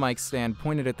on the mic stand,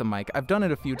 pointed at the mic. I've done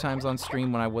it a few times on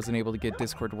stream when I wasn't able to get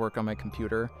Discord to work on my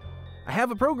computer. I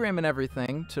have a program and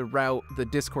everything to route the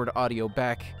Discord audio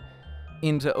back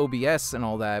into OBS and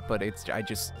all that, but I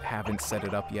just haven't set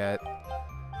it up yet.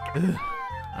 Ugh.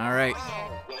 All right.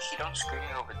 Yoshi, don't screw me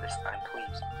over this time,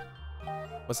 please.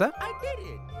 What's that? I did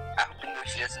it. I hope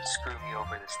Yoshi doesn't screw me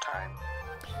over this time.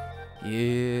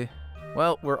 Yeah.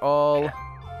 Well, we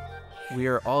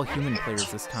are all human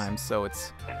players this time, so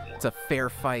it's a fair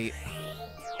fight.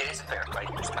 It is a fair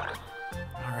fight this time.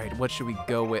 All right, what should we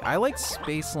go with? I like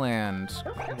Spaceland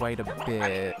quite a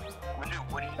bit. We do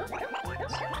Woody Woods.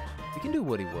 We can do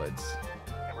Woody Woods.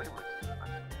 Yeah, Woody Woods.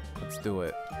 Let's do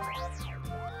it.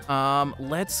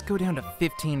 Let's go down to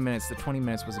 15 minutes. The 20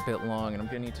 minutes was a bit long, and I'm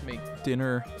gonna need to make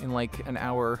dinner in like an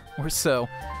hour or so.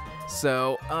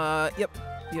 So, yep.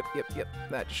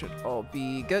 That should all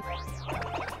be good.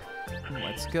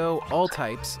 Let's go. All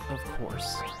types, of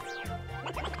course.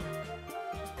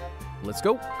 Let's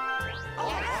go.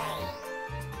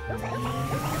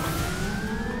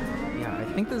 Yeah, I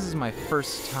think this is my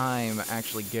first time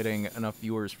actually getting enough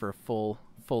viewers for a full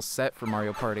set for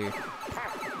Mario Party.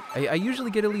 I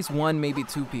usually get at least 1, maybe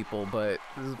 2 people, but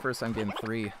this is the first time getting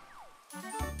 3.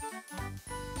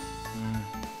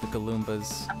 The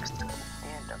Galoombas.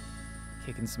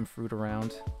 Kicking some fruit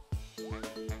around.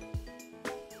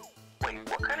 Wait,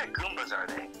 what kind of Goombas are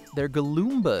they? They're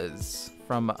Galoombas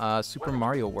from Super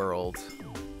Mario World.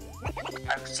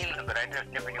 I've seen them, but I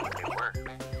never knew what they were.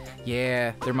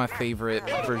 Yeah, they're my favorite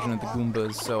version of the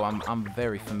Goombas, so I'm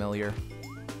very familiar.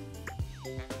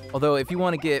 Although, if you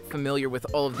want to get familiar with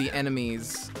all of the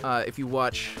enemies, if you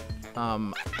watch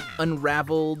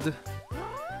Unraveled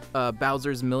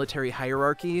Bowser's Military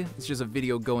Hierarchy, it's just a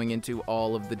video going into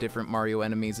all of the different Mario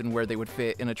enemies and where they would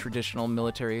fit in a traditional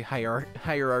military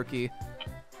hierarchy.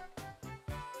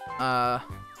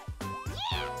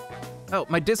 Oh,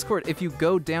 my Discord, if you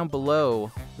go down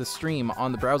below the stream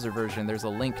on the browser version, there's a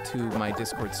link to my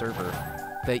Discord server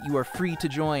that you are free to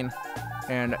join.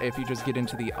 And if you just get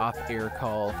into the off-air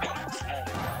call...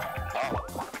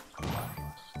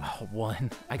 Oh,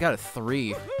 1. I got a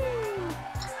 3.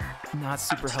 Not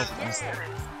super helpful.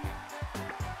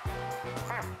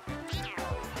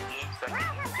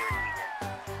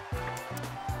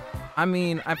 I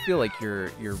mean, I feel like your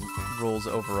rolls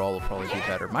overall will probably be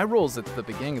better. My rolls at the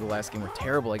beginning of the last game were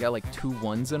terrible. I got like 2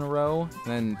 1s in a row,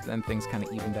 and then things kind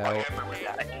of evened out.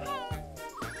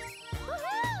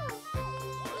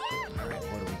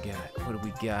 What do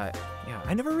we got? Yeah,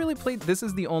 I never really played... This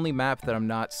is the only map that I'm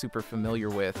not super familiar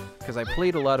with, because I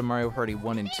played a lot of Mario Party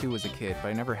 1 and 2 as a kid, but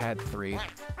I never had 3.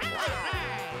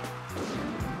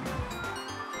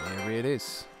 There it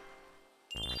is.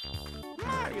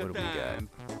 Alright, what do we got?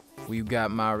 We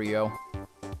got Mario.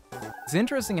 It's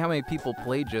interesting how many people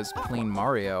play just plain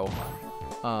Mario.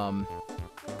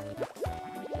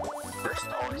 First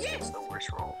always gets the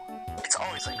worst roll. It's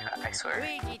always like that, I swear.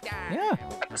 Yeah.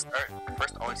 At the start, the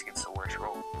first always gets the worst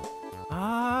roll.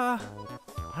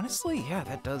 Honestly, yeah,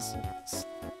 that does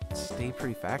stay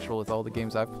pretty factual with all the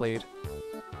games I've played.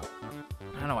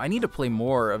 I don't know, I need to play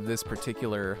more of this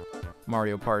particular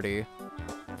Mario Party.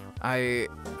 I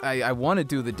want to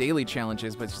do the daily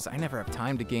challenges, but it's just I never have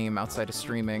time to game outside of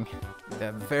streaming.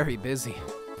 They're very busy.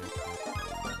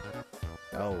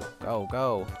 Go, go,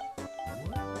 go.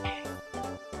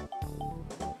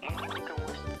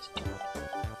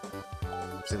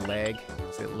 Is it lag?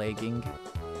 Is it lagging?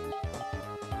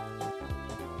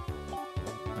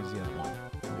 Where's the other one?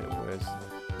 Where's...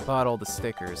 Bought all the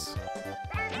stickers.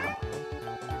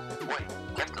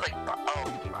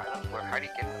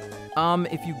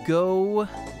 If you go,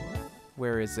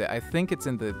 where is it? I think it's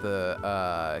in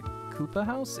the Koopa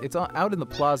house. It's out in the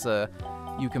plaza.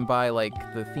 You can buy like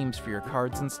the themes for your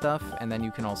cards and stuff, and then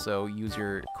you can also use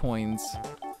your coins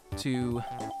to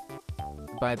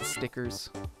buy the stickers.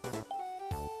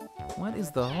 What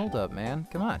is the holdup, man?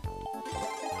 Come on.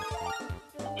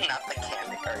 Not the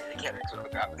mechanic, or the mechanics would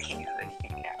have got me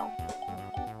anything now.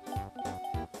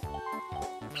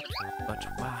 But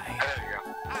why? There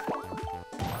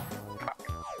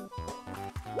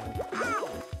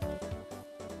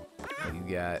What you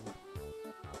got?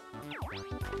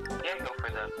 Yeah, go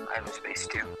for the hyperspace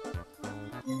too.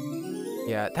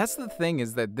 Yeah, that's the thing,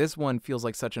 is that this one feels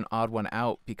like such an odd one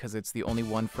out because it's the only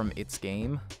one from its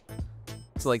game.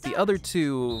 So like the other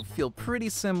two feel pretty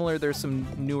similar. There's some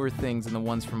newer things in the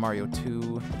ones from Mario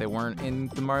 2 that weren't in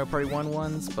the Mario Party 1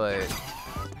 ones, but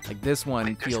like this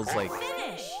one feels like...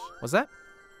 Finish. What's that?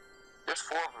 There's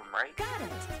 4 of them, right? Got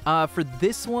it. For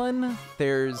this one,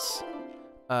 there's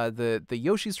the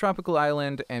Yoshi's Tropical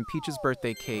Island and Peach's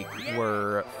Birthday Cake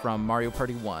were from Mario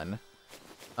Party 1.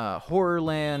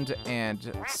 Horrorland and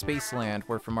Spaceland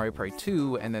were from Mario Party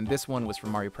 2, and then this one was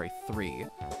from Mario Party 3.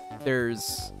 There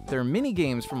are mini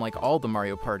games from like all the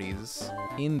Mario parties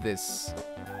in this,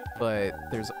 but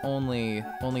there's only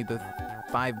the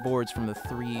 5 boards from the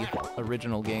 3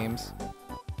 original games.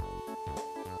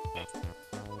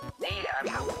 They have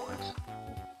no boards.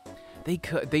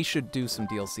 They should do some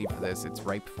DLC for this. It's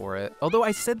ripe for it. Although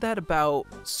I said that about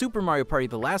Super Mario Party,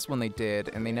 the last one they did,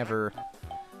 and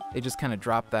they just kind of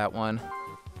dropped that one.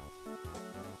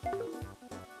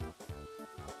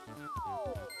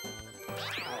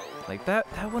 Like that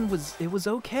one was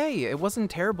okay. It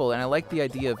wasn't terrible, and I like the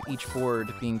idea of each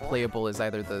board being playable as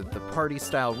either the party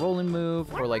style roll and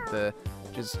move or like the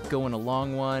just going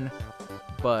along one,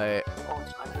 but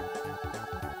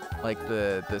like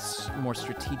the more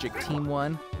strategic team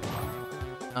one.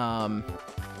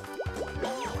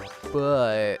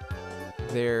 But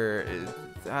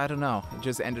I don't know. It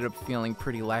just ended up feeling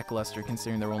pretty lackluster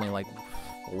considering there were only like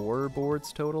 4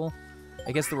 boards total.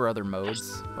 I guess there were other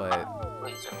modes, but...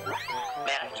 Wait, so,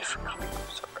 man, I just forgot.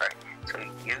 So, right. So,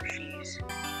 Yoshi's...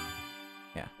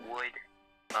 Yeah. Wood...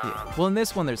 Yeah. Well, in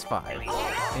this one, there's 5.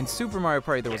 In Super Mario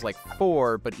Party, there was like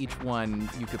 4, but each one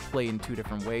you could play in 2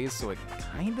 different ways, so it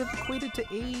kind of equated to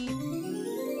 8.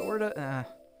 Sort of... I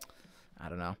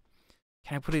don't know.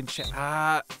 Can I put it in chat?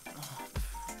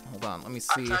 Hold on, let me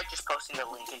see. I tried just posting the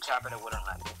link in chat, but it wouldn't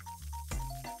let me.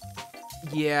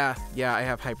 Yeah, I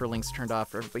have hyperlinks turned off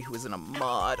for everybody who isn't a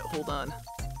mod. Hold on.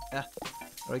 How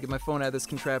do I get my phone out of this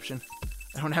contraption?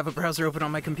 I don't have a browser open on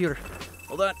my computer.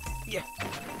 Hold on. Yeah.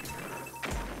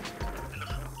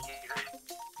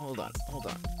 Hold on.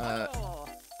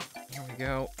 Here we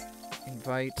go.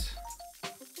 Invite.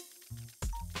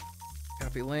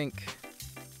 Copy link.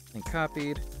 Link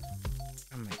copied.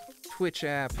 On my Twitch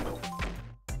app.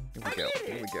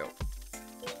 Here we go.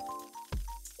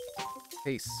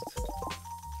 Paste.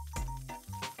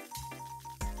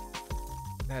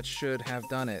 That should have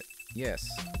done it. Yes.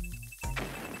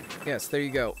 Yes, there you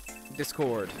go.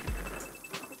 Discord.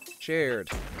 Shared.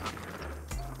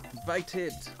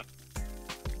 Invited.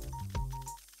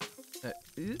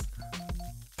 Turn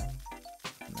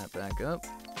that back up,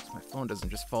 so my phone doesn't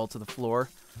just fall to the floor.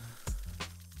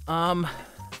 Oh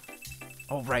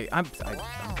right, I'm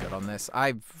good on this.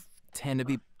 I tend to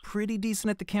be pretty decent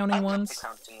at the counting ones.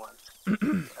 Counting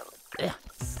ones. Yeah.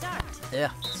 Start.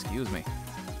 Yeah. Excuse me.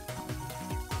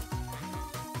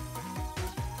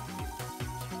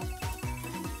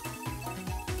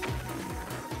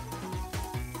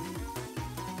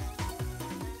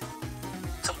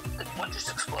 So, did one just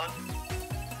explode?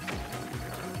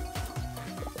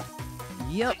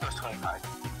 Yep. I think it was 25.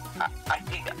 I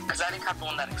think, because I didn't count the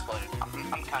one that exploded.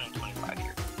 I'm counting 25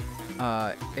 here.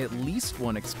 At least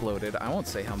one exploded. I won't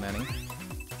say how many.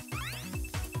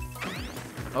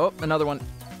 Oh, another one.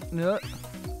 No.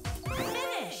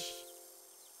 Finish.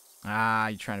 Ah,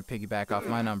 you're trying to piggyback off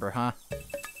my number, huh? No,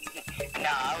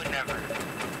 I would never.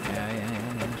 Yeah,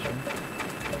 sure.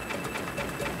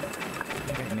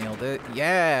 I think I nailed it.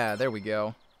 Yeah, there we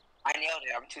go. I nailed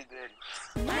it. I'm too good.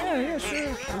 Yeah,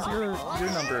 sure. What's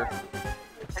your number?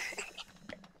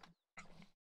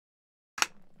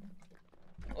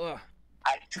 Ugh.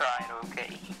 I tried,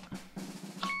 okay.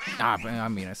 I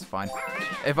mean, it's fine.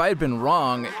 If I had been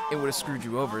wrong, it would have screwed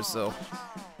you over, so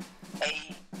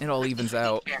Hey. it all evens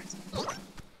out. Oh,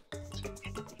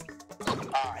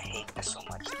 I hate this so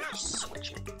much. They just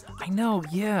switch it. I know,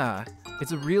 yeah.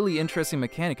 It's a really interesting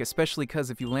mechanic, especially because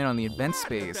if you land on the event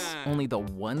space, only the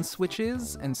one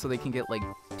switches, and so they can get, like,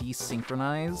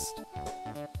 desynchronized.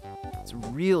 It's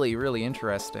really, really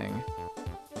interesting.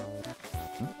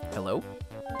 Hello?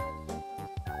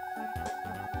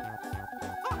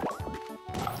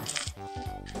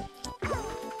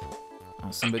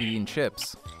 Oh, somebody eating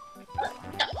chips.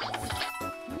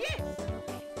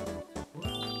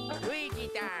 Luigi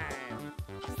time.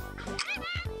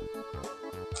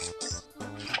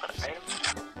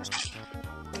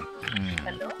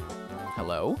 Hello?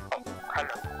 Hello? Hello?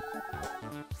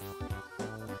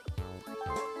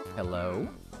 Hello?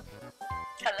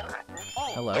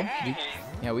 Hello? Hello?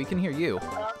 Yeah, we can hear you.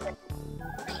 Okay.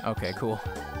 Okay, cool.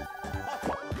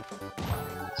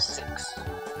 6.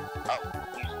 Oh,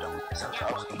 you don't. It's okay.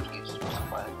 I was confused.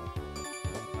 What?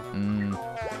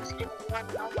 Skip one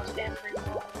almost every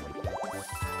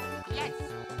Yes.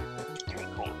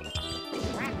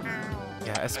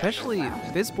 Yeah, especially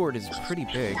this board is pretty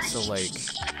big, so like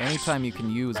anytime you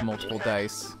can use multiple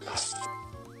dice.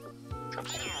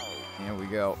 Here we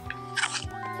go. I'm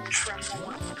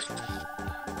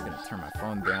gonna turn my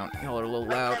phone down. Y'all are a little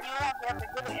loud. You won't be able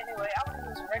to get it anyway. I would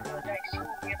use regular dice. You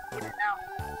won't be able to get it now.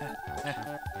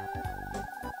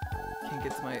 Can't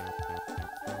get to my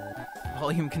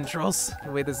volume controls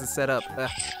the way this is set up.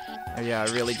 Yeah,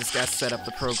 I really just gotta set up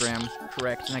the program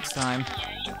correct next time.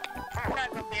 You're not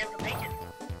gonna be able to make it.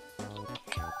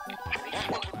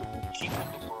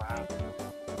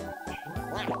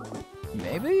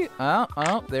 Maybe?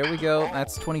 Oh, there we go.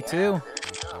 That's 22. No,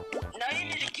 you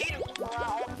need a key to move around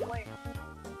all the way.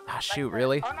 Ah, shoot,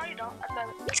 really? Oh, no, you don't. I thought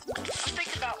I'm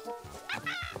thinking about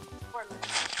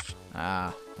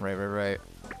Ah, right.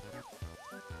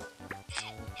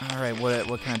 Alright,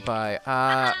 what can I buy?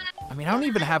 I mean, I don't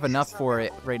even have enough for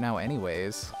it right now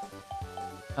anyways.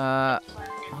 I'll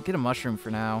get a mushroom for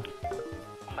now.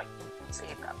 I'm like, see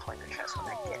if that point the chest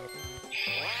when I get it.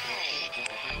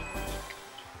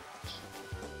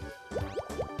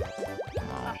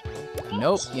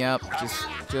 Nope, yep,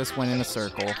 just went in a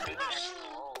circle.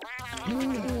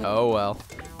 Oh well.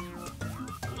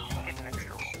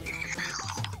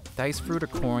 Dice fruit or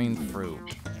coin fruit?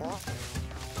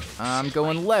 I'm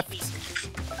going left.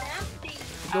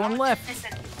 Going left.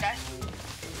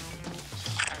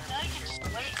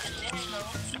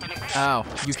 Oh,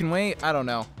 you can wait? I don't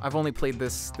know. I've only played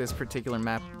this particular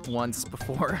map once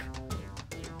before.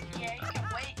 Yeah, you can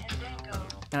wait and then go.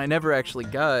 And I never actually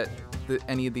got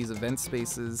any of these event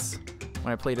spaces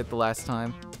when I played it the last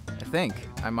time. I think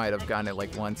I might have gotten it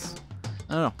like once.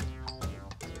 I don't know.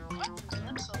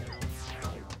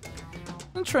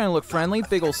 I'm trying to look friendly.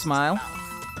 Big ol' smile.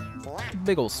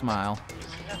 Big ol' smile.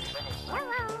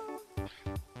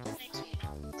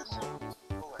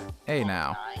 Hey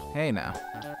now. Hey now.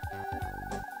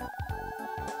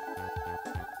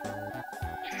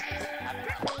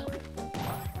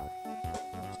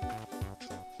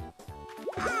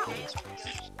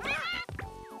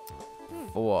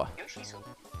 Four.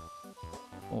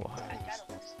 Four.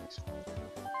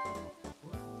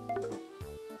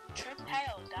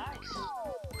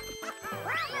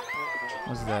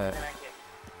 What's that?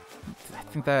 I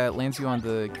think that lands you on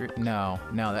the no,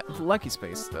 that lucky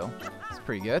space still. It's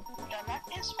pretty good.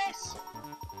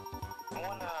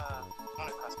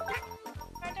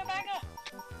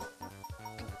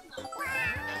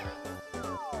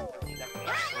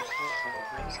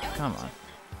 Come on.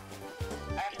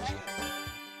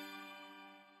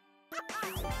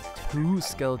 2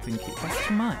 skeleton keys. That's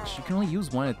too much. You can only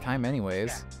use one at a time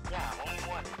anyways.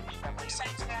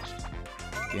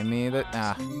 Give me the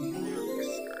I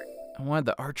wanted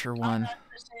the archer one.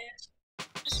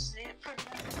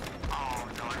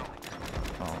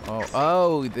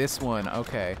 Oh, this one.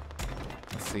 Okay.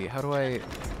 Let's see. How do I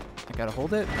gotta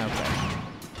hold it? Okay.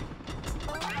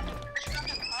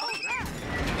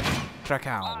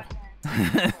 Krakow.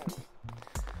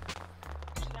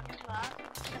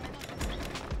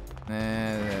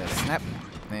 Snap.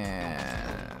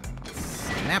 And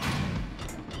snap.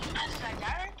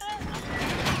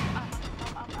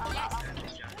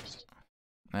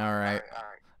 Alright.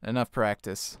 Enough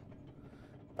practice.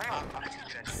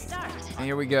 Start.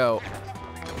 Here we go.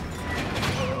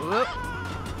 Whoop.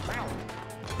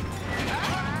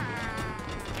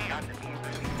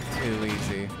 Too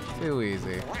easy. Too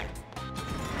easy.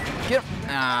 Get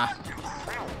him.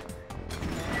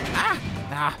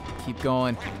 Keep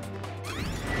going.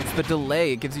 It's the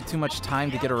delay. It gives you too much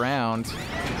time to get around.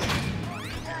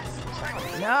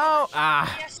 No.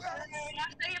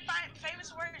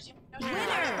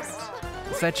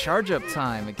 It's that charge up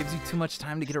time. It gives you too much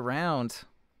time to get around.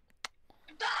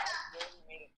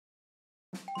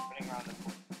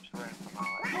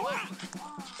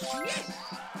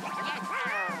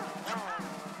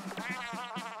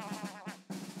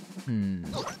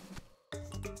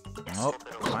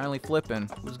 finally flipping.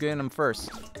 Who's getting him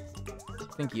first?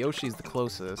 I think Yoshi's the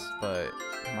closest, but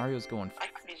Mario's going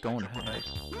ahead.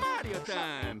 Mario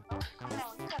time.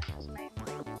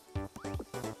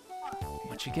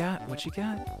 What you got? What you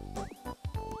got?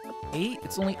 8?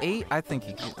 It's only 8. I think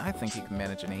he can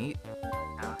manage an 8.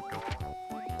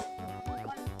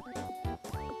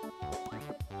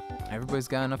 Everybody's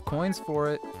got enough coins for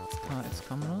it. It's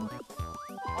coming up.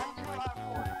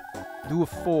 Do a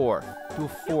 4. Do a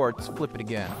 4. Just flip it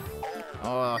again.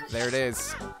 Oh, there it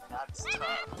is. That's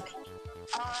tough.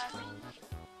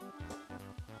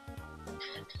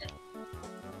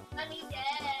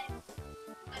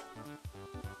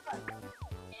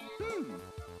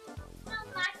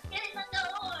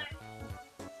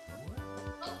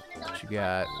 What you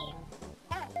got?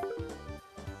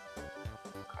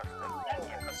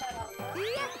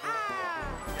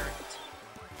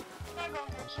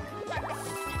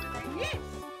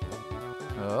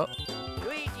 Oh.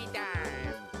 Luigi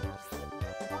time.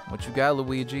 What you got,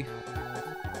 Luigi?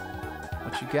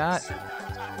 What you got?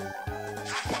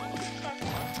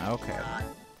 Okay.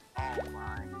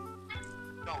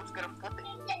 No, it's gonna flip it.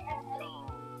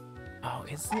 Oh,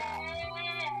 is it?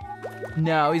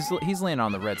 No, he's laying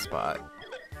on the red spot.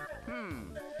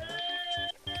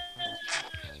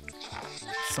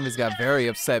 Somebody's got very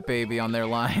upset baby on their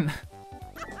line.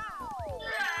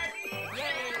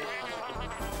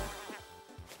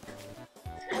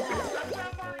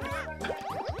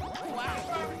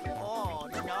 Oh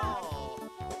no.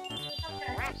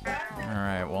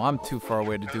 Alright, well, I'm too far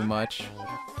away to do much.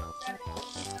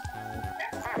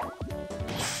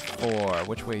 4.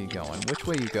 Which way you going? Which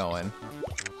way you going?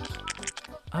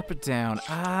 Up or down?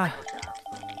 Ah.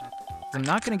 I'm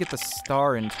not gonna get the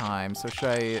star in time, so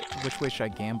which way should I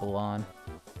gamble on?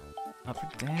 Up or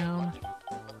down?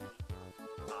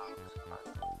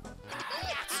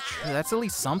 That's true, that's at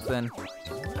least something.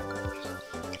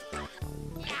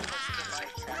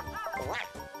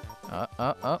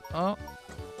 Oh.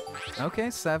 Okay,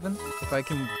 7. If I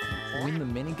can win the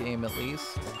mini game at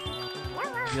least.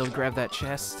 Be able to grab that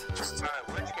chest.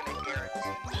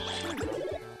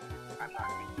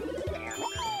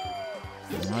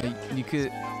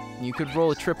 You could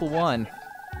roll a 111.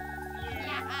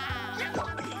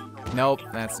 Nope,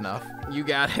 that's enough. You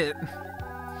got it.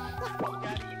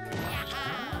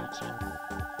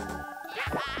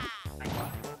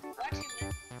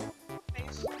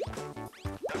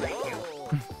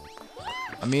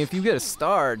 I mean, if you get a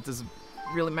star, does it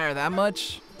really matter that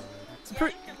much? It's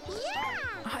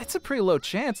a pretty low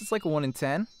chance. It's like a 1 in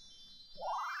 10.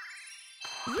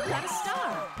 You got a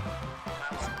star.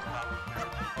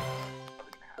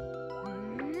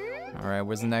 Alright,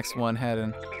 where's the next one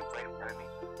heading?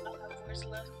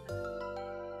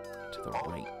 To the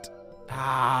right.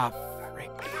 Ah, frick.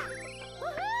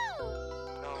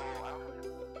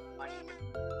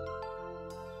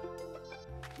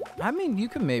 I mean, you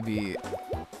could maybe...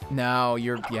 No,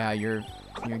 you're gonna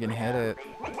hit it.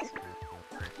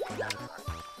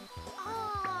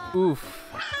 Oof.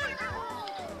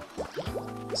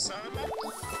 It's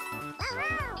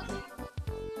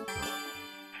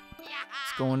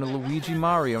going to Luigi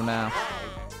Mario now.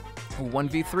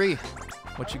 1v3.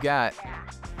 What you got?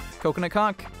 Coconut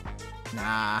conch?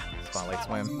 Nah, Spotlight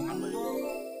Swim.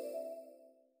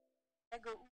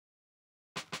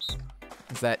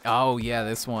 Is that... Oh, yeah,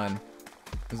 this one.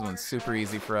 This one's super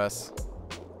easy for us.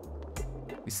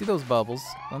 You see those bubbles?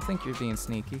 Don't think you're being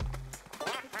sneaky.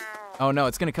 Oh no,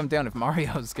 it's gonna come down if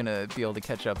Mario's gonna be able to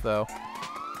catch up though.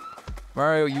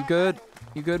 Mario, you good?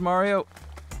 You good, Mario?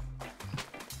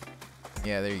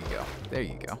 Yeah, there you go. There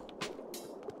you go.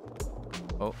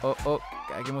 Oh.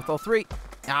 Gotta get him with all 3.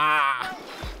 Ah!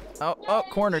 Oh,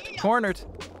 cornered.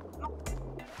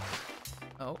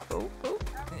 Oh.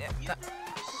 Yeah.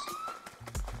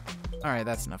 Alright,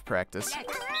 that's enough practice.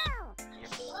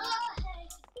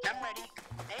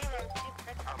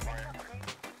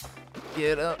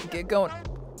 Get up, get going.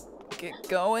 Get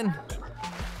going.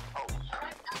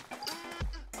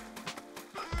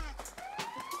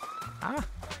 Ah.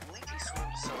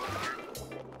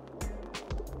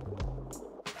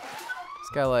 This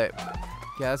guy like,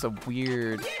 yeah, that's a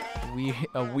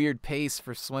weird pace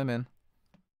for swimming.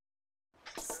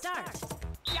 Start.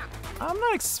 I'm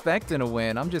not expecting a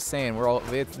win. I'm just saying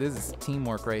this is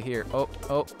teamwork right here. Oh,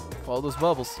 follow those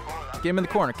bubbles. Get him in the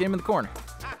corner.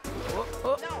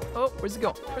 Oh, where's it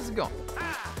going?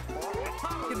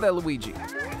 Get that Luigi.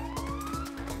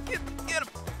 Get him.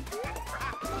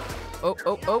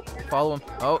 Oh, follow him.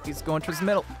 Oh, he's going towards the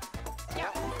middle.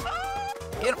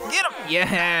 Get him.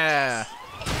 Yeah.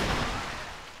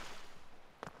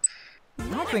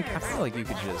 I feel like you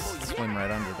could just swim right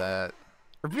under that.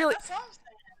 Really? That's what I'm saying.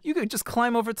 You could just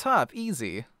climb over top,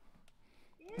 easy.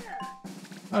 Yeah.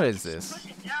 What is this? Push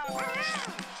it down.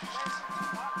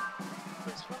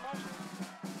 It's slow motion.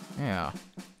 Yeah.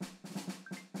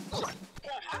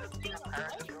 Yeah, how does it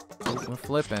Oh, we're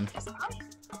flipping.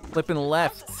 Flipping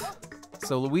left.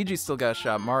 So Luigi still got a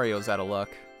shot. Mario's out of luck.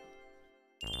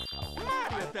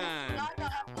 Mario time.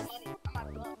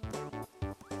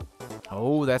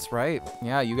 Oh, that's right.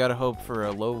 Yeah, you gotta hope for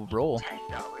a low roll.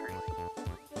 $10.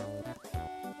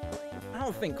 I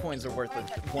don't think coins are worth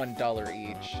 $1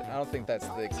 each. I don't think that's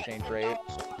the exchange rate.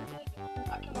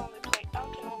 I can only pay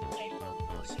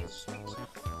for Caesar's pizza.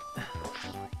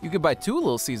 You could buy 2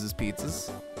 Little Caesars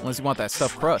pizzas, unless you want that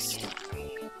stuffed crust.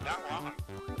 Not wrong.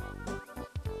 You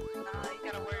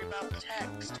gotta worry about the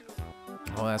tax too.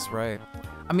 Oh, that's right.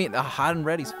 I mean, a hot and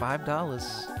ready's $5.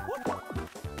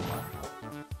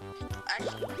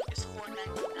 Actually, it's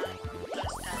 $4.99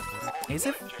 plus tax. Is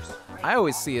it? I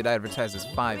always see it advertised as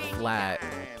 5 flat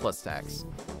plus tax.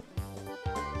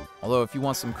 Although, if you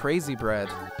want some crazy bread,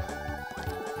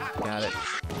 gotta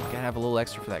have a little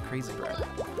extra for that crazy bread.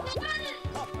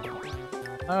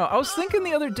 I was thinking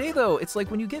the other day though, it's like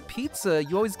when you get pizza,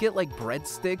 you always get like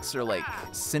breadsticks or like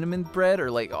cinnamon bread or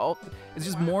like it's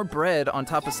just more bread on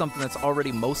top of something that's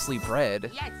already mostly bread.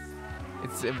 Yes.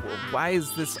 Why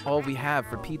is this all we have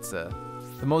for pizza?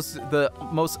 The most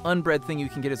unbread thing you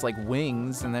can get is like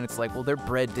wings, and then it's like, well, they're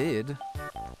breaded.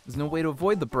 There's no way to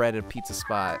avoid the bread at a pizza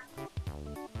spot.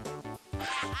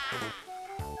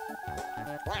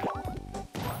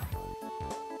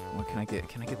 What can I get?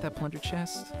 Can I get that plunder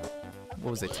chest?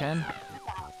 What was it, 10?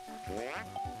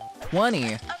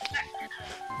 20?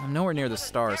 I'm nowhere near the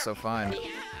star, so fine.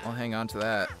 I'll hang on to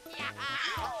that.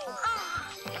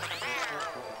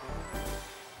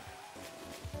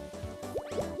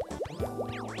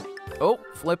 Oh,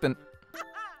 flipping.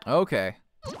 Okay.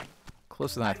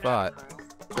 Closer than I thought.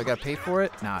 Do I gotta pay for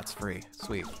it? Nah, it's free.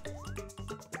 Sweet.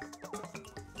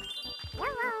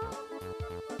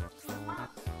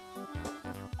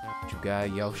 You guy,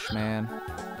 Yosh man.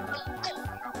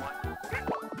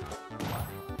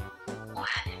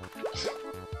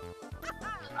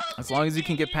 As long as you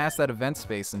can get past that event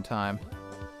space in time.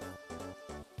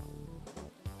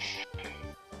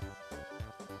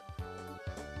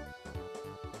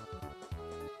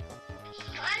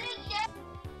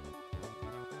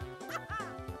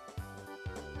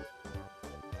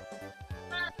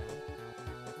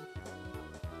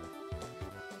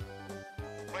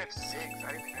 We have 6.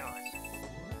 I didn't realize.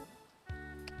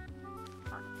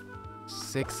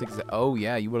 6 oh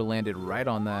yeah, you would have landed right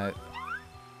on that.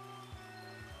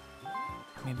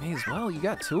 I mean, may as well. You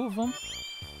got 2 of them.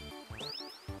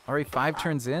 Already 5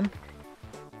 turns in.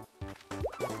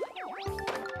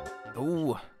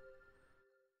 Ooh.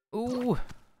 Ooh.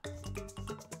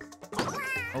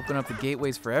 Open up the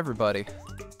gateways for everybody.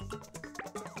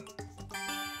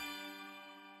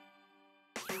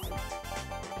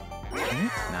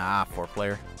 Nah,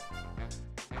 4-player.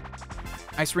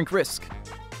 Ice rink risk.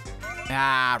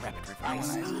 Ah, rapid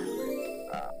revise.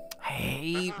 I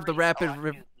hate the rapid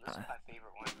rev. This is my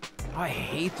favorite one. Oh, I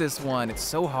hate this one. It's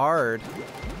so hard.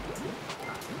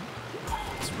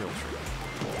 It's real true.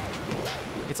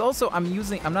 It's also I'm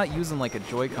not using like a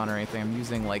Joy-Con or anything. I'm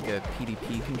using like a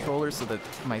PDP controller so that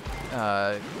my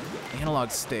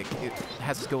analog stick it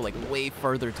has to go like way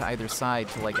further to either side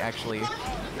to like actually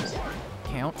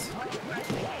count.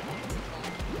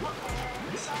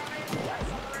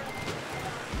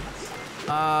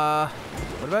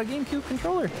 What about GameCube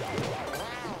controller?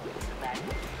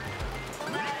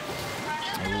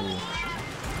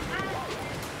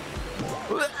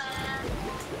 Ooh.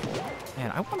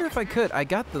 Man, I wonder if I could. I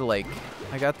got the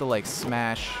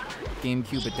Smash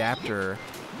GameCube adapter,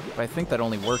 but I think that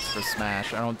only works for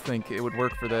Smash. I don't think it would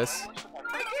work for this.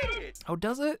 I did it. Oh,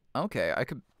 does it? Okay, I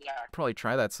could probably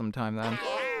try that sometime then.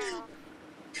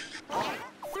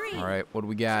 3, All right, what do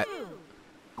we got? 2,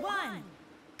 1,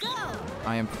 go!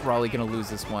 I am probably gonna lose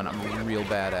this one. I'm real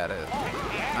bad at it.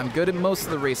 I'm good at most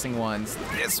of the racing ones.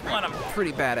 This one I'm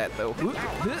pretty bad at though.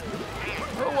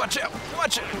 Oh, watch out!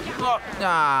 Watch it! Oh,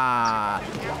 ah!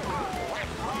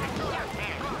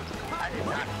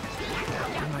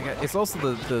 Oh my god! It's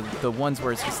also the ones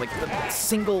where it's just like the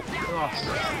single. Oh,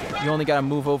 you only gotta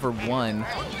move over one.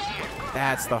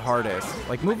 That's the hardest.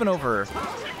 Like moving over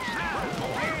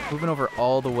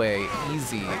all the way,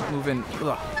 easy. Moving.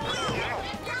 Ugh.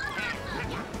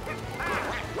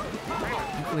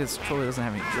 Thankfully, this controller doesn't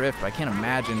have any drift, but I can't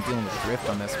imagine dealing with drift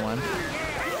on this one.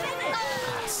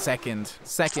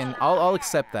 Second. I'll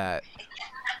accept that.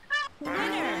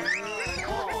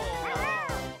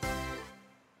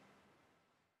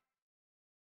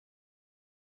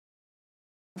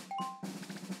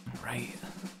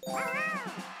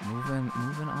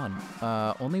 moving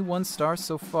on. Only 1 star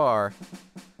so far.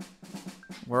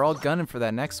 We're all gunning for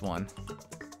that next one.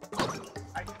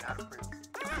 I do not approve.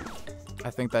 I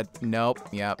think that, nope,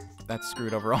 yep, that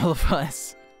screwed over all of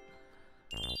us.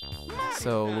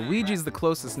 So Luigi's the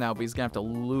closest now, but he's gonna have to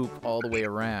loop all the way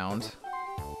around.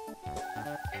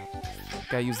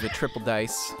 Gotta use the triple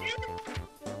dice.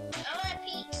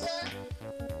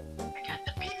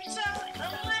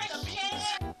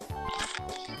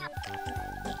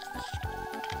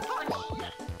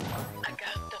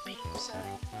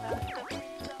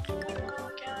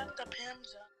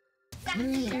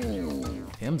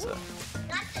 Pimza.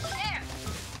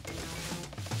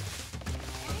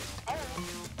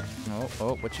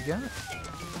 Oh, what you got?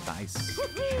 Nice.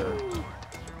 Sure.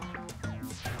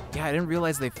 Yeah, I didn't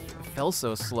realize they fell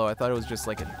so slow. I thought it was just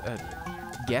like a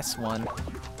guess one.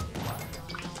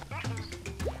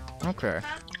 Okay.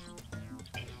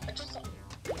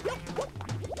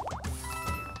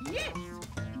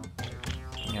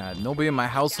 Yeah, nobody in my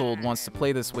household wants to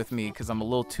play this with me because I'm a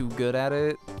little too good at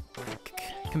it.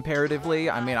 Comparatively,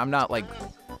 I mean, I'm not like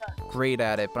great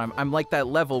at it, but I'm like that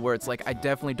level where it's like I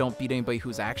definitely don't beat anybody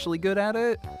who's actually good at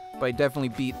it, but I definitely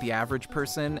beat the average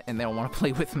person and they don't want to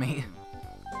play with me.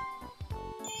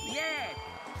 Yeah.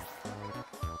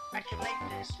 I can make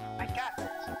this. I got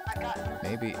this. I got it.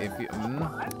 Maybe if you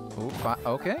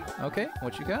okay,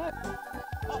 what you got?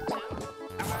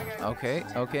 Okay,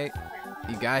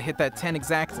 you gotta hit that 10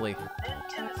 exactly.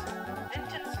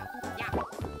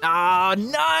 Ah,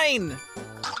 9!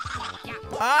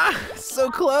 Ah, so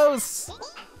close!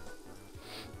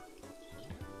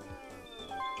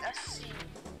 Let's see.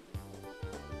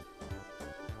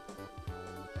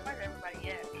 Where's everybody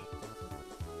at?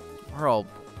 We're all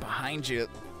behind you,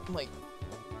 like,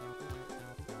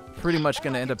 pretty much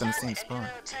gonna end up in the same spot.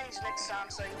 Change next time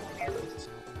so you can get this.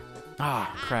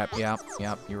 Ah, crap, yep,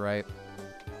 you're right.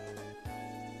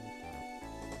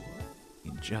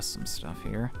 Adjust some stuff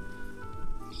here.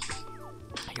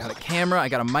 I got a camera, I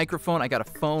got a microphone, I got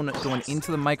a phone going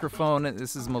into the microphone.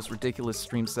 This is the most ridiculous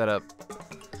stream setup.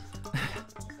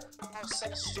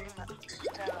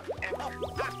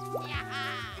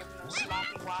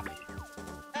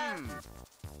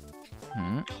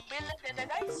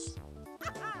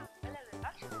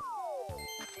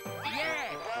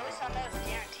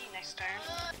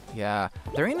 Yeah,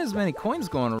 there ain't as many coins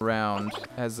going around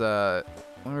as when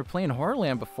we were playing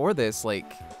Horrorland before this.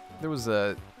 Like, there was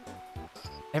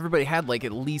everybody had like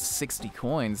at least 60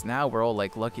 coins. Now we're all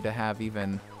like lucky to have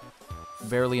even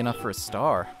barely enough for a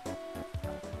star.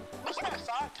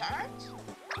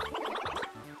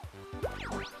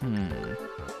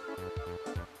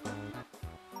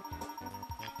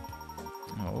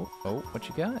 Oh, what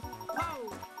you got?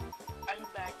 I'm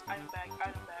back.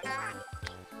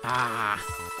 Ah,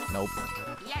 nope.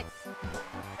 Yes.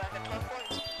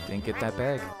 Didn't get that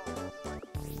bag.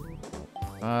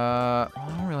 I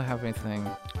don't really have anything.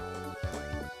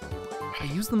 I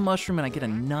use the mushroom and I get a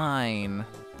 9.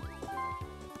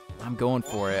 I'm going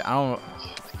for it. I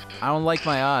don't like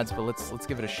my odds, but let's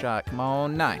give it a shot. Come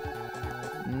on, 9.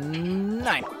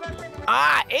 9.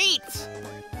 Ah, 8!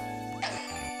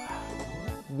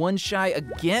 One shy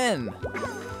again.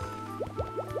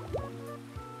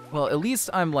 Well, at least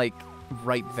I'm like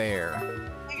right there.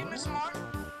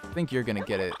 I think you're gonna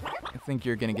get it. I think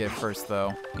you're gonna get it first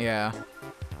though. Yeah.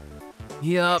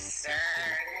 Yup.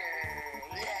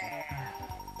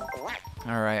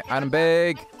 Alright, item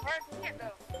bag.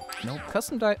 Nope,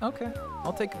 custom die. Okay,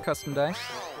 I'll take a custom die.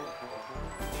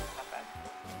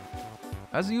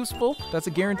 That's useful. That's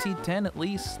a guaranteed 10 at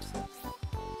least.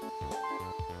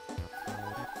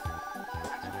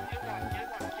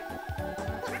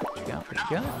 What you got? What you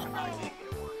got?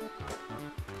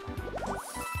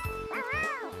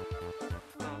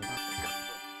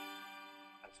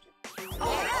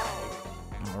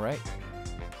 Alright.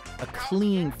 A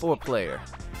clean 4-player.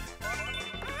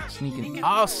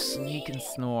 Sneak and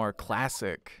snore.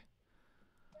 Classic.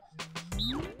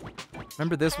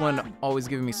 Remember this one always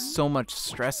giving me so much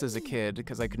stress as a kid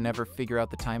because I could never figure out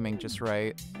the timing just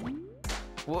right.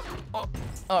 Whoa,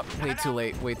 oh, way too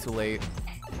late, way too late.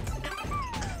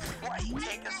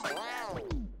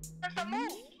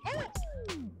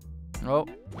 Oh.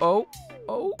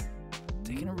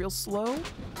 Taking it real slow.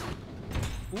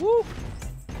 Woo!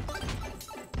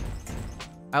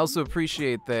 I also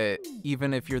appreciate that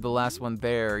even if you're the last one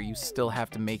there, you still have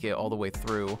to make it all the way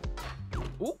through.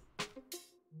 Ooh.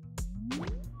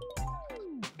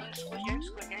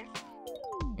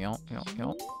 Yo.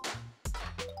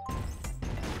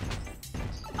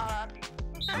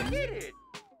 I did it.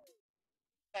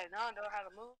 Hey, now I know how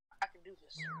to move. I can can do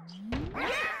this.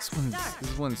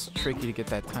 This one's tricky to get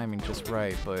that timing just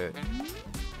right, but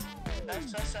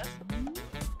That's.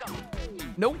 Go.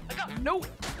 no, no,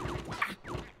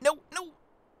 no, no.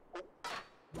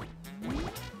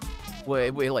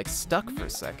 Wait, like stuck for a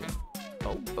second.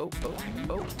 Oh. Ooh,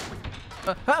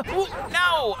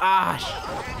 no!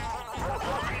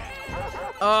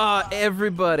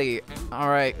 Everybody. All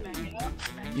right.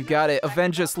 You got it.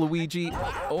 Avenge us, Luigi.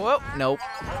 Oh, nope.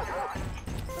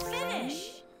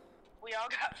 Finish. We all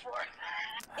got 4.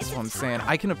 That's what I'm saying.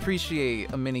 I can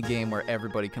appreciate a mini game where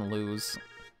everybody can lose.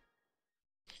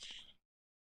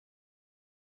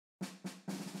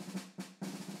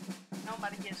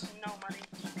 Nobody gets no money.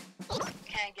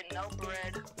 Can't get no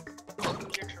bread.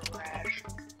 You're trash.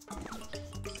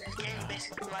 This game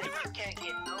basically like you can't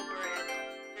get no bread.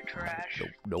 You're trash.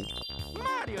 Nope.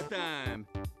 Mario time.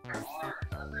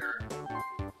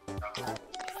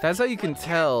 That's how you can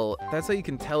tell. That's how you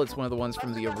can tell it's one of the ones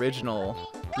from the original.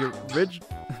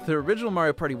 The original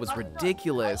Mario Party was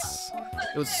ridiculous.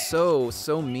 It was so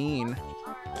mean.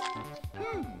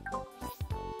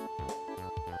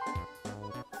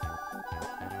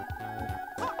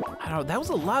 I don't know, that was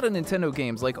a lot of Nintendo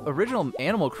games. Like original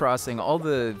Animal Crossing, all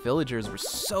the villagers were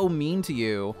so mean to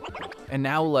you. And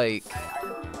now like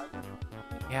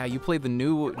yeah, you play the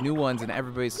new ones and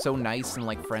everybody's so nice and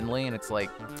like friendly, and it's like,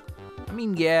 I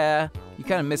mean, yeah, you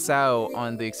kind of miss out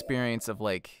on the experience of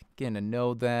like getting to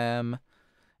know them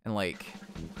and like,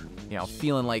 you know,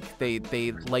 feeling like they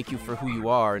like you for who you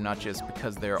are, not just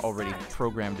because they're already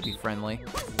programmed to be friendly.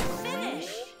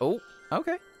 Finish. Oh,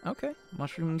 okay.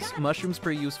 Mushrooms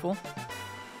pretty useful.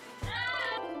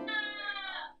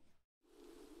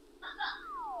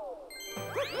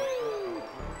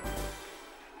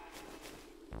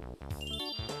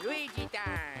 Luigi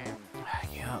time.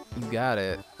 Yeah, you got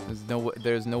it.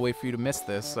 There's no way for you to miss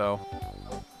this, so.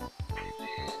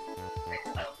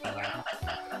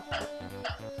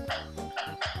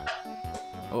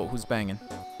 Oh, who's banging?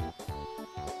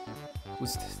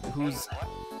 Who's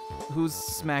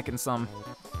smacking some?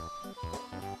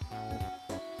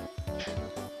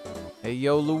 Hey,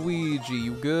 yo, Luigi,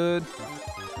 you good?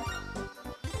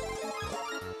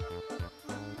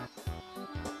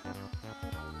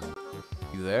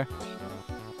 You there?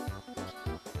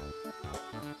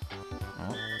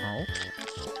 Oh.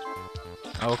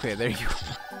 Okay, there you go.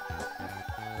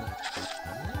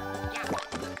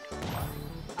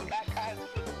 I'm back. I have to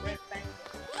do the red thing.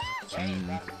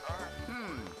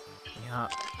 Yeah.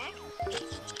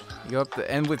 You up the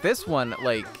and with this one,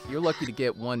 like you're lucky to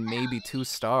get 1, maybe 2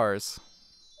 stars.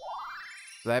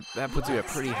 That puts you at a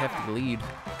pretty hefty lead.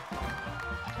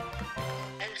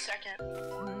 And second.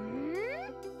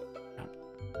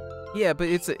 Yeah, but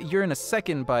you're in a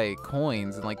second by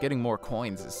coins, and like getting more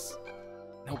coins is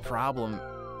no problem.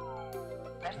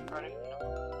 That's funny.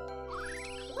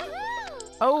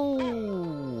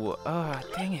 Oh,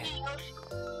 dang it!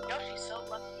 Yoshi's so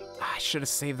lucky. I should have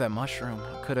saved that mushroom.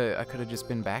 I could have just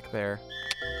been back there.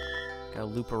 Gotta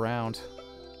loop around.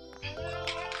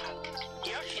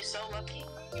 Yoshi's so lucky.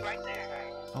 He's right there.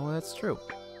 Oh, that's true.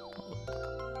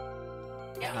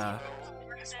 Yeah.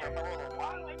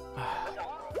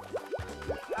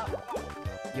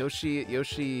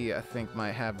 Yoshi, I think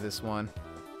might have this one.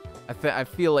 I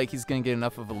feel like he's gonna get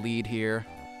enough of a lead here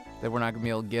that we're not gonna be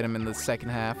able to get him in the second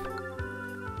half.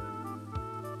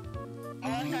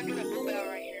 I get a blue bell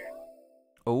right here.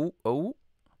 Oh.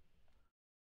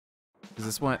 Is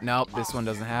this one? Nope, this one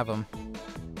doesn't have him.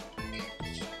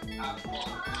 Well,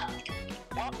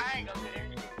 I ain't gonna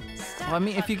get it. Well, I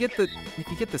mean, if you get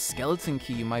the skeleton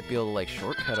key, you might be able to like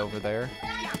shortcut over there.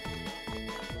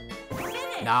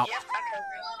 Finish. No, Yep,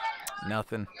 I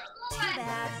nothing. Too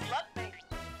bad. luck base.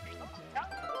 No,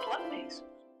 luck base.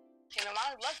 And a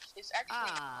lot of luck is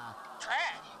actually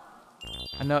trash.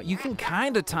 I know you can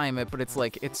kind of time it, but it's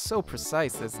like it's so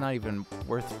precise that it's not even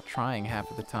worth trying half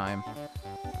of the time.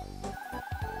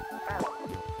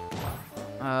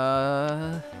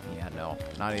 Yeah, no,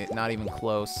 not even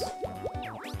close.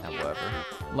 However,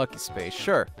 lucky space,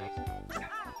 sure.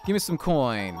 Give me some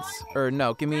coins, or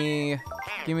no, give me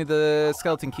the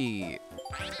skeleton key.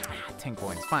 10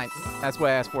 coins, fine. That's what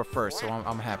I asked for first, so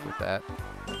I'm happy with that.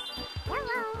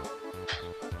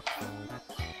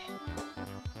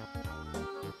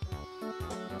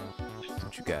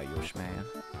 What you got, Yosh man?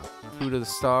 Food of the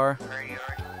star.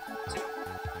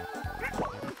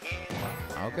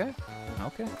 Okay.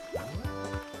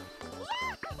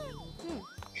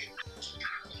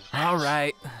 All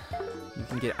right. You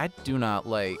can get. I do not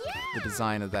like the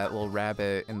design of that little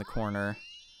rabbit in the corner.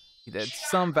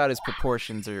 Some about his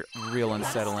proportions are real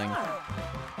unsettling.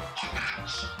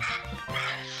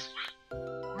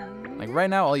 right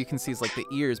now, all you can see is like the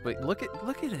ears, but look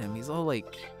at him. He's all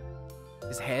like,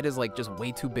 his head is like just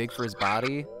way too big for his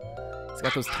body. He's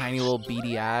got those tiny little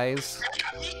beady eyes.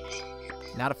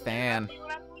 Not a fan.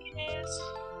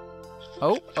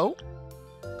 Oh, oh.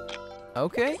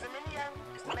 Okay.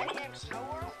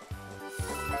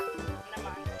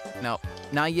 No,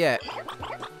 not yet.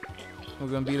 We're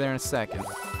gonna be there in a second.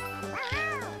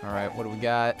 All right, what do we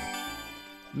got?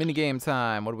 Minigame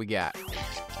time. What do we got?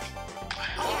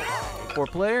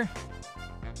 4-player.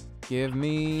 Give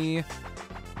me.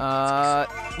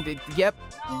 Yep.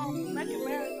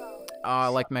 Oh, I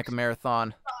like Mecha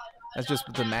Marathon. That's just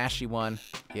the mashy one.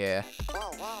 Yeah.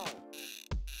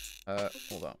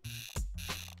 Hold on.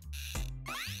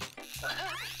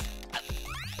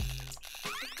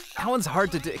 That one's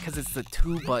hard to do because it's the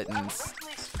 2 buttons.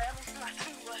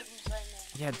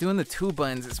 Yeah, doing the 2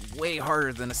 buttons is way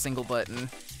harder than a single button.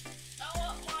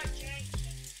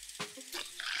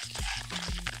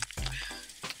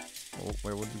 Oh,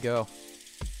 where would we go?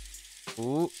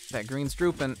 Ooh, that green's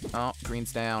drooping. Oh,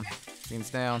 green's down. Green's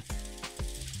down.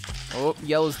 Oh,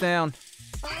 yellow's down.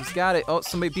 Who's got it? Oh,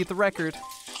 somebody beat the record.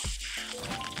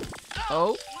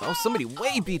 Oh, somebody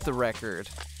way beat the record.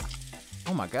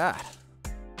 Oh my god.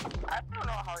 I don't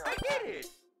know how I did it.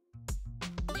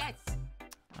 Yes.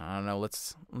 I don't know.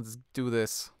 Let's do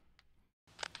this.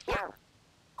 3,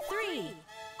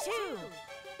 2,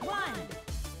 1,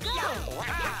 go!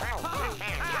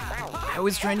 I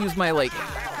always try and use my I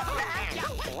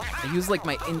use like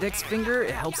my index finger.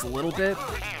 It helps a little bit,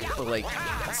 but like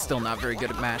still not very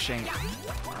good at mashing.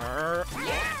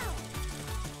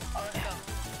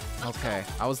 Okay,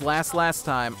 I was last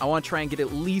time. I want to try and get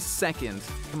at least second.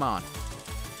 Come on.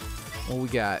 What we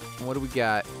got? What do we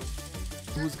got?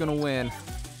 Who's gonna win?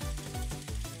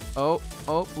 Oh,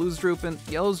 blue's drooping,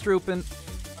 yellow's drooping.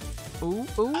 Ooh.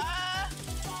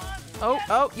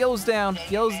 Oh, yellow's down,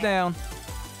 yellow's down.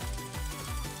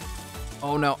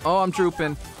 Oh no, oh, I'm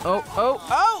drooping.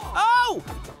 Oh!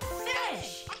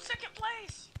 Finish! I'm second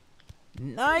place.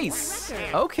 Nice.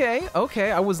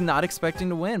 Okay. I was not expecting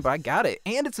to win, but I got it,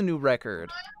 and it's a new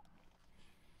record.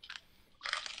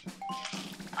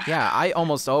 Yeah, I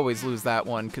almost always lose that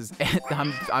one because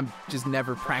I'm just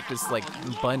never practiced like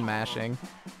button mashing.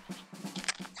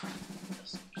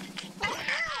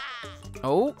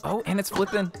 Oh, and it's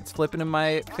flipping. It's flipping in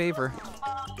my favor.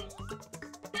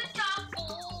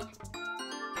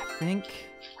 I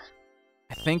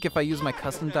think if I use my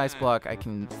custom dice block, I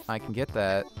can get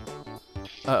that.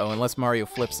 Uh-oh, unless Mario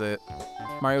flips it.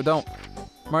 Mario, don't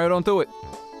do it.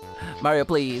 Mario,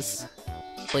 please.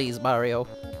 Please, Mario,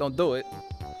 don't do it.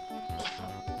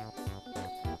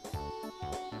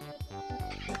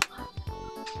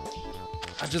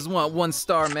 I just want 1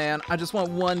 star, man. I just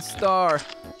want 1 star.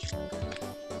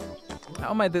 How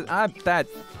am I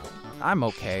I'm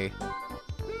okay.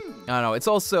 I don't know, it's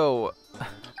also...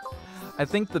 I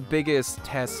think the biggest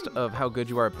test of how good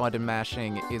you are at button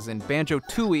mashing is in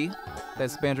Banjo-Tooie.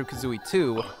 That's Banjo-Kazooie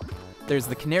 2. There's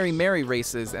the Canary Mary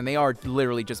races, and they are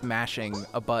literally just mashing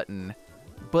a button.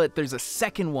 But there's a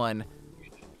second one,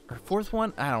 or 4th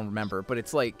one? I don't remember, but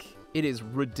it's like, it is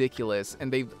ridiculous.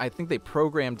 And I think they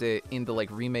programmed it in the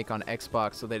like remake on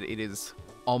Xbox so that it is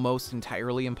almost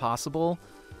entirely impossible.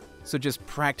 So just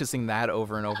practicing that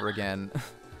over and over again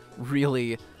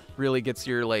really gets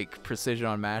your like precision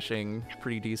on mashing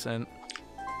pretty decent.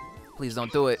 Please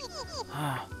don't do it.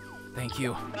 Thank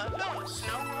you.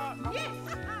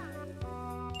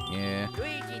 Yeah.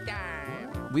 Luigi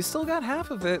time. We still got half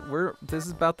of it. This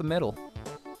is about the middle.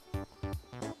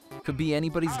 Could be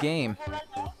anybody's game.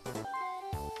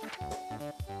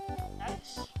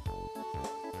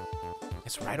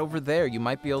 It's right over there. You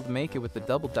might be able to make it with the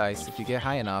double dice if you get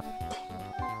high enough.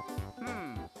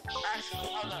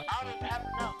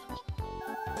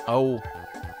 Oh,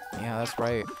 yeah, that's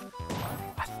right.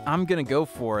 I'm gonna go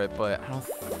for it, but I don't.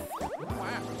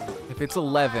 If it's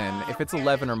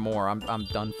 11 or more, I'm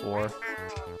done for.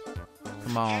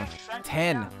 Come on,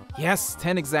 10. Yes,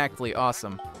 10 exactly.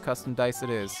 Awesome. Custom dice it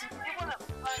is.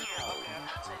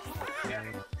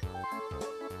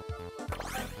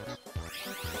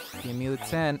 Give me the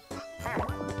 10.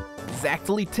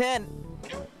 Exactly 10.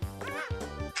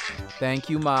 Thank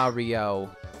you, Mario.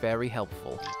 Very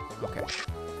helpful. Okay.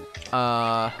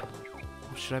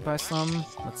 Should I buy some?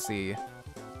 Let's see.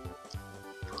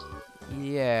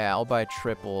 Yeah, I'll buy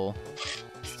triple.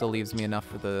 Still leaves me enough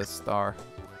for the star.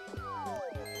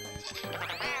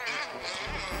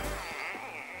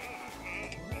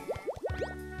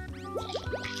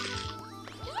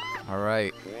 All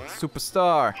right,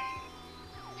 superstar.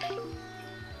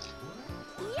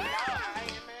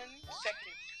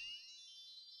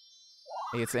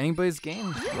 Hey, it's anybody's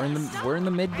game. We're in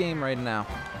the mid game right now.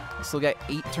 We still got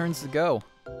 8 turns to go.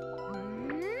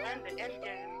 And the end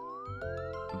game.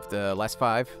 The last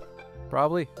 5,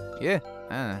 probably. Yeah.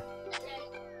 Oh,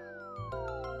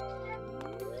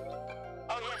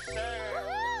 yes,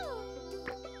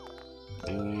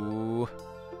 sir. Ooh.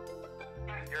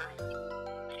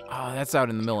 Oh, that's out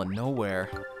in the middle of nowhere.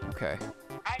 Okay.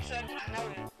 Actually, I didn't know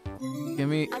that. Give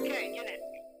me. I can't get it.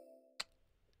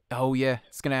 Oh yeah,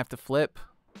 it's gonna have to flip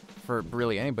for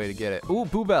really anybody to get it. Ooh,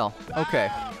 Boo Bell. Okay.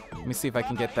 Let me see if I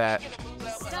can get that.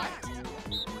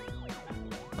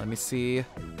 Let me see.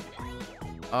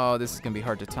 Oh, this is gonna be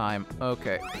hard to time.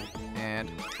 Okay.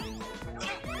 And.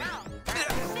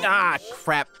 Ah,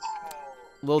 crap.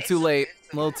 A little too late.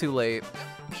 A little too late.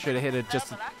 Should have hit it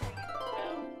just.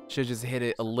 Should just hit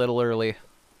it a little early.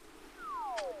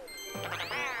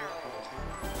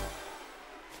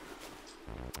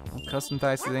 Well, custom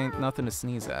dice ain't nothing to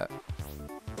sneeze at.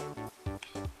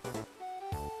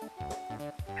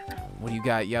 What do you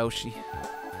got, Yoshi?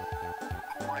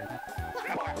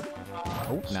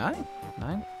 Oh, 9?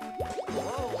 9?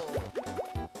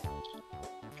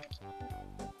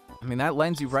 I mean, that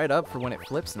lines you right up for when it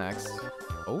flips next.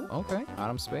 Oh, okay.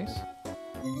 Item space.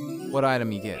 What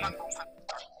item you getting?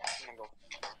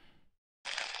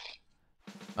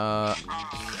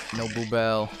 No Boo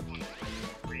Bell.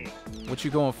 What you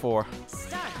going for?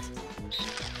 Start.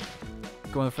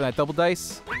 Going for that double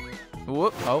dice?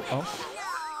 Whoop. Oh. I want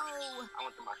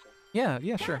the mushroom.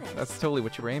 Yeah, sure. That's totally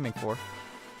what you were aiming for.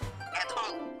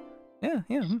 Yeah.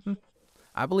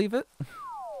 I believe it.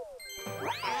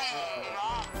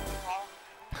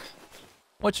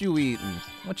 What you eating?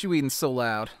 What you eating so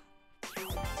loud?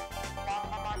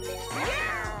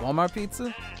 Walmart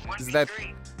pizza? Is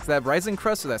that rising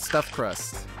crust or that stuffed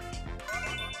crust?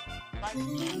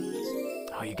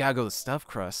 Oh, you gotta go with stuffed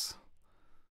crust.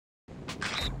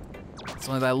 It's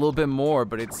only that little bit more,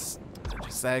 but it's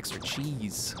just that extra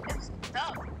cheese.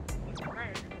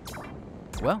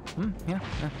 Well, yeah,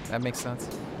 that makes sense.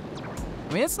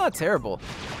 I mean, it's not terrible.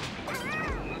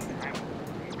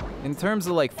 In terms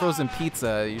of like frozen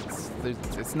pizza,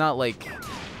 it's not like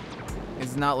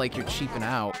you're cheaping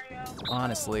out,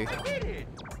 honestly.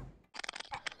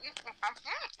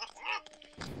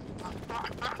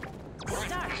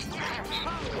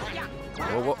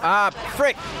 Whoa. Ah,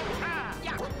 frick!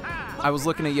 I was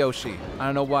looking at Yoshi. I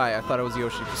don't know why. I thought it was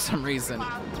Yoshi for some reason.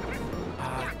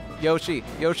 Yoshi,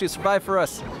 survive for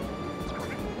us.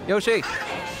 Yoshi,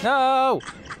 no!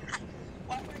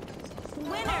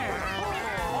 Winner.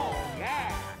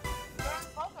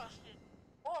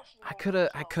 I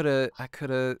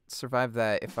coulda survived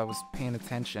that if I was paying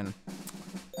attention.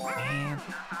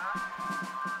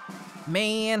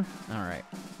 Man. All right.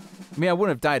 I mean, I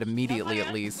wouldn't have died immediately,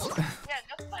 at least. Yeah,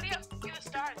 nobody else can get a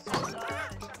star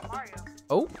except Mario.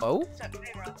 Oh. Except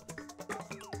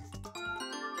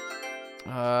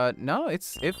Pharaoh. No, it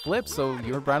flips, so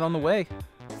you're right on the way.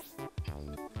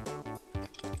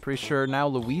 Pretty sure now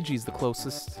Luigi's the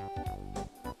closest.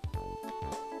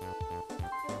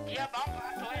 Yeah, but I'm gonna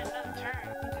have to wait another turn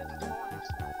because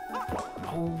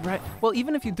it's Oh, right. Well,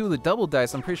 even if you do the double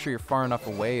dice, I'm pretty sure you're far enough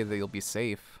away that you'll be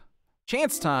safe.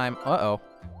 Chance time! Uh-oh.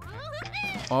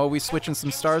 Oh, we switching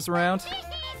some stars around?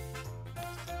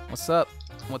 What's up?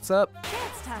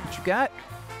 Chance time. What you got?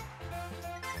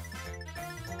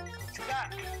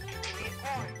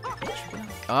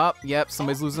 Oh, yep,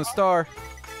 somebody's losing a star.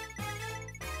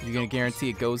 You gonna guarantee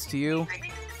it goes to you?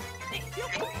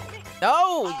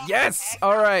 Oh, yes!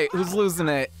 Alright, who's losing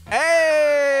it?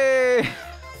 Hey!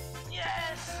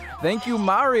 Yes! Thank you,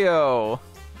 Mario!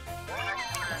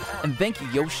 And thank you,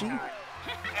 Yoshi.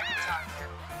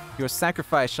 Your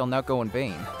sacrifice shall not go in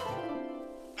vain.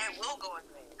 It will go in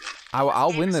vain.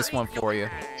 I'll win this one for you.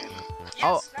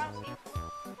 Yes,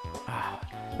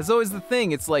 That's always the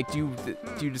thing. It's like, do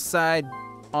you decide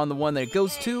on the one that it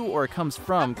goes to or it comes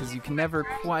from? Because you can never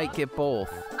quite get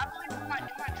both. I believe in my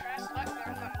trash select there,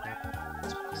 I'm gonna land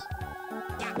on this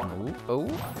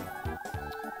one.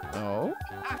 Oh.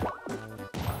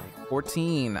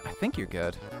 14. I think you're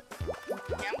good. Yeah,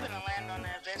 I'm gonna land on the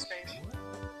event space.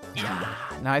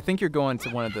 Now I think you're going to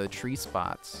one of the tree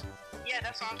spots. Yeah,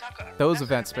 that's what I'm talking about. Those That's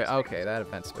event the space. Okay, that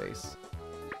event space.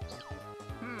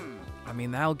 I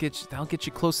mean, that'll get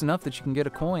you close enough that you can get a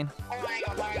coin. Oh, I ain't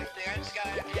gonna lie up there. I just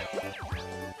gotta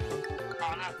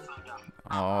Oh, not the food, though.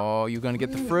 Oh, you're gonna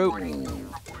get the fruit. Wait,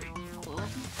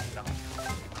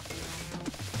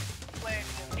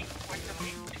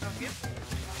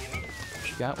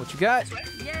 What you got?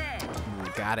 Yeah.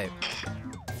 Ooh, got it.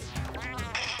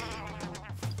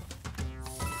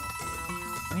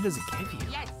 How many does it give you?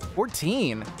 Yes.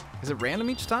 14. Is it random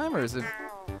each time, or is it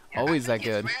Always that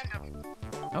good.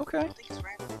 Okay.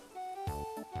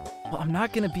 Well, I'm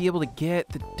not gonna be able to get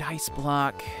the dice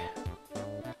block.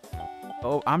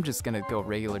 Oh, I'm just gonna go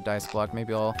regular dice block.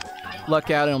 Maybe I'll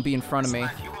luck out and it'll be in front of me.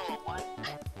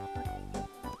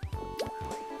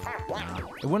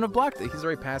 It wouldn't have blocked it. He's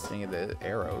already passing the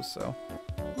arrows, so.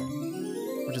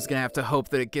 We're just gonna have to hope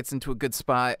that it gets into a good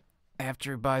spot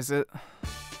after he buys it.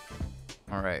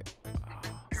 All right.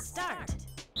 Start.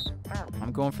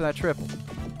 I'm going for that triple.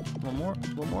 A little more, a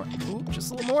little more. Ooh,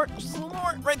 just a little more, just a little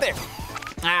more. Right there.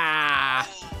 Ah!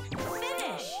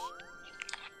 Finish.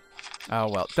 Oh,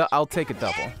 well, I'll take a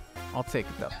double. I'll take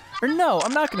a double. Or no,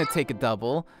 I'm not gonna take a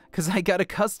double, because I got a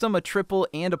custom, a triple,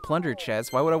 and a plunder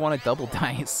chest. Why would I want a double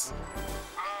dice?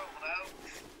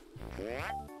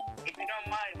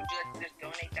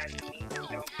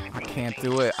 I can't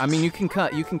do it. I mean, you can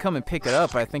come and pick it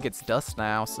up. I think it's dust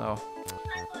now, so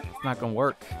it's not gonna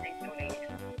work.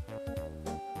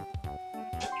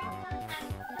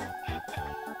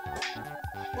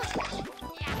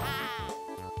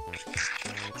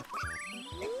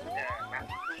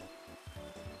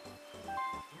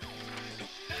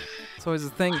 It's always the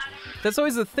thing. That's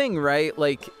always the thing, right?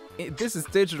 Like, this is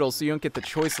digital, so you don't get the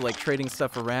choice of like trading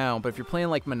stuff around. But if you're playing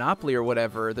like Monopoly or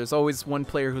whatever, there's always one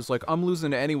player who's like, I'm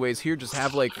losing anyways. Here, just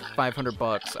have like 500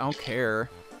 bucks. I don't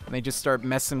care. And they just start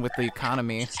messing with the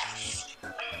economy.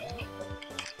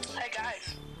 Hey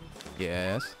guys.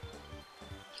 Yes.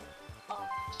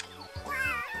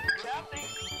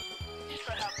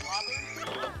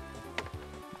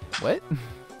 What?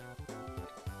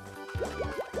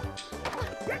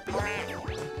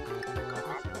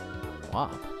 Wow.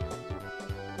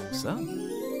 What's up?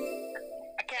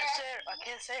 I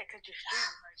can't say it because you're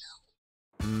streaming right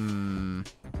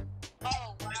now.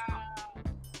 Oh wow.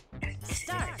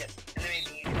 Start.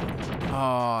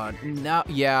 Oh, no.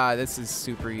 Yeah, this is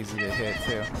super easy to hit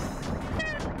too.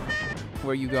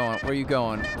 Where you going? Where you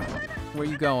going? Where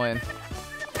you going?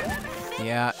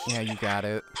 Yeah, you got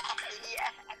it.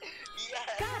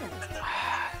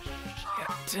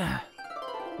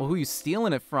 Well, who are you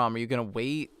stealing it from? Are you gonna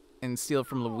wait and steal it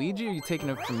from Luigi, or are you taking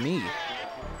it from me?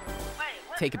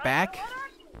 Take it back?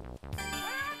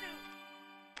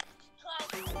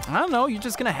 I don't know, you're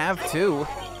just gonna have two.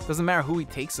 Doesn't matter who he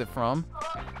takes it from.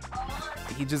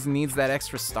 He just needs that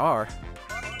extra star.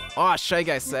 Oh, Shy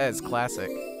Guy says, classic.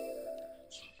 I'm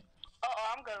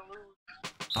gonna lose.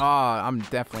 Oh, I'm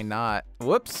definitely not.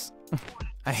 Whoops.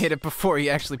 I hit it before he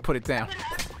actually put it down.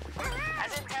 I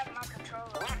didn't have my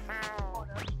controller.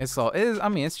 It's all, it is, I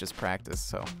mean, it's just practice,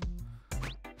 so.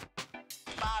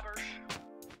 Bobbers.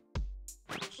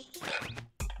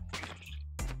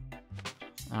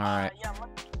 Alright. Yeah,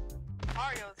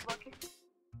 Mario's lucky.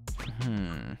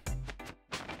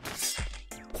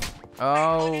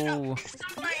 Oh.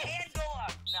 My hand go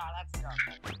up. No, that's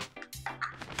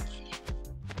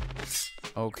dumb.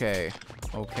 Okay.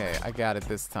 Okay, I got it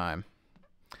this time.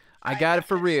 I got it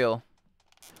for real.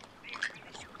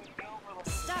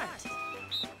 Start.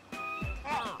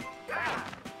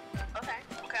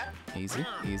 Okay. Easy,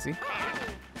 easy.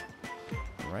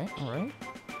 Alright, alright.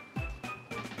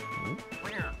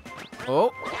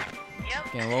 Oh! Yep.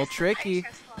 Getting a little tricky.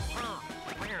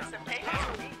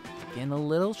 Getting a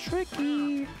little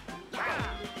tricky.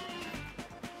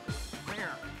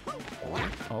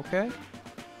 Okay.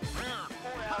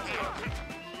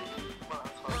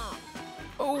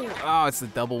 Oh, it's the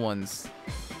double ones.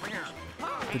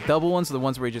 The double ones are the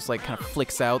ones where he just like kind of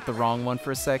flicks out the wrong one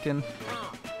for a second.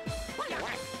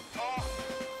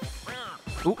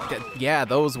 Ooh, yeah,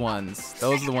 those ones.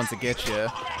 Those are the ones that get you.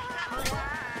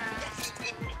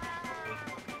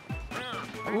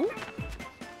 Ooh.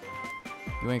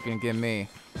 You ain't gonna get me.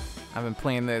 I've been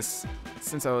playing this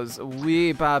since I was a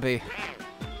wee baby.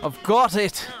 I've got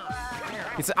it!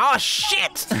 It's, oh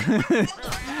shit!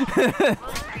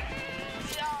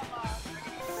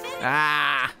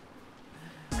 Ah!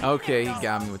 Okay, he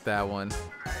got me with that one.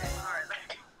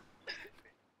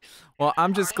 Well,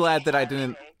 I'm just glad that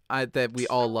that we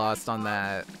all lost on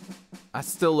that. I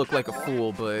still look like a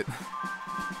fool, but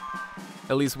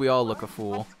at least we all look a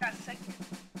fool.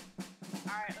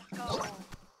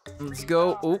 Let's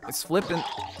go. Oh, it's flipping.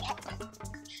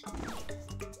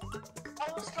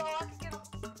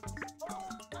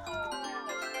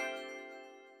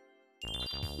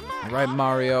 All right,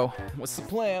 Mario. What's the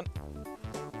plan?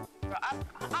 Bro, I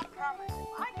promise.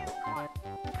 I get one.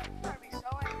 I'm gonna be so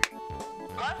angry.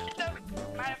 Well, it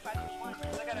doesn't matter if I do one,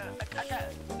 'cause I got a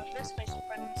fist face in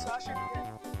front of me, so I should be good.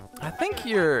 I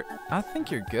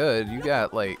think you're good. You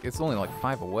got like, it's only like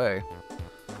 5 away.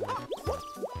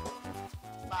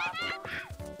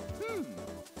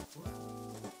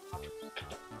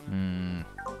 Hmm.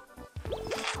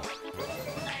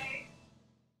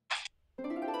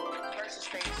 Versus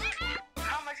space.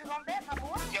 How much is on that, my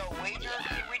boy? Yo, wager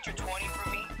 20 for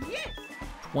me. Yes.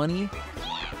 20?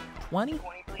 20?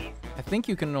 20, please. I think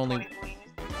you can only... 20, please.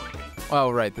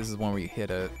 Oh, right. This is one where you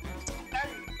hit it.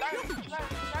 30.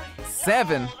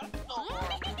 7.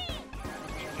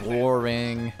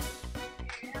 Boring.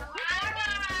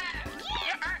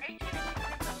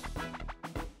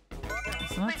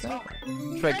 It's not that.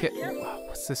 Try get.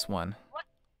 What's this one?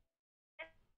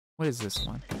 What is this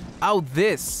one? Oh,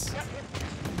 this.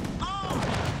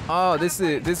 Oh, this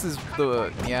is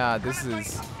the this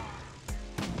is.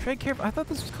 Tread careful. I thought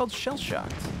this was called Shell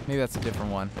Shocked. Maybe that's a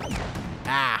different one.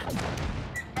 Ah.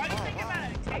 Are you thinking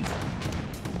about it? This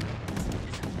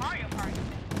is Mario Party.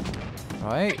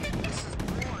 Right. This is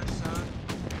more, son.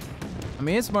 I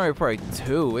mean, it's Mario Party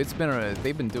 2. It's been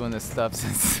they've been doing this stuff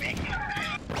since.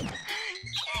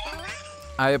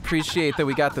 I appreciate that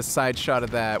we got the side shot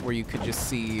of that where you could just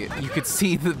see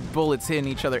the bullets hitting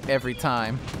each other every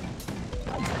time.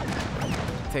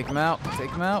 Take him out. Take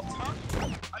him out. I'm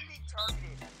being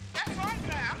targeted. That's right,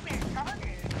 I'm being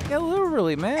targeted. Yeah,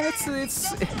 literally, man. It's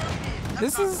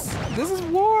this is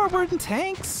war. We're in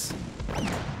tanks.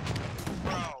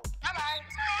 Bro.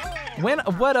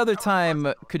 What other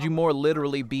time could you more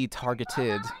literally be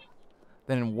targeted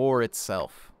than in war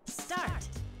itself? Start.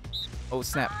 Oh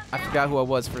snap, I forgot who I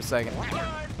was for a second.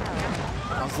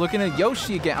 I was looking at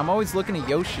Yoshi again. I'm always looking at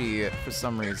Yoshi for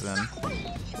some reason.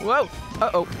 Whoa,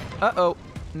 uh-oh, uh-oh.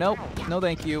 Nope, no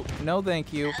thank you, no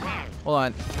thank you. Hold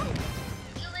on.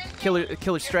 Killer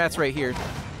strats right here.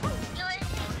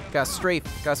 Got strafe,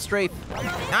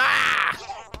 Ah! Get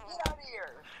out of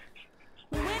here.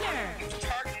 Winner. You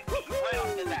targeted me right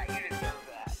off the bat. You deserve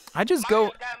that. I just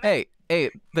go, hey,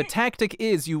 the tactic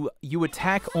is you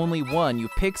attack only one. You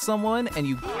pick someone and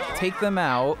you take them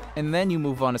out, and then you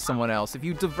move on to someone else. If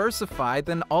you diversify,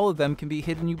 then all of them can be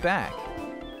hitting you back.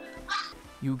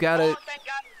 You gotta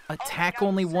attack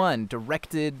only one.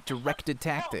 Directed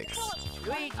tactics.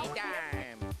 Luigi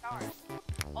time.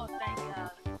 Oh, thank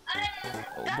God.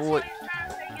 Oh boy.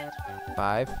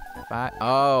 5.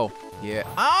 Oh, yeah.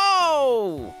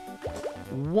 Oh!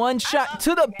 One shot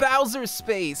to the Bowser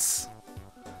space.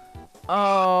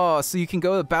 Oh, so you can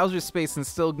go to Bowser space and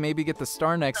still maybe get the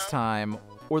star next time.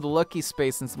 Or the lucky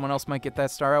space and someone else might get that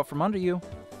star out from under you.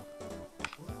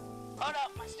 Hold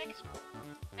up, my stick is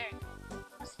there.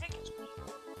 My stick is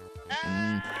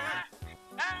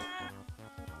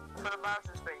For the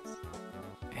Bowser space.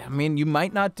 I mean, you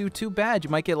might not do too bad. You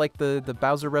might get like the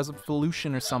Bowser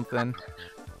Revolution or something.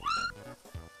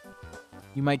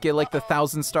 You might get like the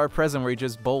 1,000-star present where he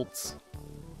just bolts.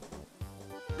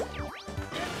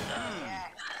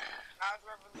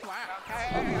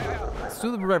 Let's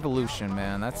do the Revolution,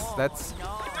 man. That's.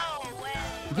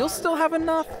 You'll still have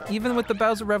enough, even with the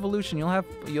Bowser Revolution.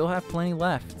 You'll have plenty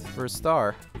left for a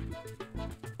star.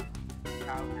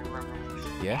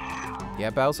 Yeah,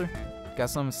 Bowser. Got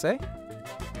something to say?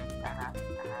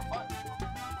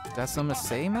 Got something to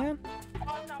say, man?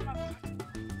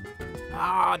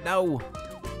 Ah, no.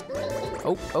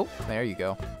 Oh, there you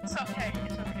go. It's okay.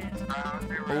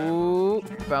 Oh,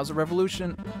 Bowser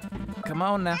Revolution. Come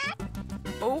on now.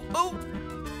 Oh.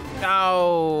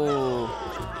 No.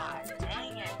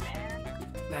 Dang it, man.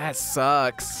 That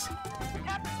sucks. It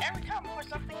happens every time for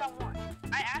something I want.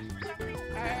 I ask for something.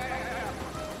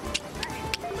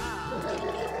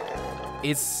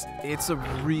 It's a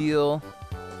real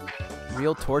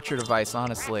torture device,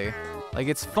 honestly. Like,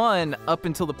 it's fun up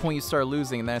until the point you start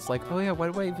losing, and then it's like, oh yeah,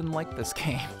 why do I even like this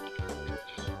game?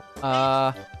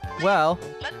 Well,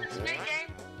 Let this big game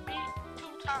be 2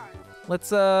 times. let's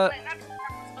Wait, not 2 times,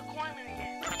 a coin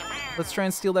again. let's try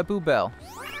and steal that Boo Bell.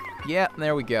 Yeah,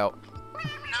 there we go.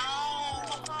 No.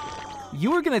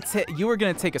 You were gonna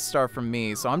take a star from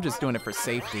me, so I'm just doing it for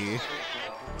safety.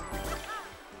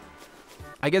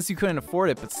 I guess you couldn't afford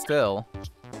it, but still.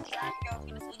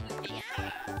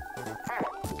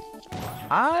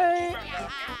 Remember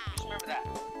that.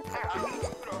 I'm gonna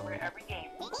put over every game.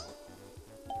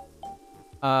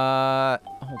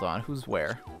 Hold on, who's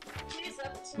where?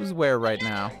 Who's where right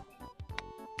now?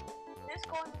 This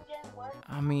coin again work.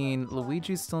 I mean,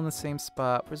 Luigi's still in the same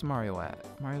spot. Where's Mario at?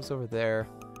 Mario's over there.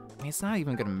 I mean, it's not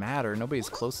even gonna matter. Nobody's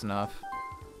close enough.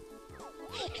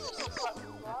 Okay.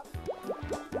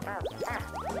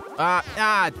 That's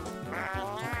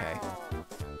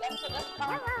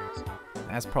karma.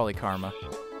 That's probably karma.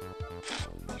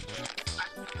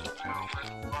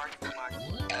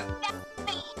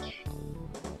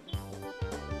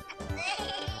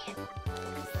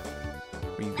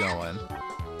 Where you going?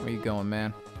 Where you going,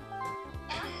 man?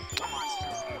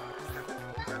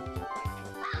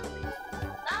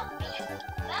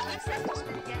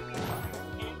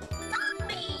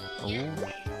 Oh.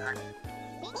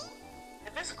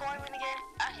 If it's a coin win again,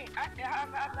 I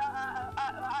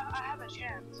have a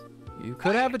chance. You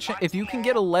could have a chance if you can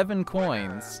get 11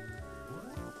 coins.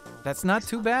 That's not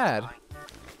too bad.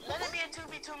 Let it be a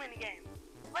 2v2 mini game.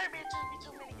 Let it be a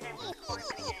 2v2 mini game. Coin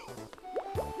mini game.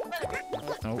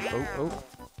 Oh, oh, oh.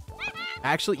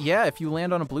 Actually, yeah, if you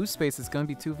land on a blue space, it's gonna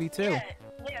be 2v2.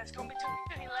 Yeah, it's gonna be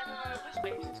 2v2. You land on a blue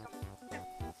space. It's gonna be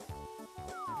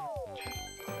 2v2.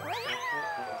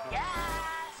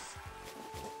 Yes.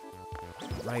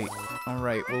 Right. All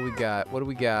right. What we got? What do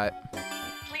we got?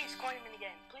 Please, coin mini game.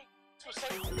 Please.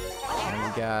 What do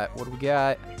we got? What do we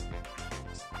got?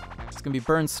 It's gonna be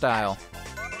burn style.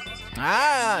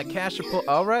 Ah, cash a pull.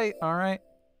 All right. All right.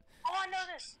 Oh, I know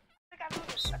this. I think I know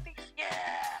this. I think,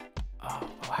 yeah. Oh,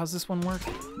 how's this one work?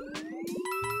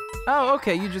 Oh,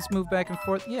 okay. You just move back and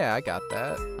forth. Yeah, I got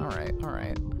that. All right. All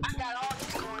right. I got all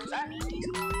these coins. I need these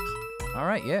coins. All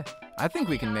right. Yeah. I think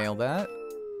we can nail that.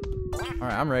 All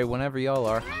right. I'm ready whenever y'all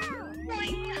are.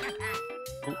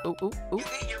 Ooh, ooh, ooh, ooh. You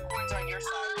get your coins on your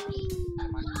side.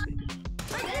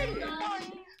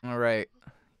 All right.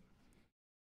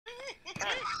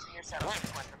 Your side,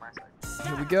 coins on my side.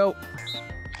 Here we go.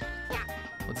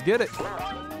 Let's get it.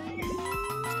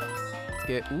 Let's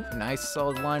get, ooh, nice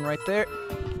solid line right there.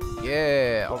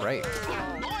 Yeah, all right.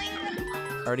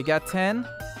 Already got 10.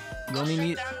 You only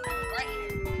need, all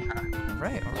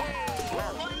right, all right.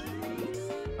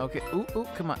 Okay, ooh, ooh,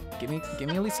 come on. Give me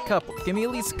at least a couple. Give me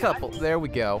at least a couple. There we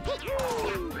go.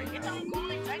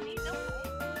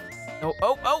 Oh,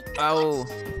 oh, oh, oh.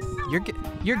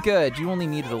 You're good. You only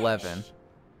needed 11.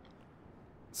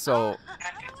 So,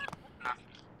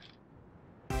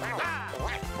 I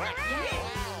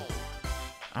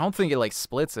don't think it like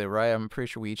splits it, right? I'm pretty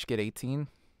sure we each get 18.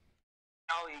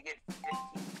 No, you get 15.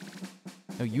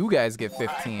 No, you guys get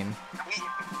 15.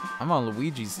 I'm on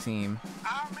Luigi's team.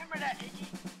 I remember that, Iggy.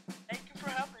 Thank you for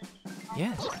helping me.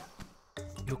 Yeah.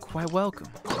 You're quite welcome.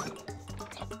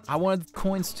 I wanted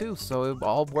coins too, so it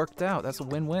all worked out. That's a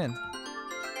win-win.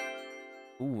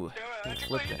 Ooh, we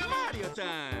flipped it. Mario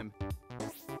time.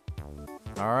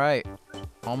 All right.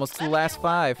 Almost to the last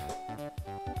 5.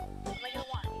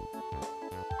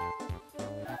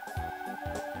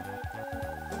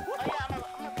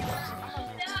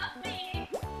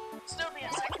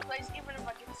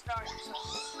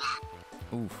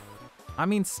 Oof. I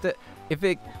mean,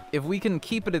 if we can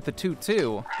keep it at the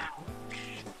 2-2,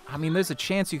 I mean, there's a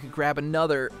chance you could grab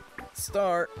another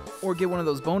star or get one of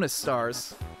those bonus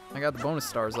stars. I got the bonus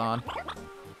stars on.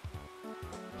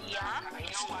 Yeah, you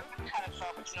know what? I'm kind of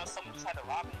trouble, but you know, someone just had to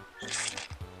rob me.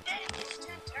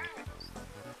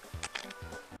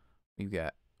 You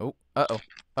got. Oh, uh-oh.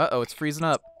 Uh-oh, it's freezing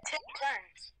up. 10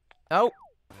 turns. Oh.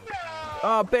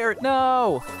 Oh, Barrett,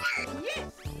 no!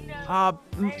 Ah,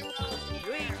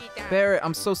 Barrett,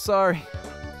 I'm so sorry.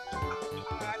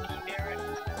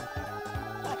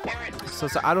 So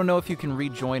I don't know if you can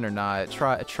rejoin or not.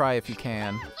 Try if you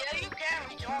can. Yeah, you can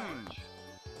rejoin.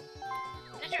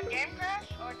 Did your game crash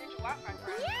or did your Wi-Fi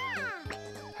crash?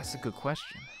 That's a good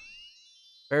question.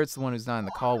 Barrett's the one who's not in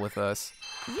the call with us.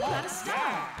 You got a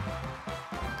star.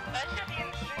 That should be in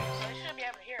the stream, so they should be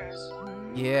able to hear us.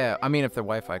 Yeah, I mean, if their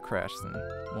Wi-Fi crashed, then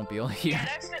it won't be able to hear. Yeah,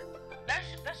 that should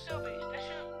be.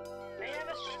 Yeah,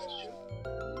 that's true.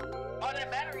 Oh, that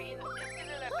battery. Is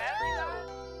that battery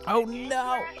died? Oh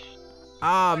no!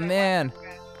 Ah, man.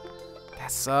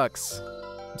 That sucks.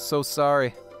 I'm so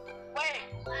sorry. Wait,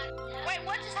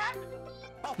 what just happened?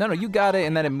 No, you got it,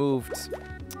 and then it moved.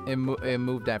 It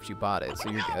moved after you bought it,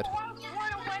 so you're good.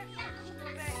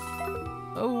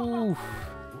 Oh,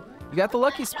 you got the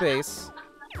lucky space.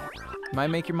 Might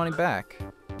make your money back.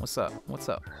 What's up? What's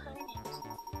up?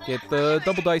 Get the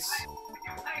double dice. Please,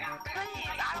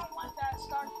 I don't want that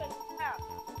star thing now.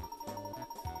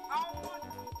 I don't want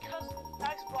custom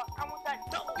dice block. I want that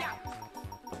double dice.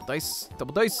 Double dice.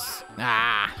 Double dice.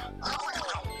 Ah.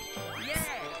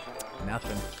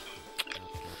 Nothing.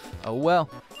 Oh well.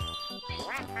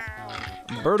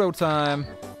 Birdo time.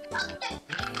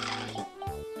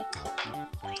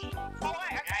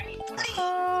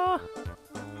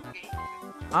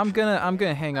 I'm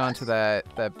gonna hang on to that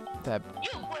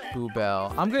boo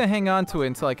bell. I'm gonna hang on to it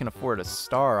until I can afford a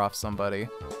star off somebody.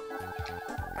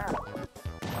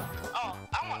 Oh, I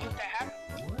want to let that happen.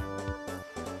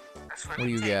 What do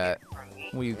you got?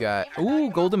 What do you got?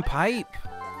 Ooh, golden pipe.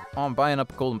 Oh, I'm buying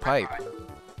up a golden pipe.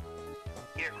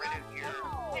 Get rid of your...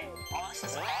 Oh, this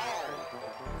is hard.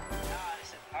 Nah, this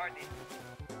is hard, dude.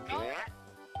 Oh, I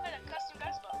got a custom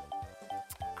dice block.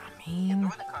 I mean,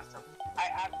 Throw the custom. I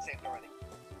have to say throw it.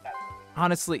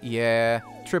 honestly, yeah.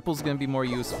 Triple's gonna be more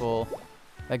useful.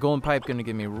 That golden pipe gonna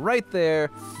get me right there.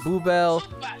 Boobell.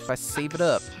 If I save it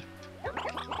up.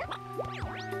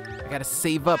 I gotta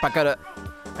save up. I gotta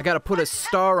put a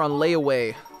star on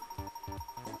layaway.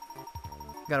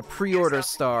 I gotta pre-order a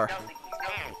star.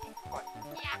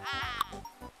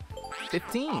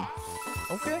 15.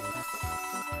 Okay.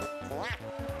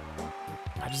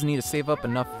 I just need to save up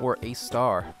enough for a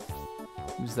star.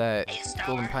 Who's that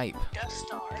golden pipe? Dust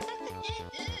star.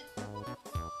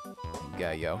 You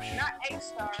got Yosh. Not a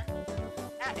star.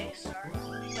 Not a star.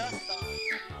 Dust star.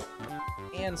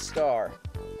 And star.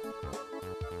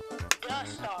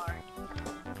 Dust star.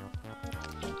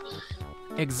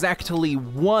 Exactly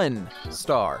 1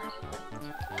 star.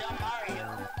 Dumb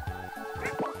Mario.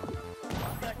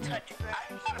 The touch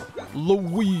grass.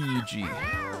 Luigi.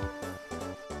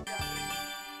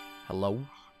 Hello?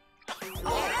 Do you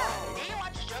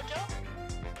watch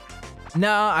JoJo?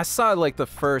 Nah, I saw like the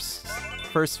first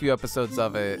few episodes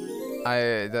of it.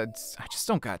 I just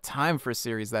don't got time for a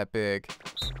series that big.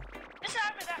 It's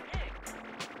not even that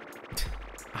big.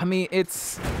 I mean,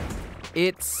 it's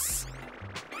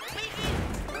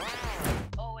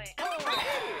Oh wait.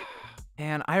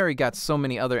 man, I already got so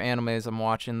many other animes I'm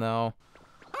watching though.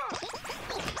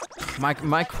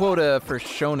 My quota for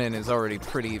shonen is already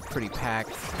pretty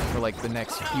packed for like the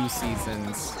next few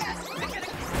seasons.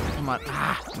 Come on.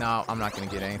 No, I'm not gonna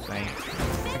get anything.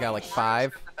 I got like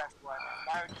 5. The best one.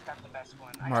 Mario just got the best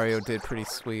one. Mario did pretty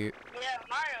sweet. Yeah,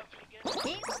 Mario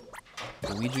pretty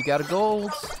good. Luigi got a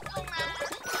gold.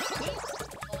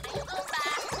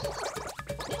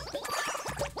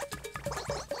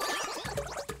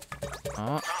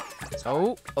 Oh.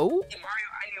 Mario, I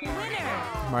knew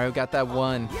Mario. Mario got that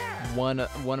one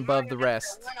above the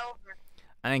rest. Went over.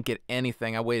 I didn't get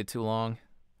anything. I waited too long.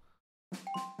 Oh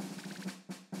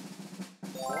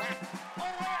wait, I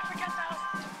forgot that was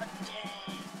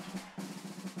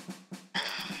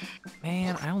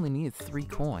Man, I only needed 3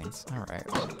 coins. All right.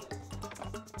 Oh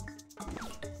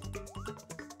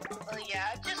yeah,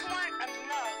 I just want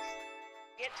enough.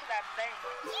 Get to that bank.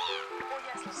 Oh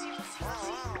yes, let's see.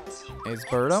 It's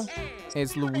Birdo.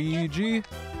 It's Luigi.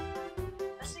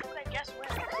 Let's see what I guess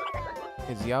wins.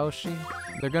 It's Yoshi.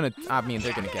 They're gonna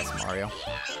guess Mario. The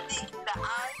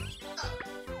eye.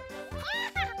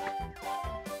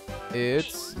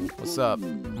 It's, what's up,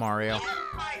 Mario?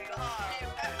 Oh my god.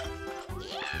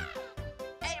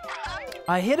 Hey, bro.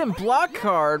 A hidden block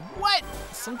card? What?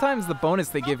 Sometimes the bonus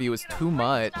they give you is too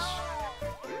much.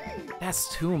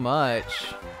 That's too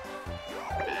much.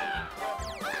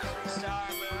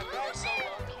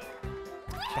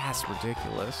 That's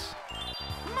ridiculous.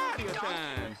 Mario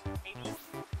time.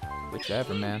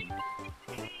 Whichever, man.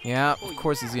 Yeah, of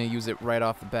course he's gonna use it right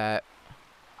off the bat.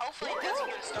 Hopefully it doesn't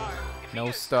get a star. If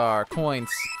No star.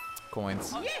 Coins.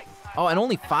 Coins. Oh, and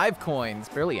only 5 coins.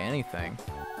 Barely anything.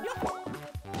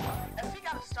 If he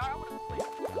got a star, I would have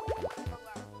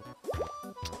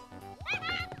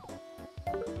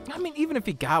quit. I mean, even if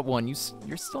he got one,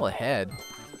 you're still ahead.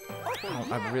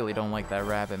 I really don't like that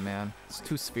rabbit, man. It's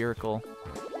too spherical.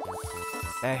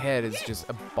 That head is just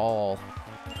a ball.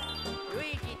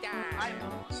 Luigi time.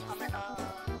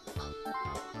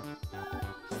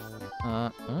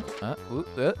 What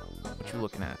you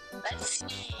looking at? Let's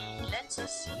see. Let's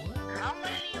see. How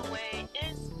many away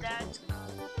is that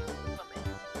coming?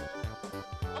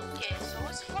 Okay, so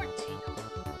it's 14.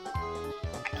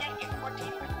 I can't get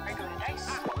 14 with regular dice.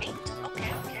 8.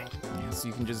 Okay. Yeah, so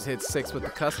you can just hit 6 with the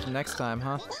custom next time,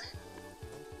 huh?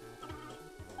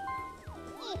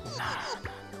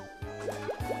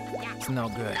 It's no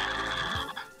good.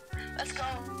 Let's go.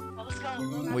 Let's go.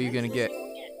 What are you gonna get?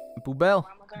 Boobell?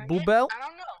 Boobell? I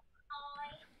don't know.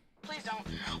 Please don't.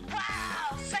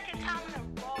 Wow! Second time in a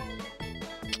row.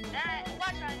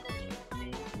 Watch I go get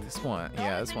it. This one,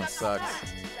 yeah, this one sucks.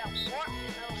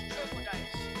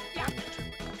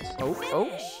 Oh.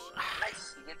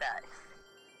 Nice, you did that.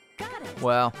 Got it.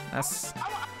 Well, that's... I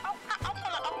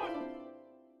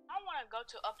wanna go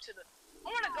to up to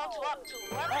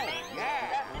one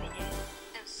that mini game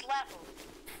and slap him.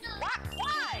 Why?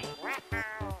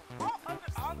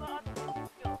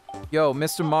 Yo,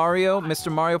 Mr. Mario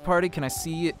Party, can I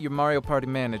see your Mario Party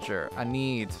manager? I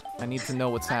need to know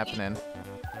what's happening.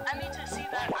 I need to see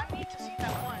that. I need to see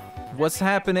that one. What's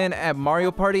happening at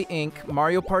Mario Party Inc.,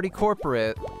 Mario Party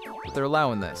Corporate? They're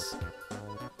allowing this.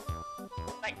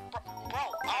 Like, bro,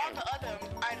 all the other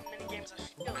item mini games are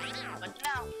still, but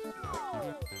now.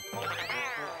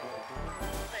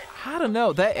 I don't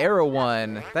know. That arrow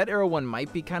one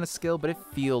might be kind of skill, but it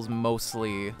feels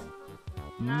mostly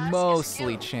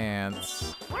mostly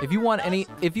chance. If you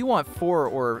want four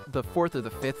or the fourth or the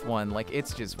fifth one, like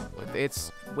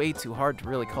it's way too hard to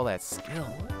really call that skill.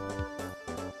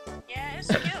 Yeah, it's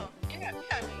skill. Yeah,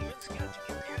 you're the skill to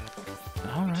get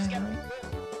there. All You just right, gotta be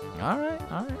good. all right,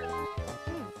 all right.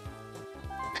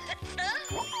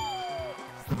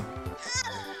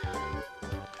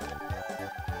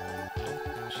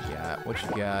 What you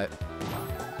got?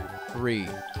 3,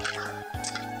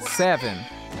 7,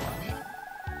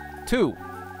 2,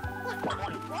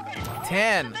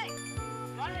 10. Go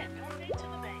ahead, donate to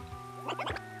the bank.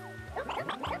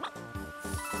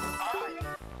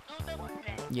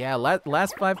 Yeah,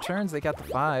 last 5 turns they got the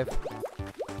 5.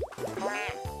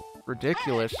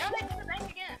 Ridiculous. Donate to the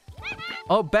bank again.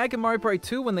 Oh, back in Mario Party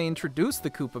 2 when they introduced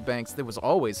the Koopa Banks, there was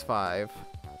always 5.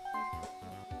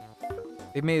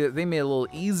 They made it a little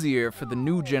easier for the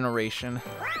new generation.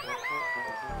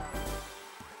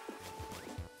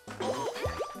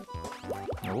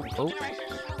 Oh, oh.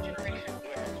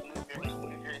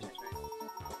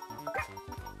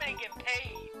 They get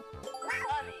paid.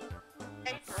 Money.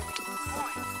 Paper.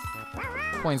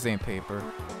 Coins. Coins ain't paper.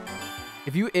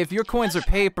 If your coins are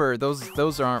paper,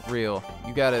 those aren't real.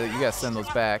 You gotta send those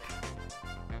back.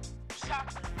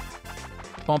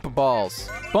 Bumper balls.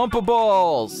 Bumper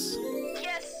balls.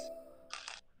 Yes.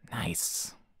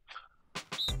 Nice.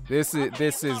 This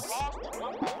is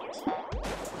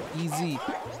easy.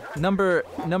 Number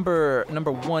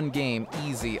 1 game,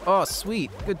 easy. Oh,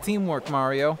 sweet. Good teamwork,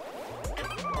 Mario.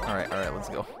 All right, let's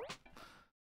go.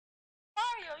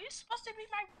 Mario, you're supposed to be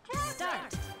my brother.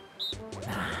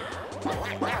 Start.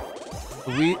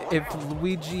 If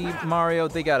Luigi, Mario,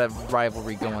 they got a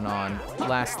rivalry going on.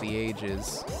 Last the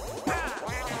ages.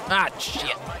 Ah,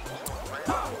 shit.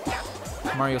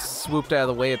 Mario swooped out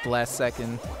of the way at the last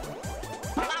second.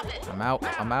 I'm out.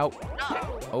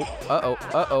 Oh,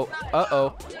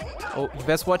 uh-oh. Oh, you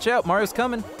best watch out. Mario's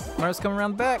coming. Mario's coming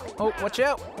around the back. Oh, watch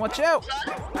out.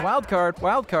 Wild card.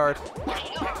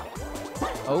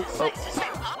 Oh.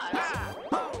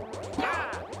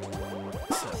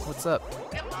 What's up?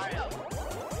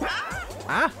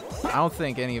 Ah? I don't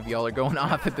think any of y'all are going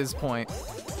off at this point.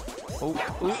 Oh,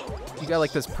 you got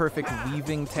like this perfect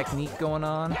weaving technique going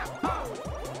on.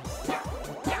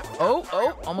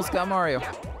 Oh, almost got Mario.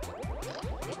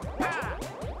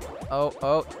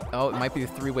 Oh, it might be a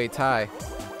 3-way tie.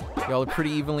 Y'all are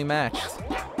pretty evenly matched.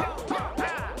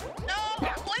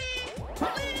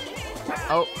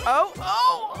 Oh!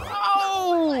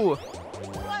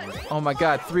 Oh my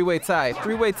god, 3-way tie.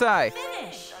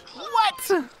 Finish. What?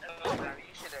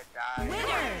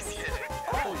 Winners.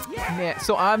 Man,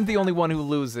 so I'm the only one who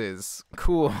loses.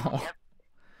 Cool.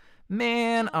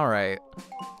 Man, alright.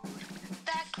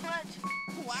 That clutch.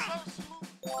 Wow. So smooth.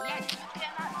 Yeah, you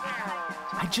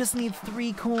cannot I just need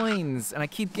 3 coins, and I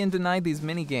keep getting denied these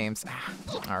mini games.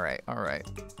 Alright. That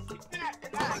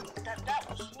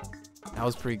was smooth. That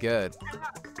was pretty good.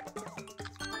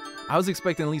 I was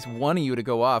expecting at least one of you to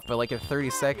go off, but like at 30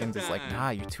 seconds, it's like,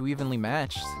 nah, you're too evenly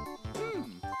matched. Oh,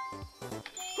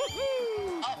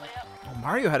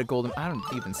 Mario had a golden. I don't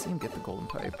even see him get the golden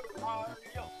pipe.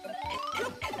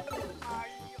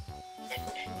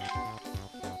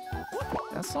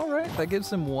 That's alright. That gives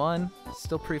him 1.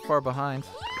 Still pretty far behind.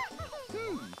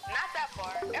 Not that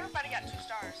far. Everybody got 2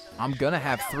 stars. So I'm gonna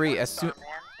have 3. As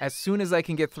soon as I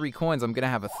can get 3 coins, I'm gonna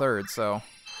have a 3rd, so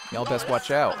y'all best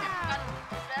watch out.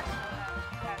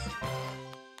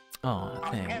 Oh,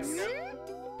 thanks.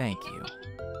 Thank you.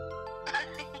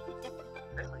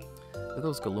 Where'd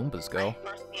those Galoombas go?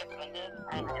 Personally offended,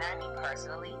 and I mean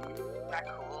personally, not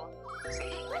cool.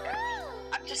 See, like,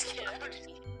 I'm just kidding.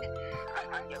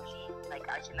 I'm Yoshi. Like,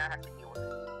 I should not have to deal with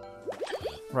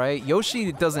it. Right?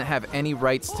 Yoshi doesn't have any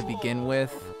rights to begin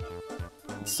with,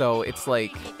 so it's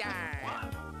like...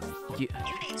 You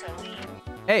need to leave.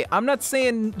 Hey, I'm not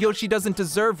saying Yoshi doesn't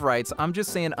deserve rights. I'm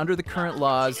just saying under the current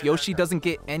laws, Yoshi doesn't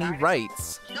get any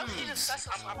rights. Yoshi just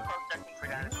special. I'm protesting for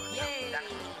dinosaurs. Dinosaurs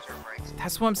deserve rights.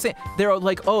 That's what I'm saying. They're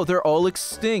like, oh, they're all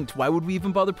extinct. Why would we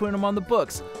even bother putting them on the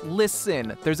books?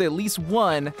 Listen, there's at least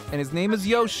one, and his name is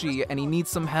Yoshi, and he needs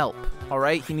some help. All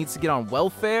right? He needs to get on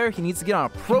welfare. He needs to get on a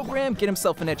program, get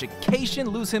himself an education,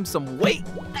 lose him some weight.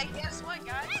 Hey, guess what,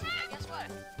 guys? Hey, guess what?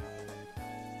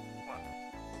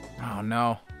 Oh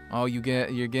no. Oh, you're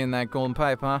getting that golden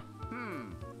pipe, huh?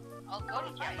 I'll go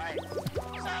to buy it. So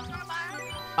I was gonna buy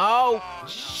it. Oh,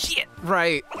 shit.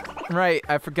 Right.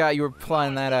 I forgot you were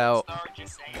planning that out. Sorry,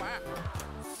 just saying.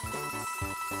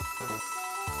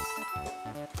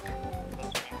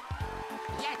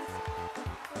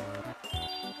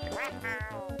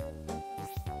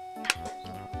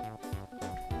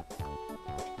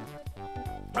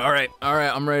 All right,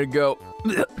 I'm ready to go.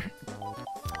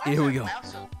 Here we go.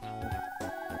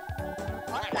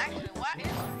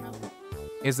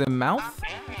 Is it mouth?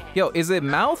 Yo, is it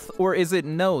mouth or is it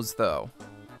nose though?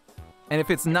 And if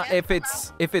it's not, if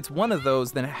it's one of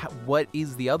those, then what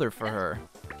is the other for her?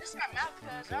 It's not mouth,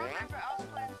 because I remember I was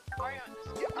playing Mario.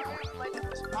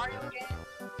 This Mario game.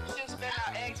 She was spitting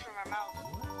out eggs from her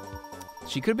mouth.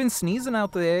 She could have been sneezing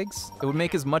out the eggs. It would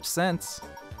make as much sense.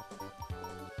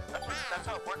 That's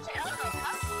how it works.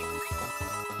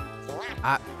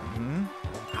 I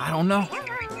don't know. You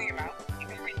can read through your mouth. You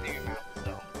can read through your mouth,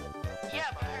 so. Yeah,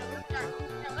 but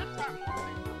her lips aren't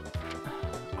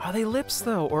moving. Are they lips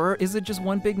though, or is it just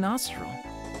one big nostril?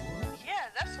 Yeah,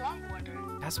 that's what I'm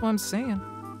wondering. That's what I'm saying.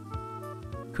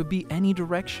 Could be any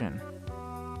direction.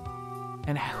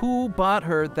 And who bought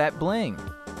her that bling?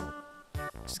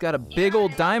 She's got a big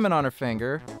old diamond on her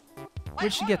finger.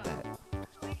 Where'd she get that?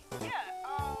 Yeah,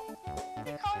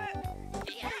 they call it.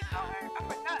 Yeah, I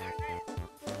forgot her name.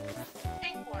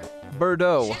 Pink one.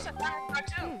 Bordeaux. She's a diamond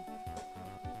cartoon.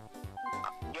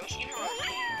 Yoshi,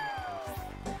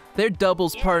 They're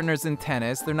doubles partners in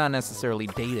tennis. They're not necessarily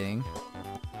dating.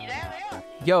 Yeah, they are.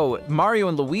 Yo, Mario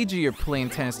and Luigi are playing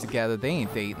tennis together. They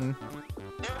ain't dating.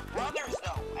 they're brothers,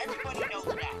 though. Everybody knows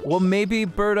that. Well, maybe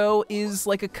Birdo is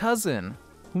like a cousin.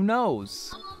 Who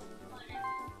knows?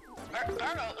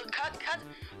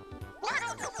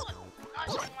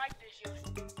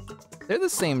 They're the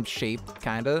same shape,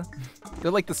 kinda.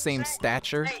 They're like the same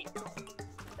stature. Hey,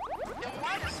 then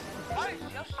why does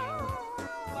Yoshi?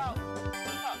 Well,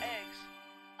 eggs.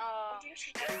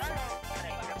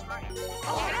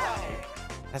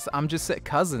 That's right. I'm just saying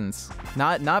cousins.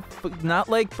 Not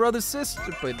like brother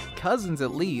sister, but cousins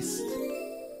at least.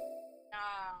 Nah,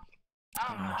 I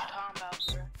don't know what you're talking about,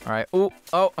 bro. All right.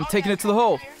 Oh, I'm taking it to the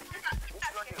hole.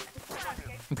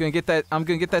 I'm gonna get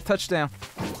that touchdown.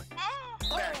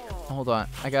 Hold on.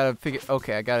 I gotta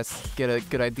get a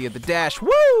good idea of the dash. Woo!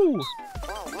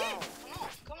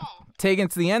 Come on. Take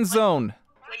it to the end zone.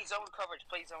 Play zone coverage.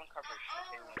 Play zone coverage.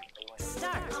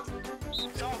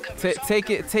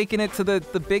 Taking it to the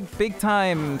big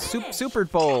time Super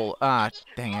Bowl. Ah,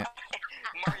 dang it.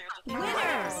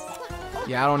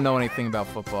 Yeah, I don't know anything about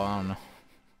football. I don't know.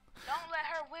 Don't let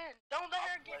her win. Don't let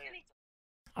her get anything.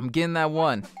 I'm getting that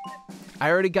one. I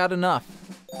already got enough.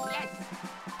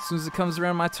 As soon as it comes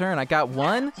around my turn, I got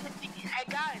one. Hey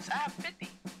guys, I have 50.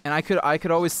 And I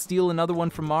could always steal another one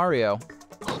from Mario.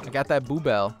 I got that Boo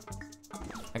Bell.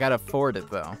 I gotta afford it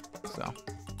though. So.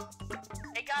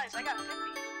 Hey guys, I got 50.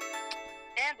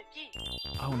 And the key.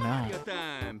 Oh no. Mario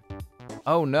time.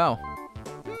 Oh no.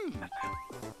 And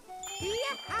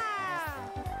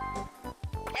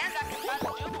I can buy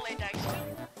the Jubilee dice too.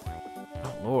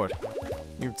 Oh Lord.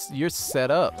 You're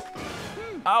set up.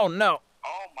 Oh no.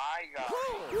 Oh my god.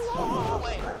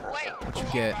 Wait. What you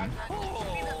getting?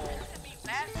 Be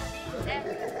fast and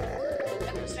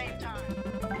at the same time.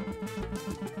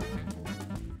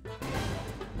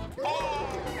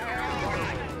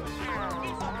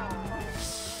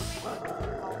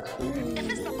 If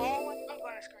it's the ball one, I'm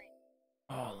gonna scream.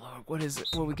 Oh Lord, what is it?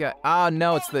 What we got? Ah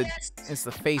no, it's the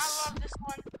face. I love this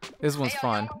one. This one's Hey,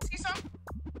 fun. y'all see something?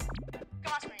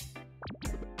 Come on, screen.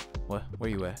 What? Where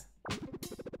you at?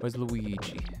 Where's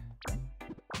Luigi?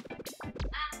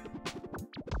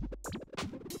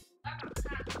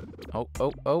 Oh.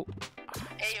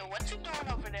 Hey, yo, what you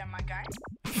doing over there, my guy?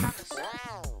 Trying to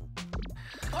sell?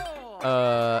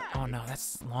 Oh no,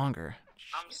 that's longer.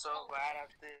 I'm so glad I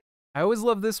did. I always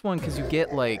love this one because you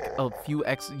get like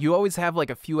you always have like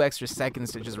a few extra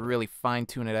seconds to just really fine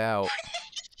tune it out.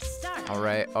 All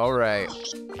right.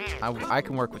 I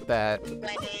can work with that.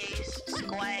 Plays,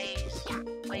 squays,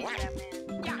 plays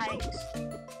Batman, hikes,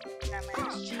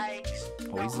 Batman's chikes.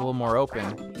 Oh, he's a little more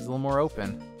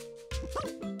open.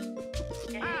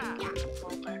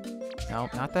 No,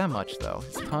 not that much though.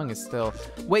 His tongue is still.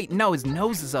 Wait, no, his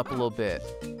nose is up a little bit.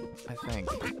 I think.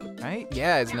 Right?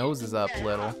 Yeah, his nose is up a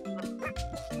little. I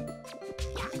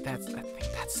think that's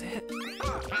it.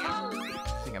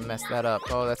 I think I messed that up.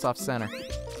 Oh, that's off center.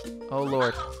 Oh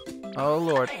Lord. Oh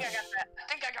Lord. I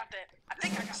think I got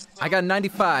that. I got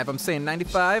 95. I'm saying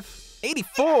 95.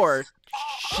 84.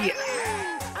 Shit.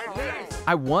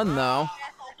 I won though. Oh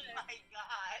my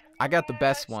god. I got the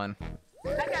best one.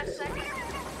 I got second.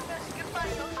 Goodbye,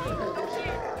 Yoshi.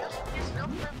 Yoshi gets no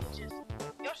privileges.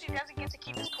 Yoshi doesn't get to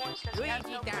keep his coins because he has no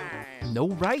Luigi privileges. time. No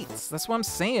rights. That's what I'm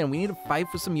saying. We need to fight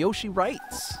for some Yoshi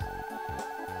rights.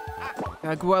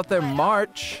 Gotta go out there,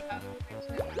 march.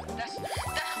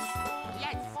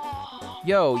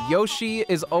 Yo, Yoshi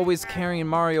is always carrying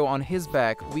Mario on his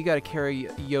back. We gotta carry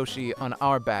Yoshi on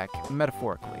our back,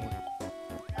 metaphorically.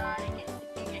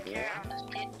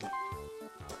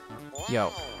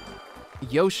 Yo.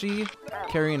 Yoshi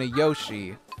carrying a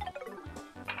Yoshi.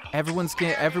 Everyone's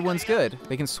good.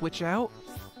 They can switch out.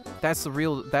 That's the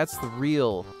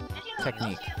real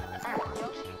technique.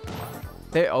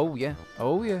 Oh yeah.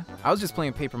 I was just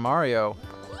playing Paper Mario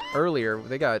earlier.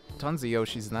 They got tons of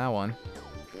Yoshis in that one.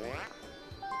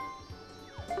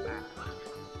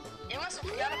 You must have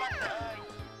forgot about the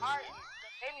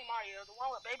Baby Mario, the one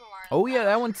with Baby Mario. Oh yeah,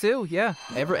 that one too. Yeah.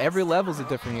 Every level's a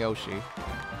different Yoshi.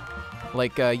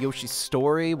 Like Yoshi's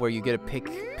Story, where you get to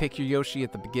pick your Yoshi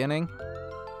at the beginning.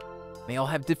 They all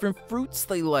have different fruits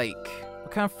they like.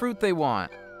 What kind of fruit they want?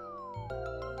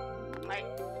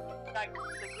 Like the green one, like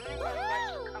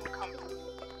come.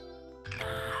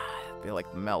 They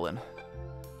like the melon.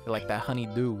 They like that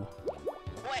honeydew. Wait,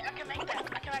 I can make that.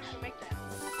 I can actually make that.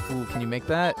 Ooh, can you make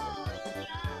that?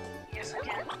 Yes, I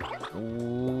can.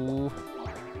 Ooh.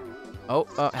 Oh,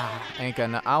 I ain't got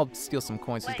no. I'll steal some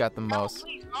coins. Who's got the most?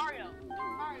 Please, Mario.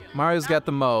 Mario's got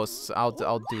the most. I'll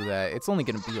do that. It's only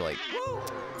gonna be like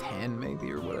 10 maybe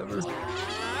or whatever.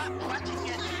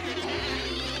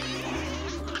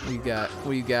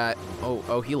 What you got?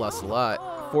 Oh, he lost a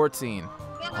lot. 14.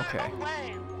 Okay.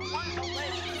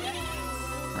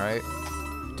 Alright.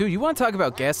 Dude, you want to talk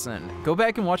about guessing? Go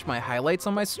back and watch my highlights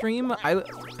on my stream. I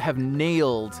have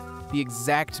nailed the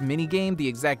exact minigame, the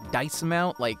exact dice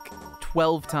amount, like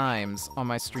 12 times on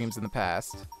my streams in the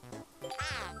past.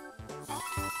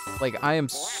 Like, I am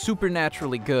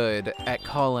supernaturally good at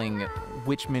calling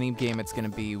which minigame it's gonna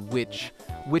be, which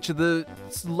of the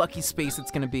lucky space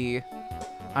it's gonna be.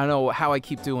 I don't know how I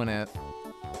keep doing it.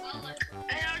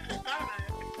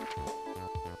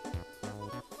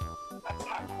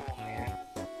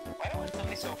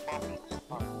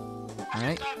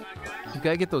 Alright? You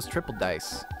gotta get those triple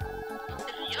dice.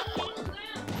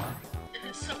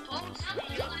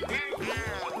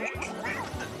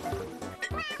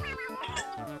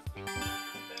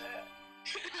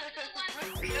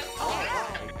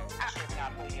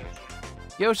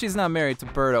 Yoshi's not married to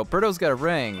Birdo. Birdo's got a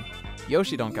ring.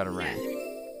 Yoshi don't got a ring.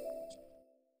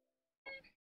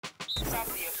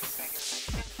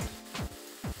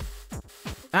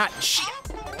 Ah, shit!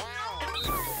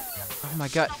 Oh my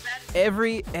god.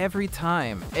 Every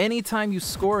time. Anytime you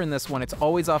score in this one, it's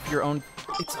always off your own.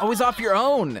 It's always off your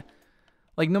own!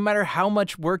 Like, no matter how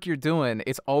much work you're doing,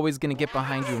 it's always gonna get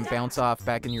behind you and bounce off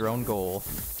back in your own goal.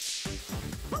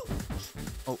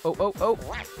 Oh.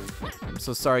 I'm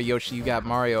so sorry, Yoshi, you got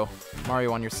Mario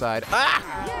on your side. Ah!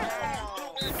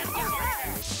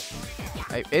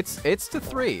 Hey, it's to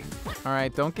 3. All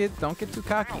right, don't get too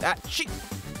cocky. Ah, shit!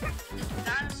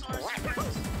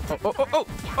 Oh!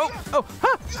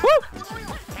 Ha! Woo!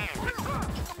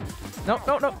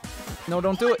 No,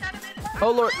 don't do it.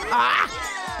 Oh Lord! Ah!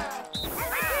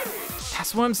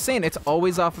 That's what I'm saying. It's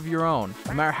always off of your own.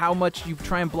 No matter how much you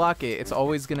try and block it, it's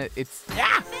always gonna. It's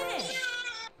ah!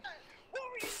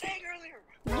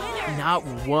 Not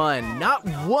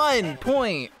one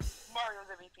point.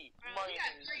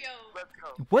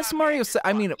 What's Mario?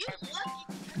 I mean,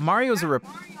 Mario's a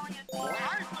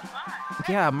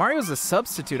Mario's a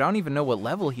substitute. I don't even know what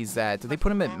level he's at. Did they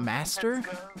put him at master?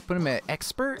 Put him at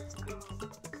expert?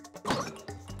 Look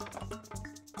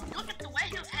at the way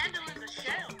he's handling the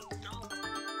shell.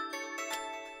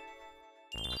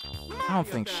 I don't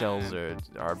think shells are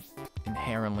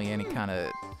inherently any kind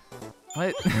of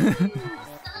what?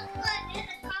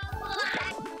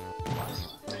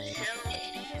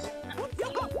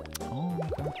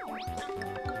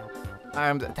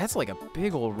 That's like a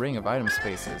big old ring of item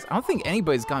spaces. I don't think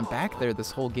anybody's gone back there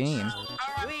this whole game.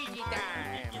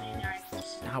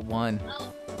 Not one.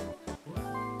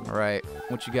 All right,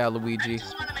 what you got, Luigi?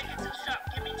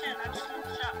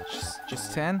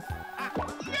 Just 10?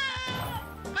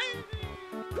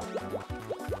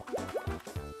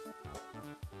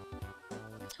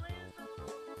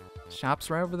 Shop's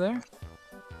right over there.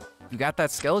 You got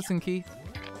that skeleton key?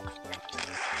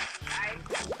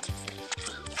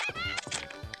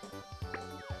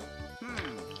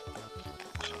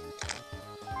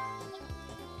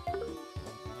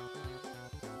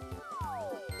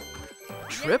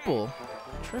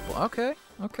 Triple, okay.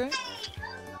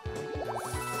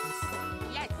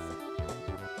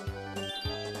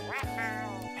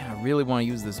 Man, I really want to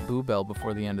use this Boo Bell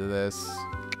before the end of this.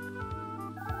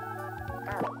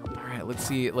 All right, let's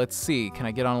see. Can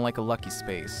I get on like a lucky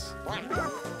space?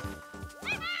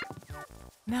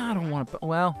 No, I don't want to.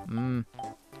 Well,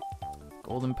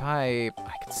 golden pipe.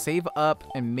 I could save up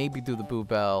and maybe do the Boo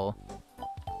Bell.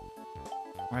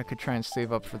 Or I could try and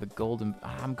save up for the golden.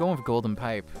 I'm going for golden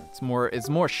pipe. It's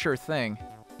more sure thing.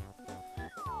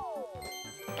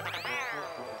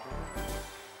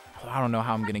 Oh, I don't know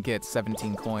how I'm gonna get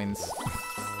 17 coins.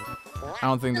 I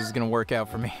don't think this is gonna work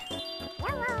out for me.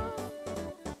 What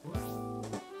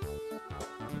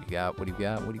do you got? What do you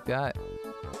got? What do you got?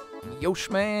 Yosh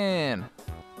man!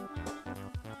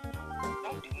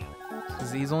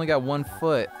 He's only got 1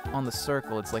 foot on the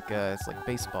circle. It's like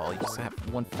baseball. You just have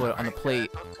 1 foot on the plate.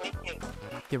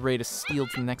 Get ready to steal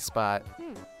to the next spot.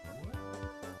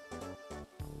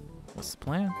 What's the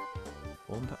plan?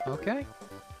 Okay.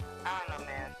 I don't know,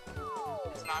 man.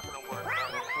 It's not gonna work.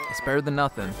 It's better than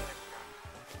nothing.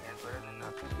 Yeah, better than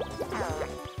nothing.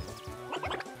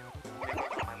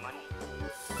 My money.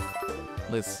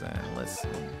 Listen.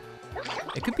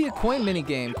 It could be a coin mini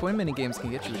game. Coin mini games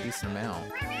can get you a decent amount.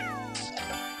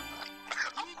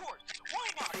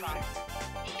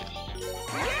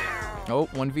 Oh,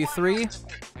 1v3.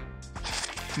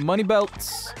 Money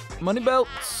belts. Money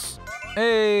belts.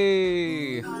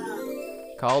 Hey.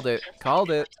 Called it. Called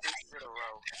it.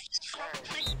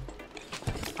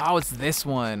 Oh, it's this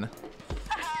one.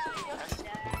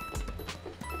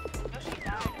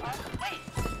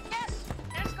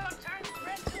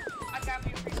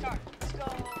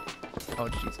 Oh,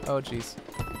 jeez. Oh, jeez.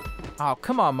 Oh,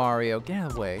 come on, Mario.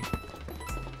 Get away.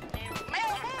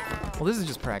 Well, this is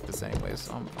just practice anyways,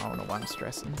 so I don't know why I'm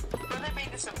stressing. But they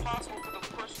made this impossible for the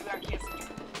person who can't see.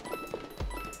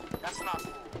 That's not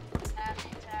cool.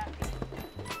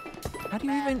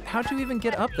 How'd you even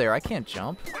get up there? I can't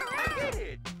jump. Yeah,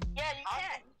 you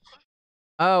can.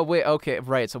 Oh, wait, okay,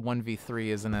 right, it's a 1v3,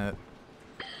 isn't it?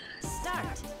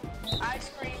 Start.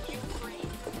 Ice cream, you free.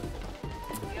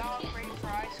 We all free for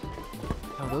ice cream.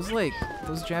 Oh,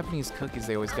 those Japanese cookies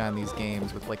they always got in these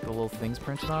games with like the little things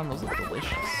printed on, those look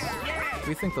delicious. What do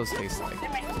you think those taste like?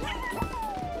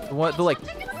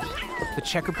 The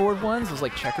checkerboard ones? Those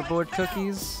like checkerboard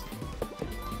cookies?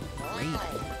 Great.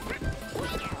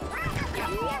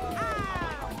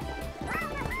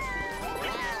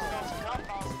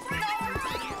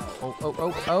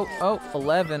 Oh,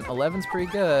 11. 11's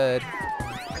pretty good.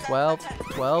 12.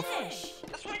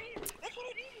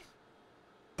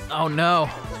 Oh no.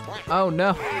 Oh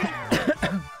no. 20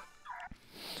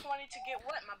 to get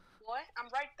what, my boy? I'm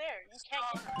right there. You can't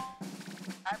get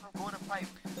I have a golden pipe.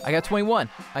 I got 21.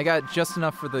 I got just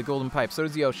enough for the golden pipe. So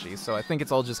does Yoshi. So I think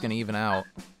it's all just gonna even out.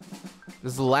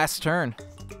 This is the last turn.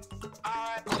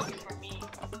 for me.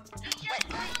 Wait,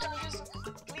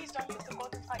 please don't use the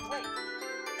golden pipe. Wait.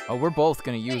 Oh, we're both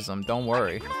gonna use them. Don't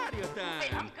worry. Mario Wait,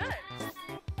 time. I'm good.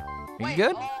 Are you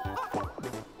good?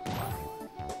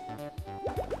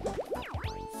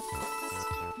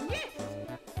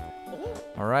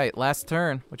 All right, last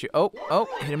turn. What you? Oh,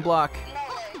 hidden block.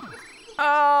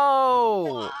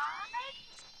 Oh!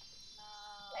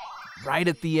 Right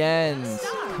at the end.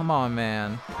 Come on,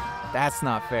 man. That's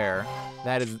not fair.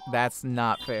 That's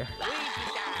not fair.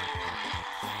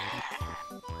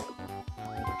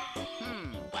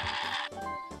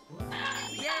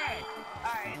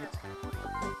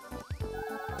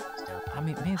 I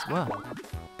mean, may as well.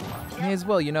 May as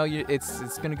well. You know,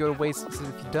 it's gonna go to waste if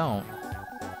you don't.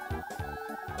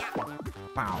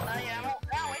 Wow.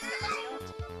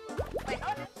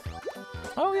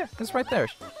 Oh yeah, it's right there.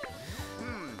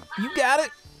 You got it.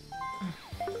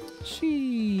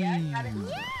 Gee. Oh,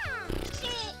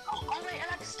 wait,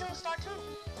 and I can still start too.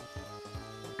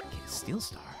 Get a steel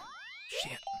star.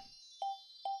 Shit.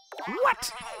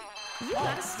 What? You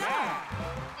got a star.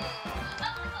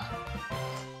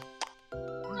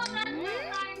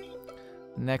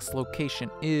 Next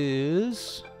location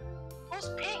is. Who's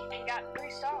pink and got 3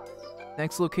 stars?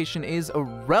 Next location is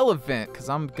irrelevant, cause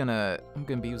I'm gonna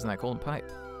be using that golden pipe.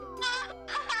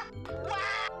 Wow!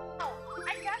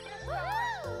 I got this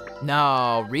star.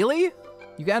 No, really?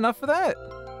 You got enough for that?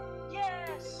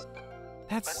 Yes.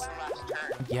 That's. Last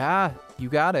turn. Yeah, you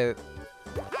got it.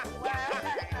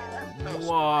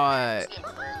 What?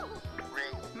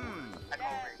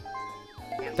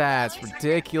 That's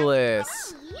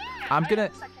ridiculous. I'm gonna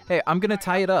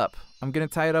tie it up. I'm gonna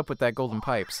tie it up with that golden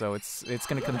pipe, so it's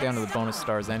gonna come down to the bonus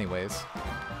stars anyways.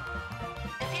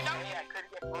 If you don't, yeah, I could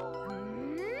get both.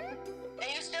 And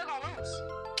you still gonna lose.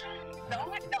 The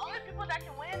only people that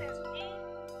can win is me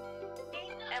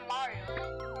and Mario.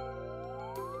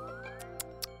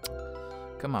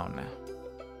 Come on now.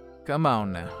 Come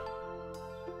on now.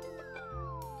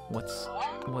 What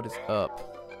is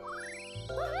up?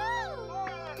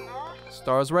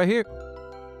 Stars right here.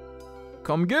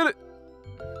 Come get it.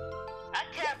 I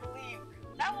can't believe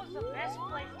that was the best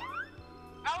place.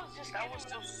 I was just That was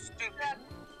so stupid.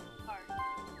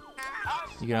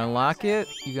 You gonna unlock it?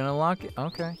 You gonna unlock it?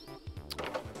 Okay.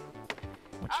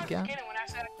 What I you was got? kidding when I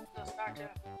said I could still start too.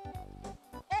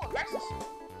 Oh, versus.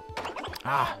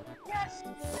 Ah. Yes!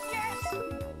 Yes!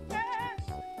 Yes!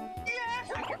 Yes!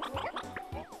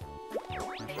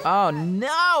 Oh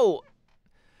no!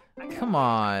 Come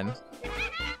on. I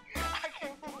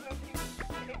can't believe you.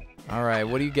 All right,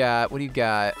 what do you got? What do you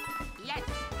got? Yes.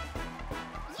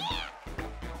 As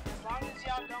long as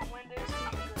y'all don't win this,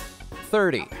 I'm good.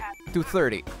 30. Do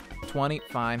 30. 20,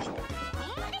 fine.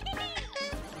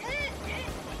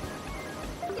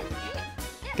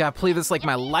 Gotta play this like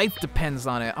my life depends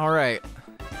on it. All right.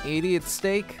 80 at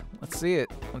stake. Let's see it.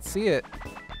 Let's see it.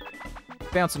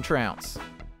 Bounce and trounce.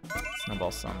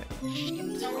 Snowball Summit.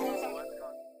 Let's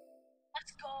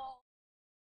go.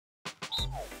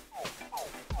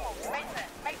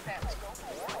 Make that. Let's go.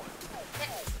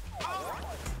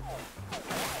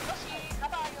 Yoshi, how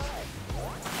about you? Oh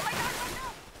my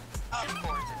God, Of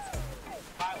course, it's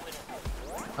I win.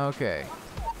 Okay.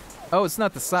 Oh, it's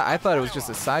not the size. I thought it was just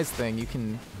a size thing.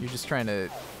 You're just trying to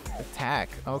attack.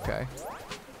 Okay.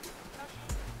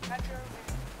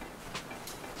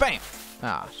 Bam!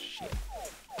 Ah, shit.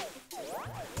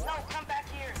 No, come back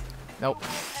here. Nope.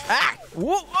 Ah!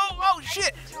 Whoa, whoa, oh,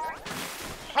 shit!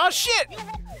 Oh, shit!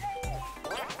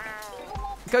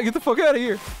 Gotta get the fuck out of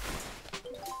here. You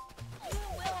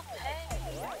will pay.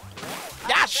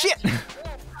 Ah, shit!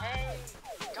 Hey,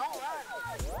 don't run.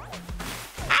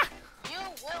 You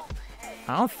will pay.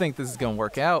 I don't think this is gonna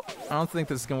work out. I don't think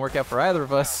this is gonna work out for either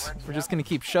of us. We're just gonna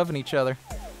keep shoving each other.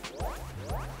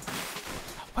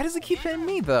 Why does it keep hitting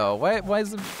me though? Why am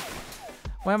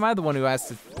I the one who has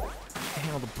to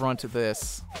handle the brunt of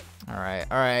this? All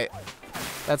right.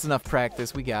 That's enough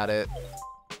practice. We got it.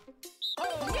 I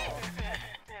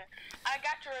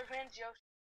got your revenge, Yoshi.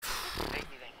 Thank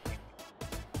you.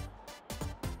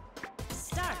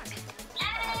 Start.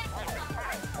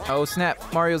 Oh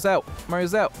snap! Mario's out.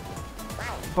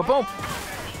 Ba-boom!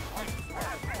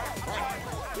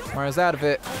 Mario's out of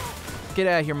it. Get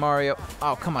out of here, Mario.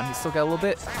 Oh, come on. He's still got a little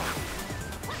bit.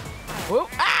 Whoa!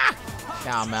 Ah!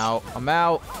 Yeah, I'm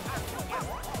out.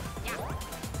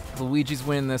 Luigi's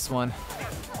winning this one.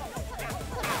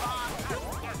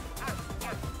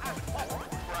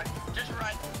 Just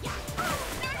run.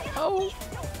 Oh!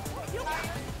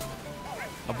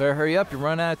 I better hurry up. You're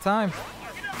running out of time.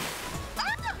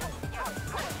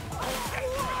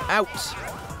 Out!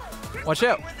 Watch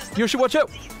out! Yoshi, watch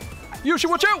out! Yoshi,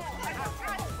 watch out!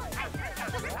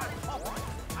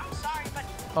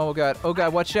 Oh god,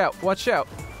 watch out!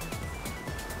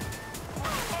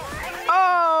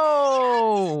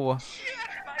 Oh!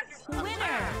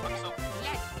 Winner.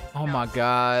 Oh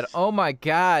my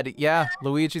god, yeah,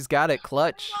 Luigi's got it,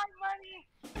 clutch.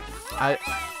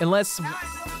 Unless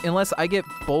I get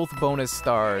both bonus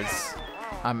stars,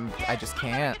 I just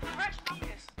can't.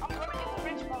 I'm gonna get the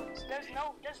rich bonus. There's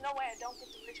no way I don't get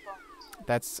the rich bonus.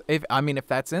 That's if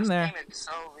that's in there. This game is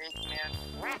so rigged, man.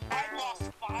 I lost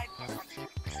 500.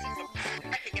 I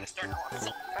can get a start now. I'm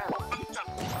so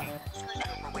screw you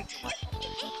over way too much.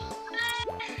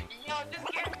 Yo, this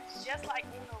game is just like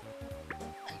Uno.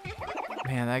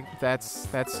 Man, that's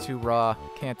too raw.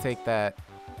 Can't take that.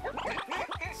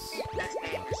 This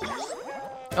game is just...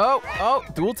 Oh,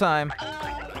 dual time. Are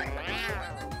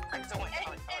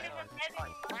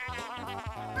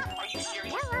you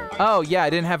serious? Oh yeah, I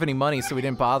didn't have any money, so we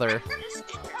didn't bother.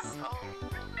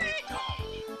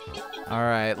 All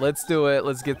right, let's do it.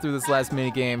 Let's get through this last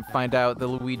mini game. Find out that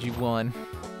Luigi won.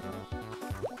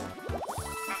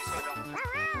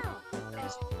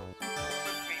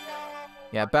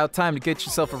 Yeah, about time to get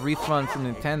yourself a refund from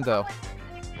Nintendo.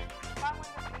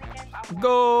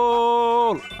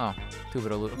 Goal! Oh, two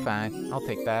bit of fine. I'll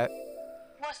take that.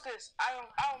 What's this? I don't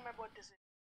remember what this is.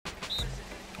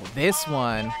 This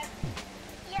one.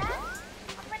 Yeah?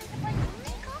 I'm ready to play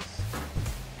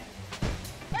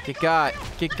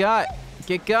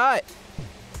Get got.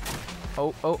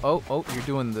 Oh, you're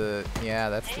doing the, yeah,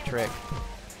 that's the trick.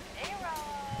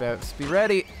 Best be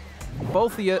ready.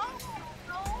 Both of you.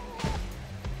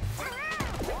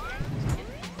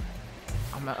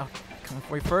 I'm coming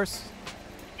for you first.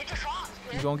 Get your shots,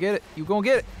 You gonna get it.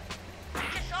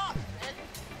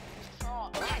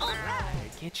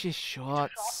 Get your shots, Get your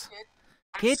shots.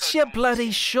 kid. Get your bloody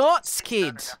shots,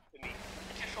 kid. Start.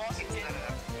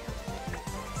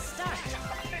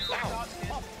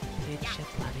 Get your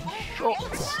bloody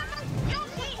shots.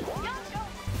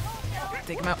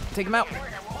 Take him out.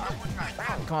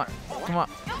 Come on.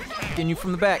 Getting you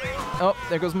from the back. Oh,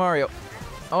 there goes Mario.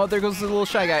 Oh, there goes the little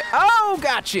shy guy. Oh,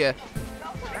 gotcha.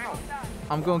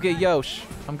 I'm gonna get Yosh.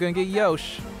 I'm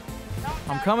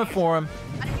coming for him.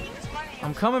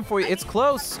 I'm coming for you. It's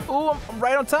close. Ooh, I'm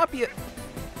right on top of you.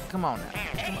 Come on now.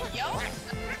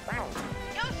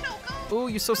 Ooh,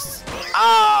 you're so.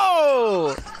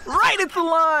 Oh! Right at the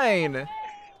line!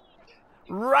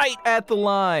 Right at the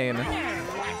line.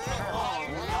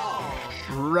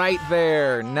 Right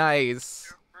there.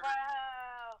 Nice. Wow.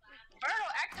 Berto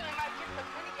actually might get the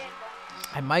minigame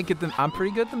bonus. I might get them. I'm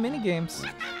pretty good at the mini games.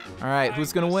 All right,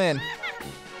 who's gonna win?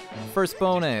 First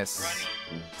bonus.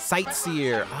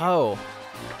 Sightseer. Oh,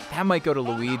 that might go to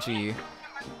Luigi.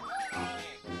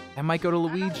 That might go to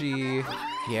Luigi.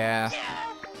 Yeah.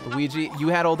 Luigi, you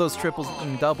had all those triples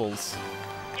and doubles.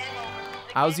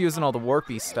 I was using all the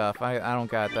warpy stuff. I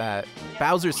don't got that.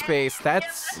 Bowser space.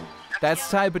 That's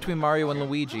tied between Mario and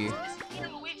Luigi. It's either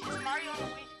Luigi, it's Mario and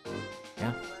Luigi.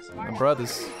 Yeah, It's my Mario,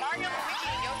 brothers. Mario,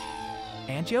 Luigi,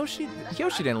 and Yoshi. And Yoshi.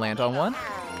 Yoshi didn't land on one. Oh,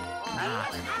 I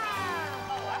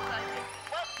like it.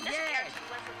 Well, this character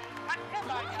went for me.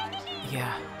 Goodbye, guys.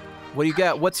 Yeah. What do you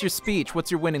got? What's your speech?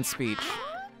 What's your winning speech?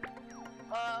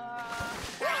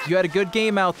 You had a good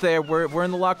game out there. We're in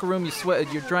the locker room.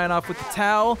 You're drying off with the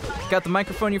towel. Got the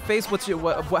microphone in your face. What'd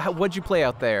you play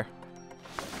out there?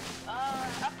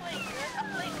 I played good. I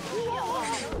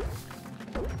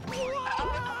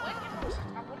played good.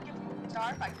 I would give him a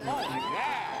star if I could.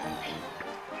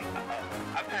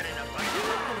 I've had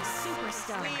enough.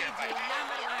 Superstar.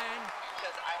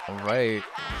 All right.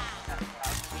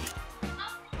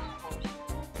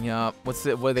 Yeah. What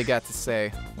do they got to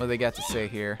say? What do they got to say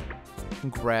here?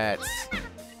 Congrats. I told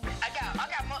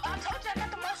you I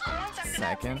got the most coins after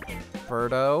Second. that.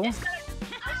 Birdo.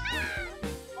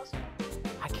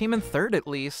 I came in third at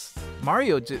least.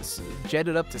 Mario just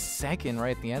jetted up to second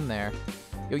right at the end there.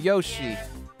 Yo, Yoshi.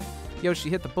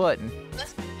 Yoshi, hit the button.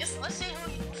 Let's see let's see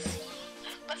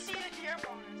the gear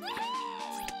bonus.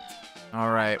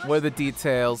 All right. What are the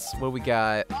details? What do we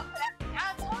got? I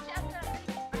told you after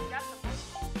I got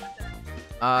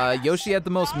the most. Yoshi had the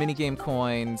most minigame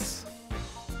coins.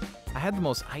 I had the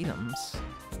most items.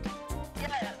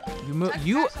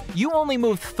 You only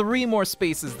moved 3 more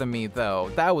spaces than me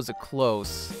though. That was a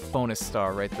close bonus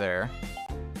star right there.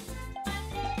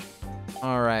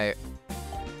 All right.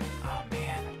 Oh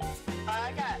man.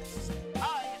 I got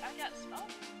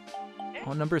smoke.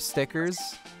 Oh, number of stickers.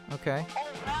 Okay. Oh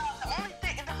wow, the only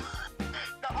thing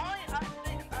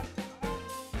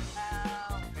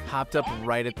wow. Hopped up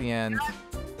right at the end.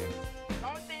 The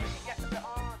only thing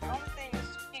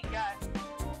she got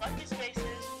lucky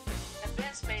spaces and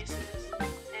bin spaces and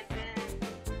then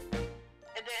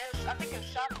I think it was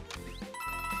shopping.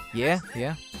 Yeah,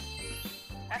 yeah.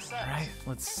 That sucks. All right.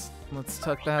 Let's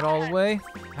tuck that all away.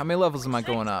 How many levels am I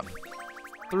going up?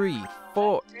 3,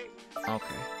 4.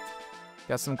 Okay.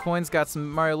 Got some coins. Got some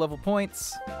Mario level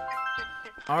points.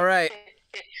 All right.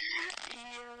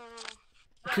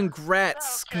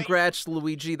 Congrats. Congrats,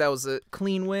 Luigi. That was a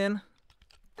clean win.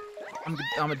 I'm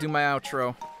gonna do my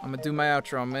outro.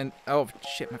 Oh,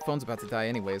 shit. My phone's about to die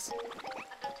anyways.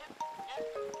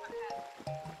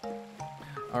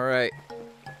 All right.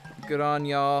 Good on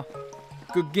y'all.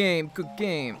 Good game. Good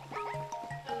game.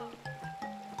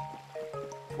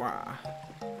 Wow.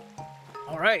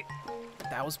 All right.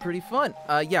 That was pretty fun.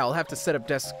 Yeah, I'll have to set up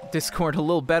Discord a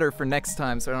little better for next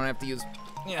time so I don't have to use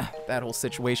that whole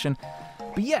situation.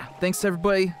 But yeah, thanks to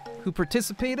everybody who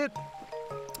participated.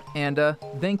 And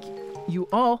thank you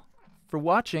all for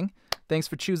watching. Thanks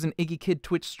for choosing Iggy Kid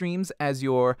Twitch streams as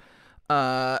your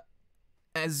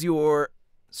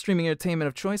streaming entertainment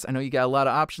of choice. I know you got a lot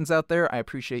of options out there. I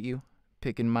appreciate you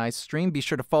picking my stream. Be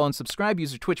sure to follow and subscribe.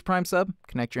 Use your Twitch Prime sub.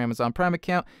 Connect your Amazon Prime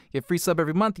account. Get a free sub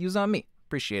every month. Use on me.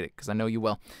 Appreciate it, because I know you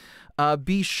will.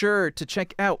 Be sure to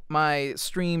check out my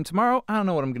stream tomorrow. I don't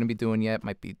know what I'm going to be doing yet.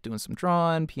 Might be doing some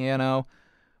drawing, piano.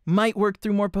 Might work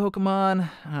through more Pokemon.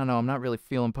 I don't know. I'm not really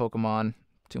feeling Pokemon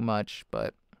too much,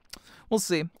 but we'll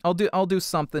see. I'll do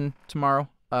something tomorrow.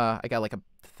 I got like a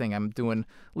thing I'm doing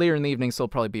later in the evening, so it'll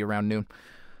probably be around noon.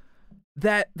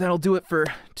 That'll do it for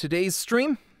today's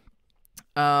stream.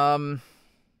 What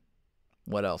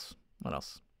else?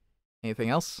 Anything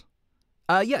else?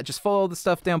 Yeah, just follow the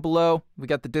stuff down below. We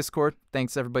got the Discord.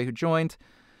 Thanks everybody who joined.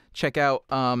 Check out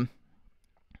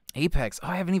Apex. Oh,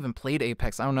 I haven't even played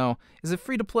Apex. I don't know. Is it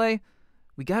free to play?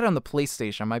 We got it on the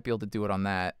PlayStation. I might be able to do it on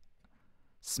that.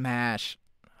 Smash.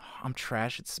 I'm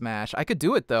trash at Smash. I could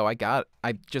do it though. I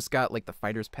just got like the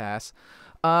Fighter's Pass.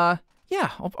 Yeah,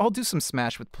 I'll do some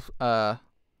Smash with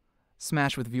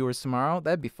viewers tomorrow.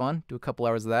 That'd be fun. Do a couple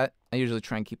hours of that. I usually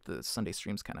try and keep the Sunday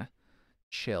streams kind of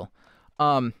chill.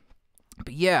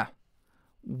 But yeah,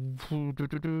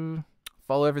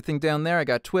 follow everything down there. I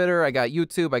got Twitter, I got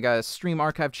YouTube, I got a stream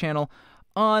archive channel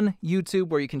on YouTube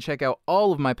where you can check out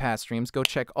all of my past streams. Go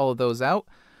check all of those out.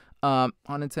 On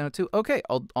Nintendo 2. Okay,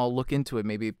 I'll look into it.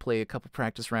 Maybe play a couple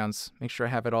practice rounds. Make sure I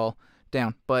have it all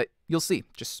down. But you'll see.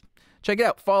 Just check it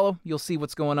out. Follow. You'll see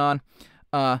what's going on.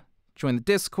 Join the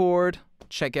Discord.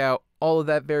 Check out all of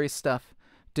that various stuff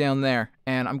down there.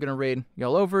 And I'm going to raid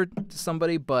y'all over to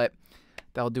somebody, but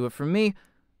that'll do it for me.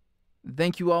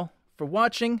 Thank you all for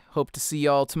watching. Hope to see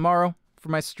y'all tomorrow for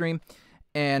my stream.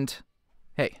 And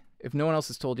hey, if no one else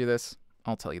has told you this,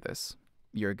 I'll tell you this.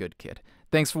 You're a good kid.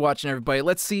 Thanks for watching, everybody.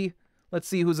 Let's see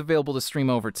who's available to stream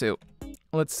over to.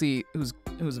 Let's see who's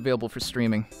available for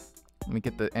streaming. Let me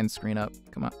get the end screen up.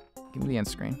 Come on. Give me the end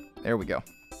screen. There we go.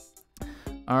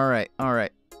 All right.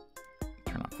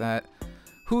 Turn off that.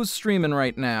 Who's streaming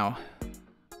right now?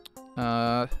 Who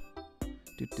are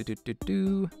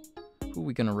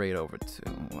we gonna raid over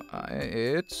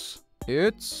to?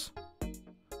 It's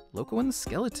Loco and the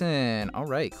Skeleton. All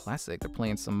right, classic. They're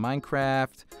playing some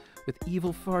Minecraft with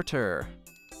Evil Farter,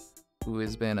 who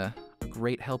has been a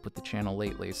great help with the channel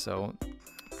lately, so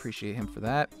appreciate him for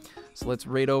that. So let's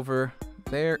raid over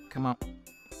there. Come on,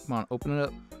 open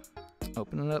it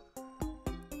up.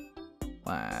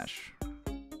 Flash.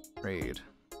 Raid.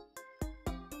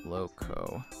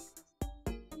 Loco.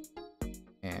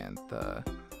 And the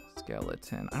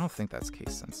Skeleton. I don't think that's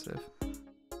case sensitive.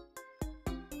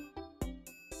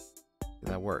 Did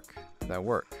that work?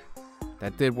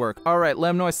 That did work. All right, let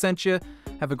them know I sent you.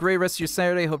 Have a great rest of your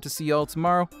Saturday. Hope to see you all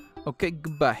tomorrow. Okay,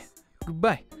 goodbye.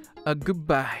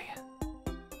 Goodbye.